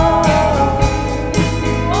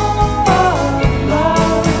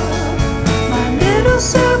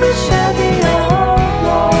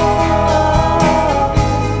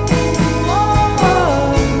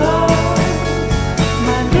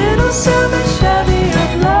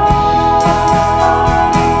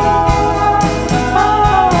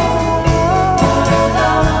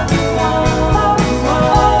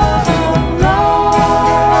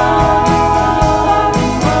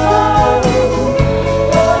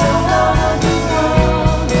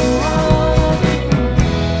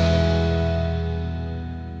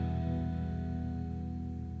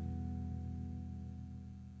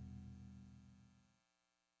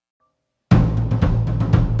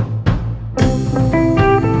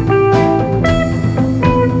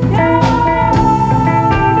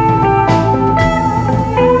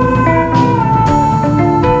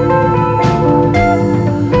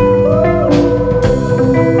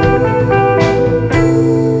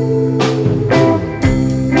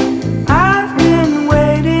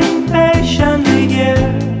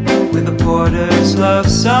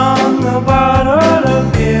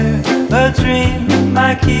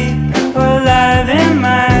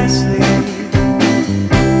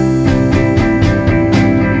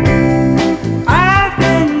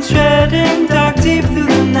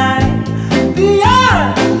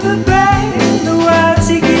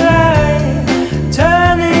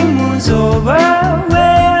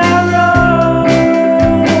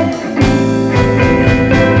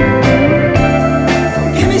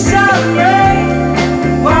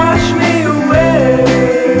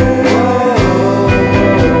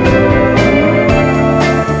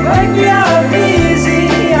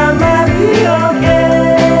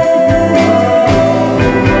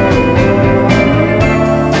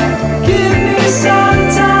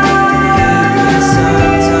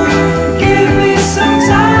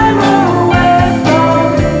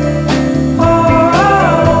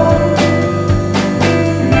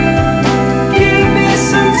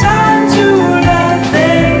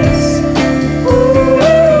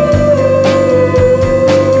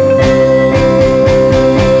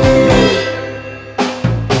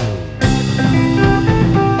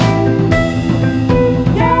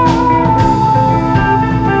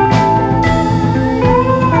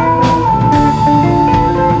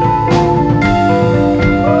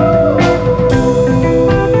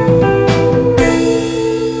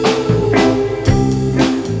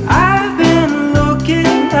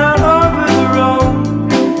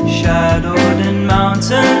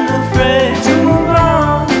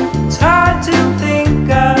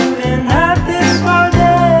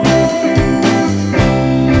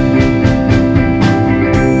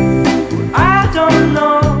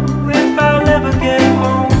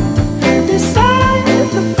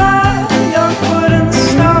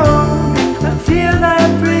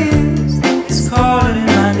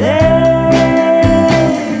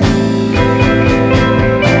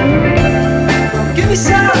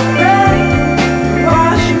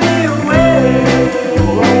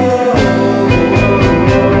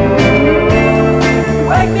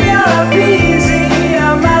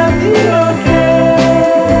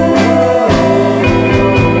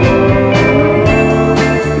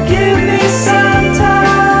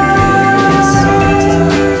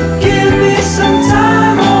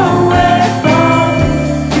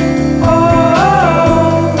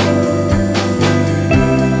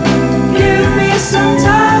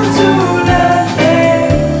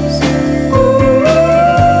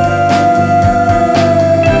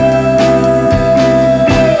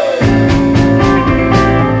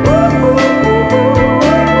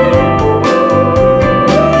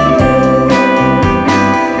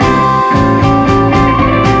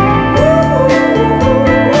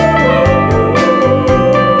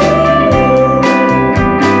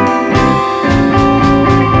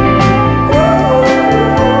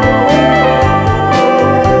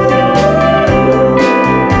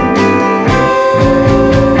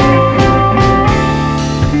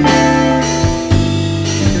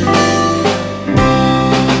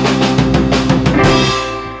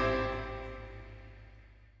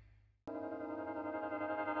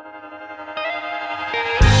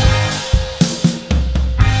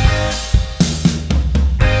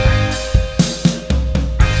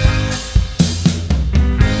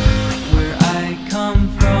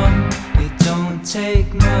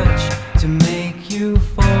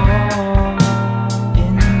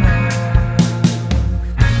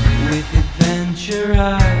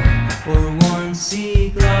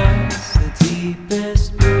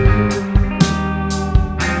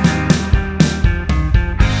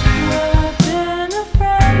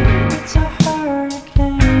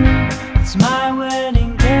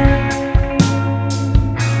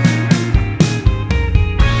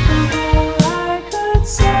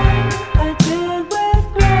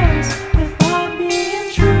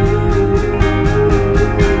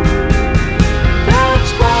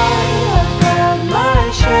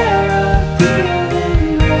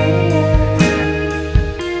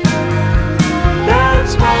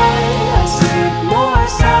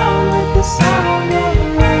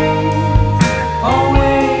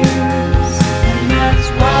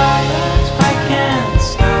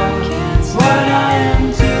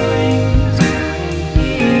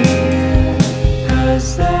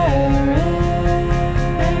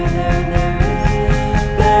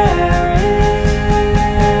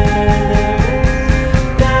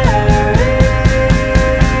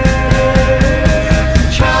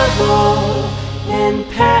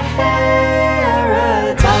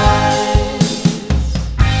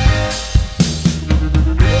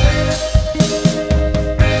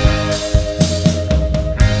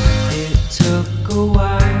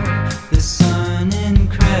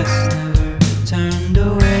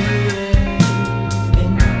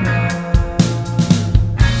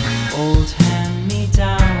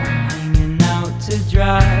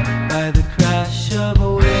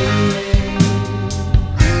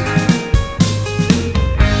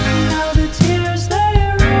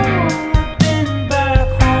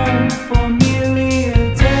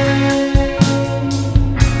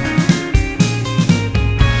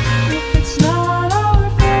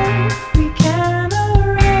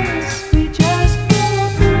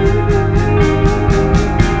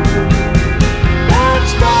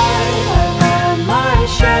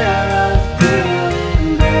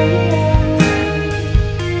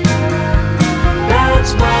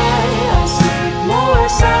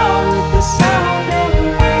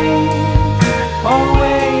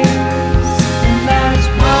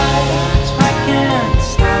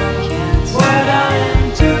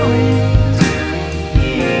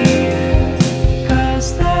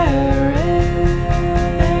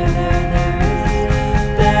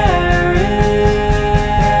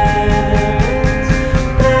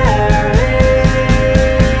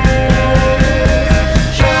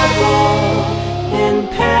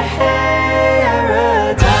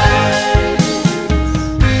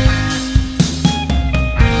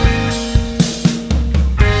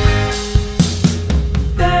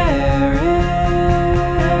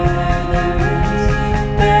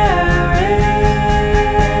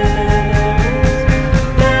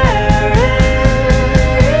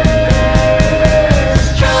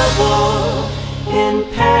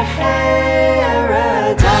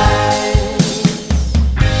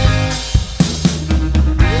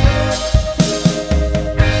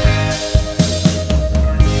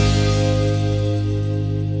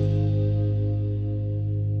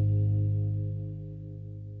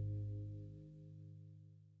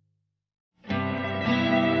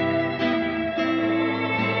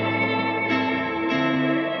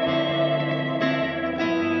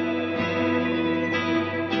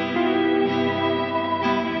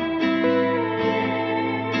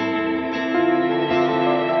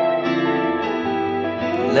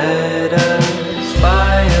 Let us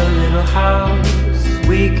buy a little house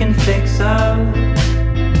we can fix up.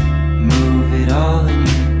 Move it all in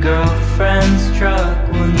your girlfriend's truck.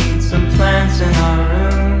 We'll need some plants in our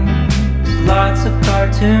rooms, lots of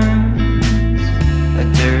cartoons, a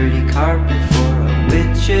dirty carpet for a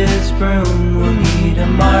witch's broom. We'll need a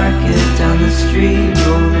market down the street,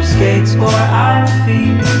 roller skates for our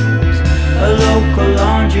feet, a local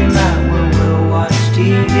laundromat where we'll watch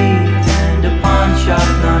TV, and a pawn shop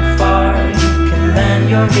not far. You can lend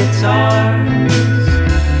your guitars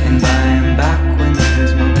and buy them back when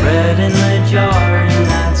there's more bread in the jar. And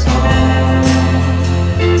that's all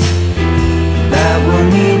that we'll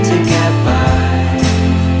need to get by.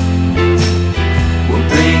 We'll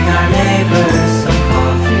bring our neighbors some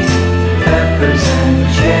coffee, peppers and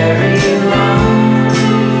cherry lime.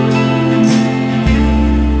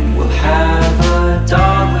 We'll have a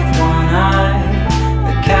dog with one eye,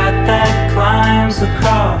 a cat that climbs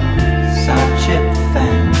across our chip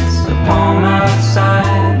fence, a palm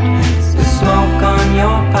outside, the smoke on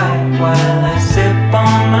your pipe while I sip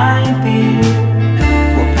on my beer.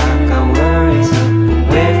 We'll pack our worries up, we'll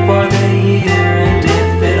wait for the year, and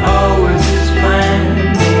if it all works as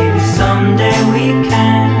planned, maybe someday we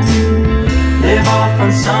can live off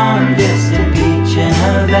on some distant beach in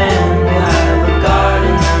a van. We'll have a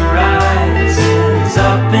garden that rises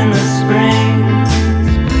up in the spring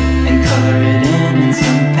and color it in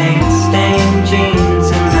some paint-stained jeans.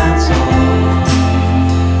 And that's all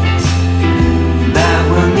that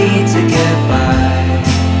we'll need to get by.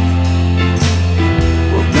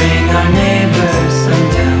 We'll bring our neighbors some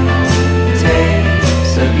demo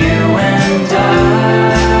tapes of you and I.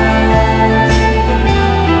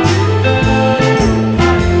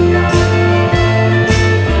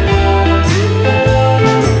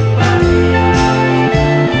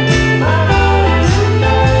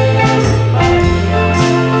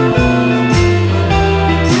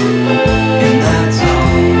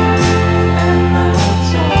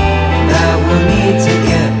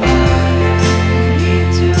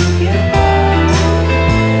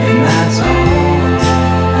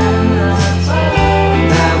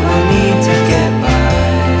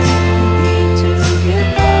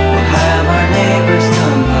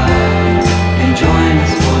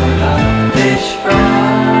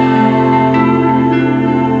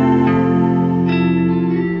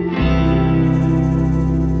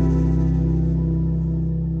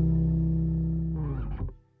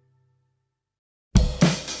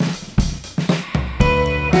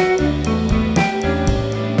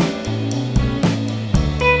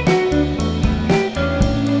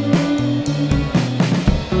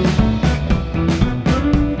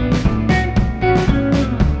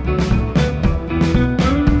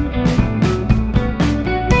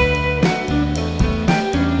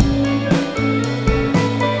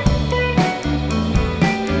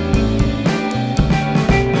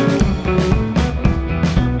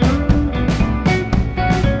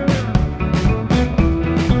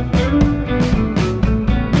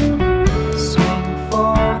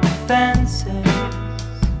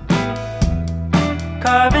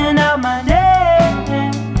 Carving out my name,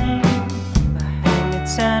 I hang a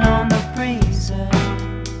 10 on the breezes,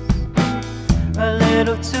 a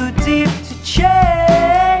little too deep to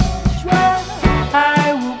change. Well,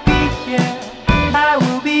 I will be here, I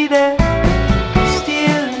will be there,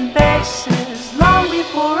 stealing bases long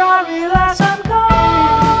before I realize I'm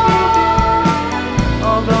gone.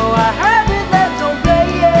 Although I haven't left on play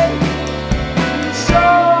yet, so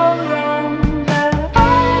long that I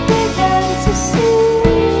began to see.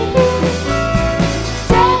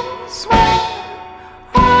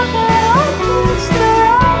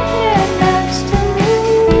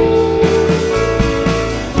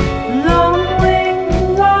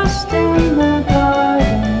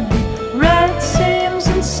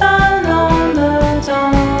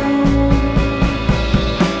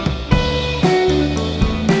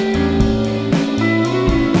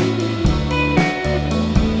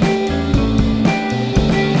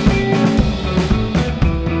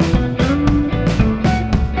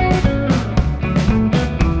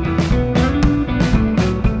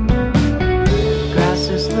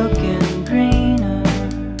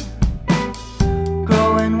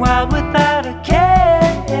 Without a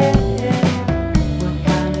care, what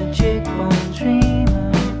kind of jig-bone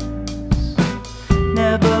dreamers?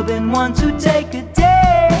 Never been one to take a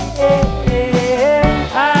day.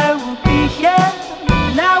 I will be here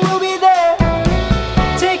and I will be there,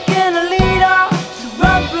 taking a lead off to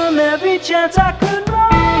run from every chance I could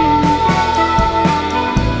run.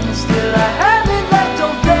 And still I haven't left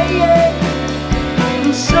on play yet,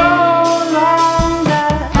 and so long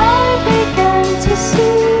that I began to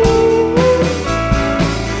see.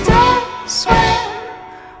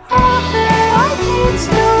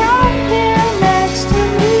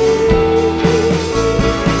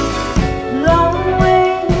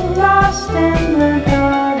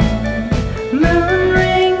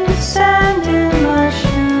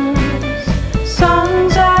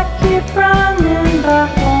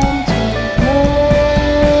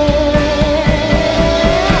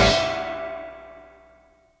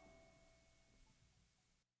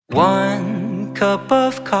 cup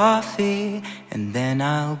of coffee, and then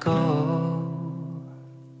I'll go.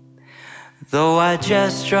 Though I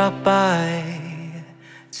just dropped by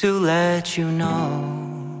to let you know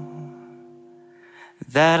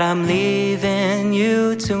that I'm leaving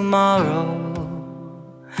you tomorrow.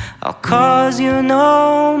 I'll cause you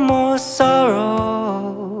no more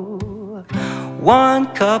sorrow. One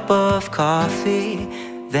cup of coffee,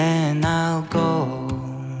 then I'll go.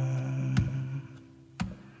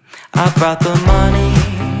 I brought the money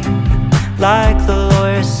like the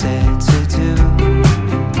lawyer said to do,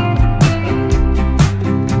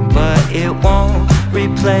 but it won't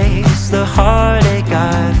replace the heartache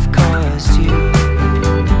I've caused you.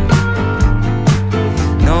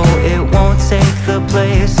 No, it won't take the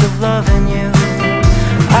place of loving you.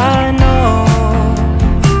 I know.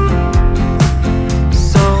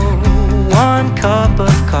 So one cup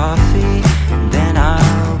of coffee, then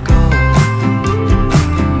I'll go.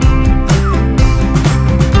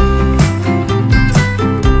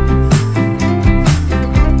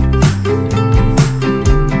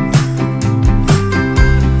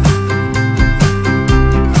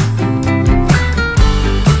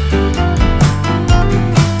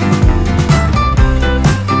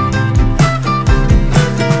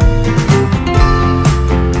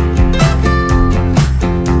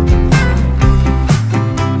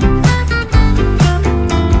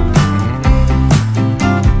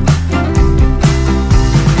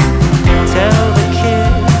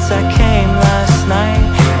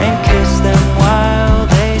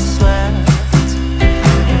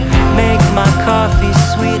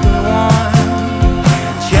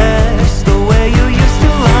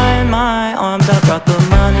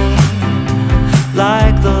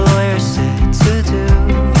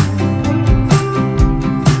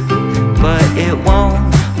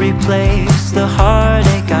 Replace the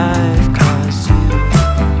heartache I've caused you.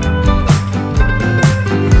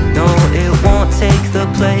 No, it won't take the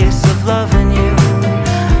place of loving you.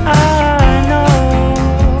 I know.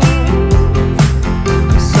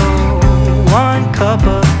 So one cup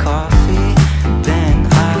of coffee, then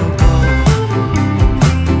I'll go.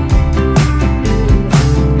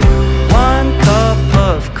 One cup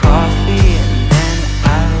of coffee, and then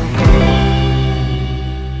I'll go.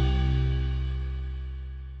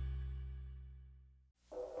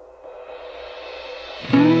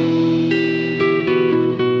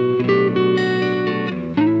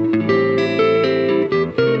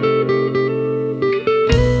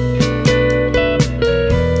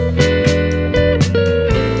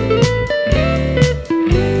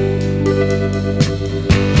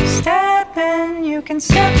 Step in, you can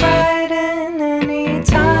step right in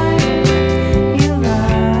anytime you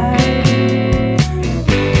like.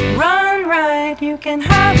 Run right, you can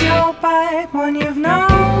have your bite when you've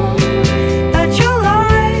known that you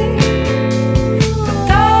like. But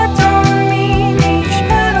that don't mean each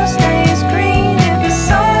petal stays green if the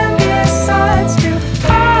sun decides to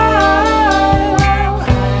fall. I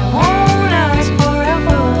won't ask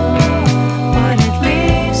forever, but at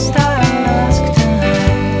least I'll ask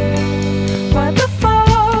tonight. Why the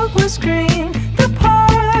fog was green, the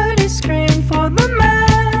party screamed for the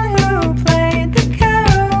man who played the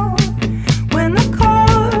carol. When the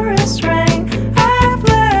chorus rang, I've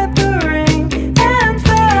led the ring and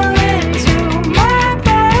fell into my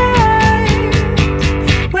bite,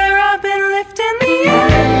 where I've been lifting the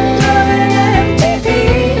end of an empty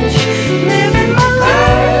beach, living my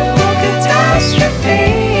life for catastrophe,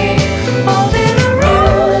 holding a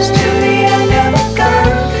rose to the end of a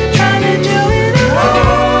gun, trying to do it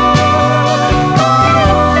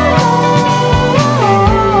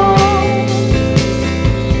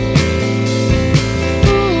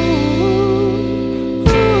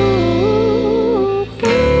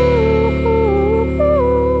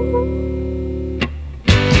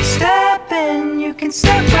Step in, you can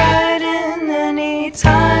step right in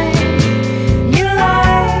anytime you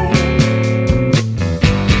like.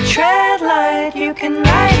 Tread light, you can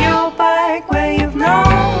ride your bike where you've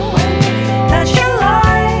known that you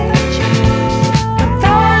like. But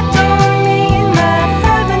that don't mean that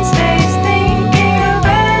heaven stays thinking of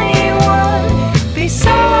anyone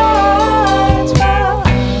besides. Well, I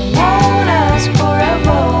won't ask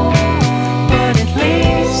forever, but at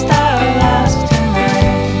least I'll ask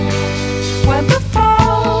tonight. When the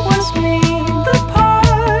fall was mean, the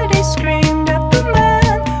party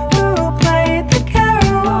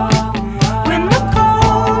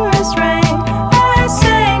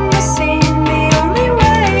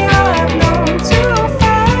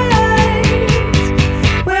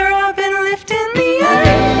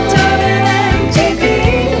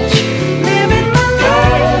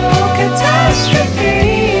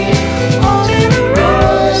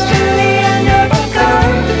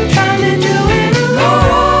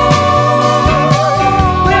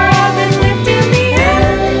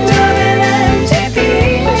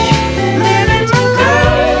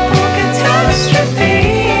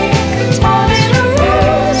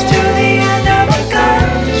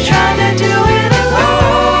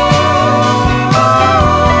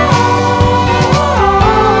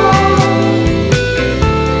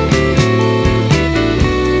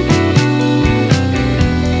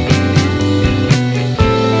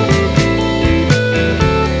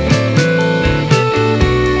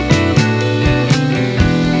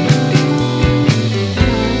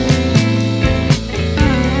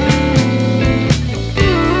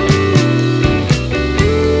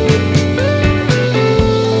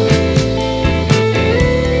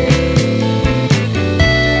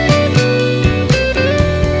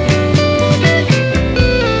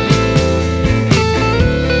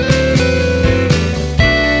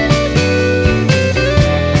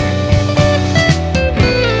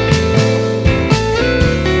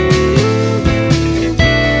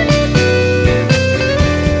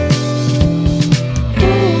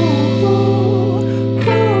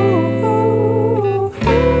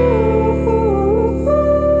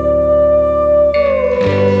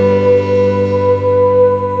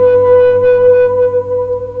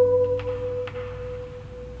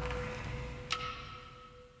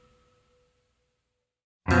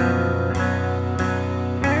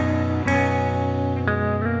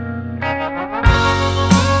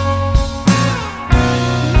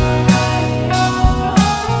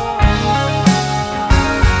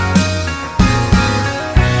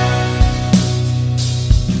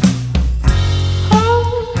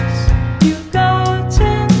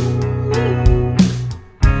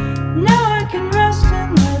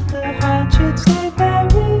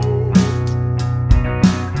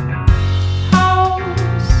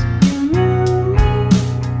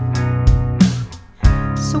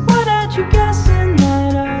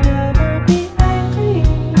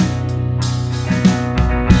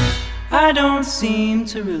seem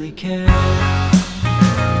to really care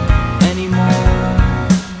anymore.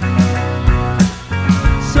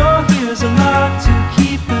 So here's a lock to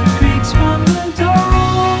keep the creaks from the door.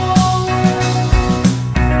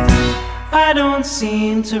 I don't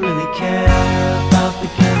seem to really care about the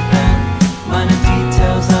campaign, minor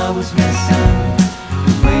details I was missing,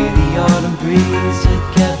 the way the autumn breeze had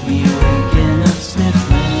kept me waking up sniffling.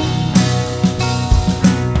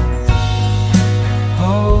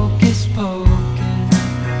 Hocus pocus,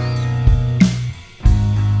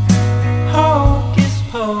 hocus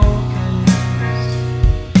pocus,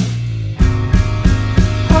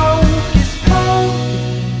 hocus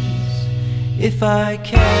pocus, if I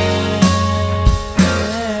can.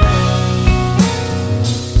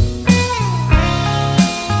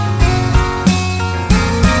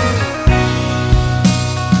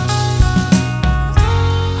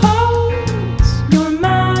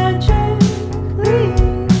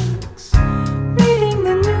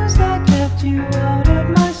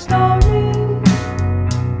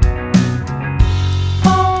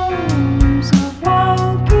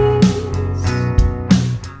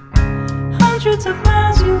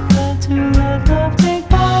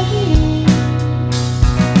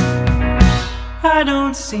 I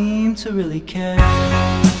don't seem to really care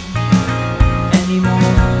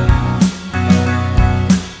anymore.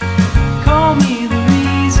 Call me the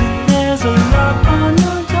reason there's a lock on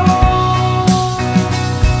your door.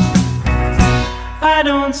 I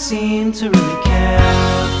don't seem to really care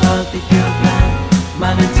about the guilt line,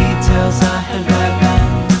 minor details I had right back,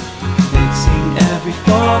 fixing every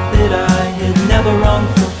fault that I had never run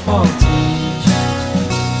for faulty.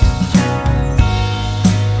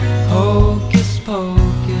 Hocus pocus,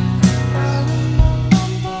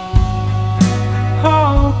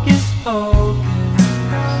 hocus pocus,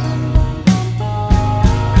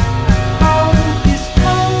 hocus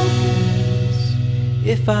pocus,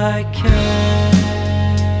 if I can.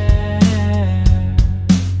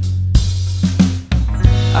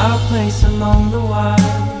 Our place among the wild,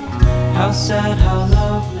 how sad, how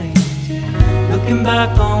lovely, looking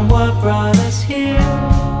back on what brought us here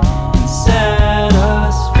and set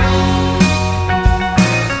us free.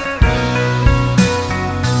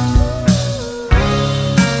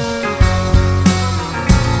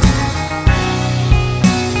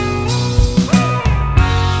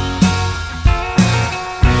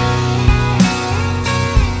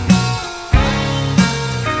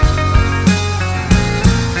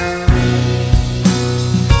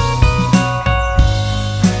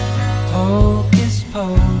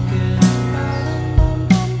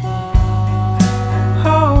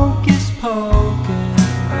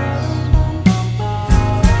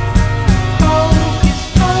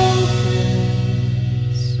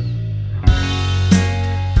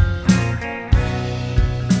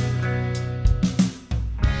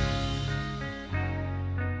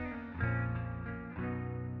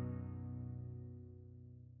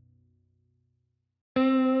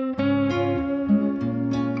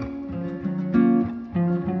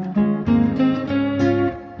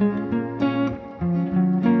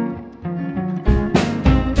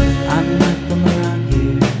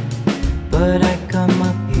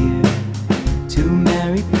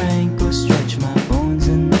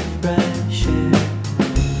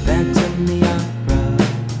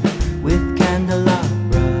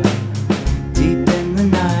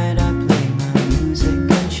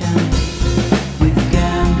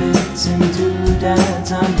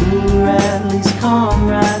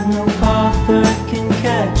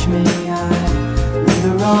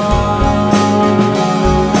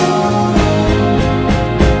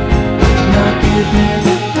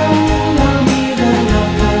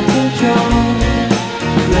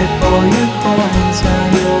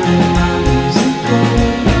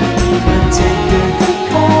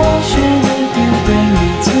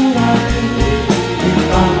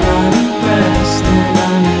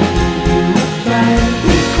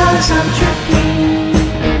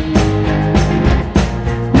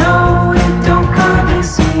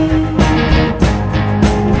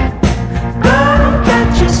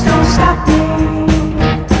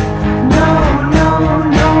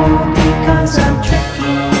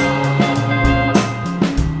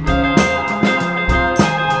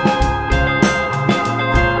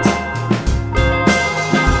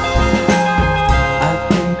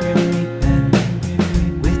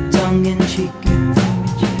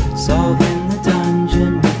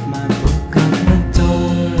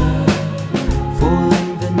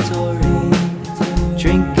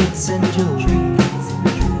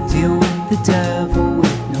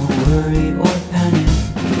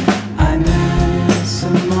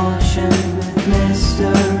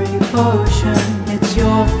 Mystery potion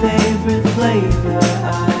that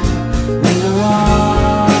I linger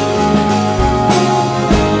on.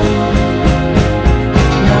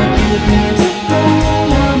 Now give me the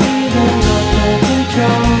phone, I'll be the love that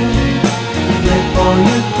control. Flip all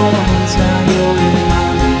your coins, now you're in my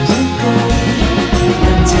musical.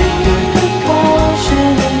 And take good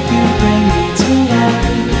precaution if you bring me to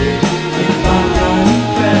life. If I'm not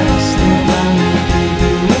impressed, then I'll give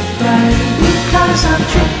you a fright. Because I'm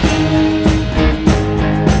tricky.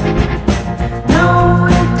 No,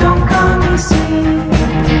 it don't come easy.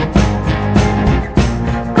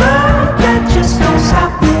 But that just don't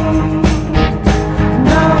stop me.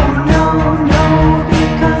 No, no, no,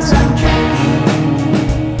 because I'm tricky.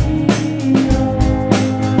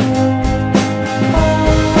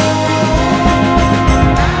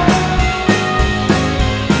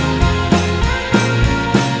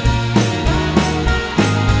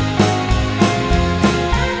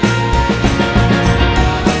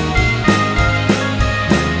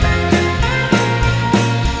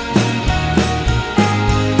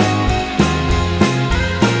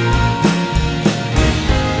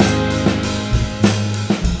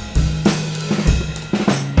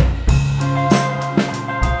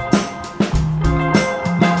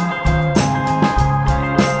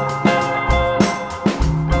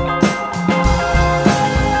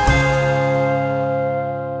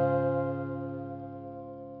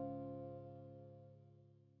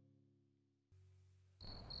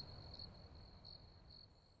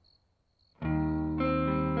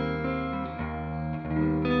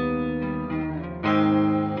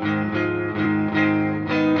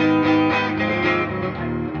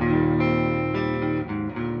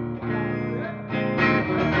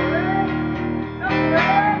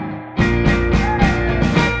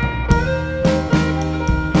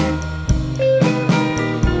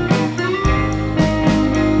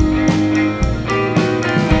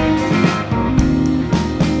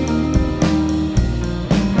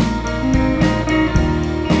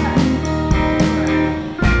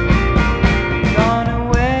 Gone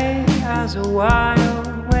away as a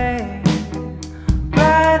wild wave,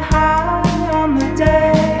 ride high on the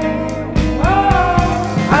day. Whoa,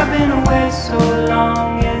 I've been away so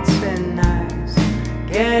long, it's been nice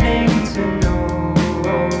getting to know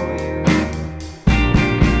you.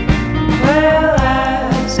 Well,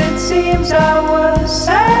 as it seems, I was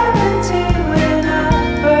 17 when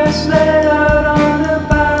I first let out on a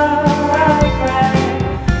bike ride.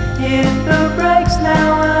 Hit the brakes,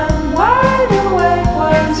 now I'm wide awake.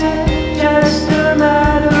 Was it just a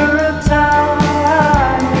matter of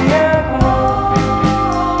time? Yeah,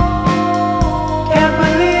 can't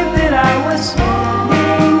believe that I was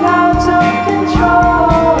spinning out of control.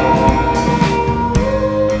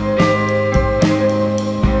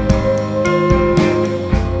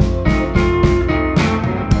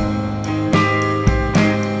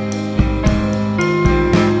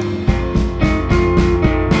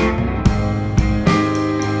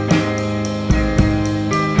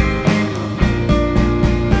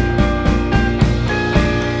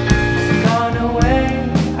 Gone away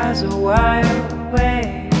as a wild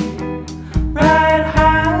wave, ride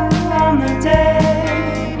high on the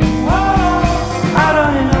day. Whoa, out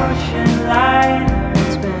on an ocean liner,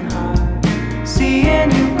 it's been hard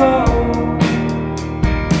seeing you go.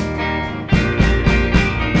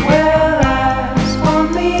 Well, as for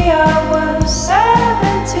me, I was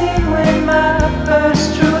 17 when my first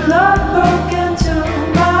true love broke into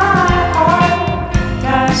my heart.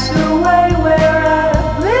 Cast away where I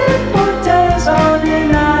lived for days on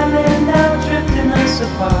an island, now drifting us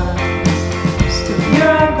apart. Still here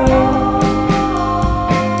I go.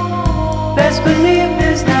 Best believe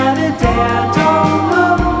there's not a day I don't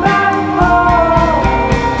look back home.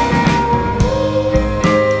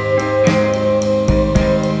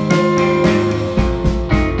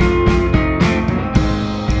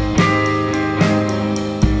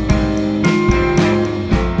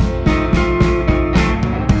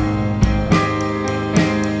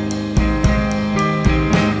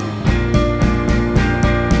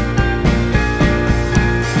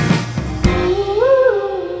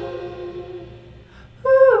 Ooh,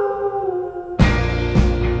 ooh.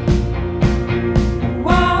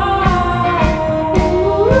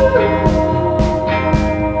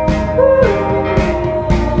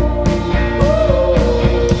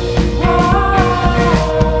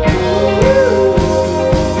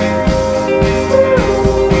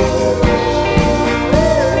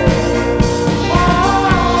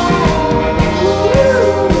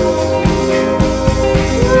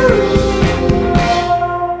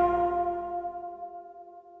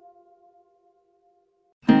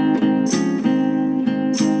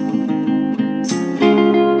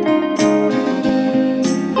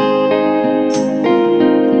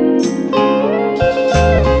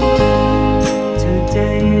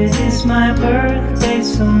 birthday,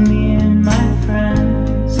 so me and my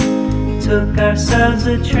friends took ourselves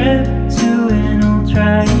a trip to an old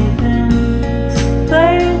drive-in.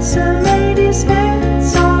 Played some 80s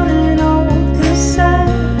hits on an old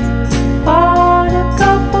cassette. Bought a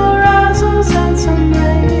couple Razzles and some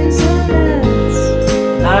Raisinets.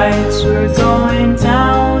 Lights were going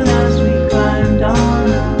down as we climbed on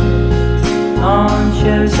up. Lawn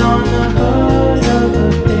chairs on the hood of a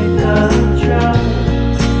pickup truck.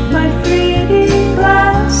 My 3D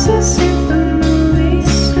glasses hit the movie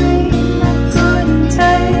screen. I couldn't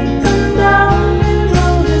take them down, you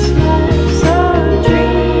know this life's a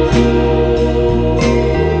dream.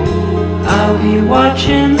 I'll be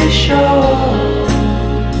watching the show,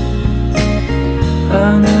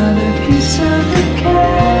 another piece of the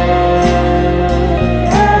cake,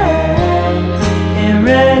 and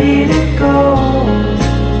ready to go.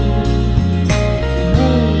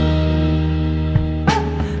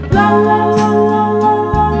 La la la la la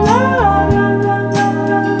la la la la la.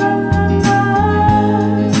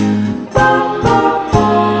 Ba ba ba.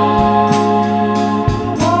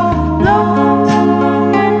 La la la la la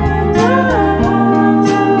la.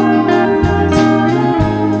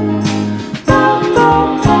 Ba ba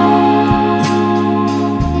ba.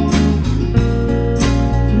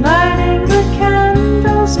 Lighting the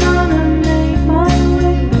candles, gonna make my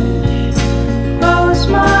wish. Close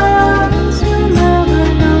my eyes, you'll never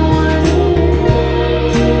know what it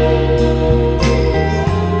is.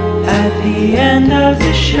 At the end of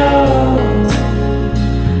the show,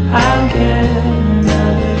 I'll get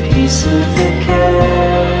another piece of the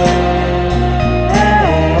cake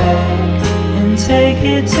and take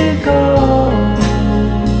it to go.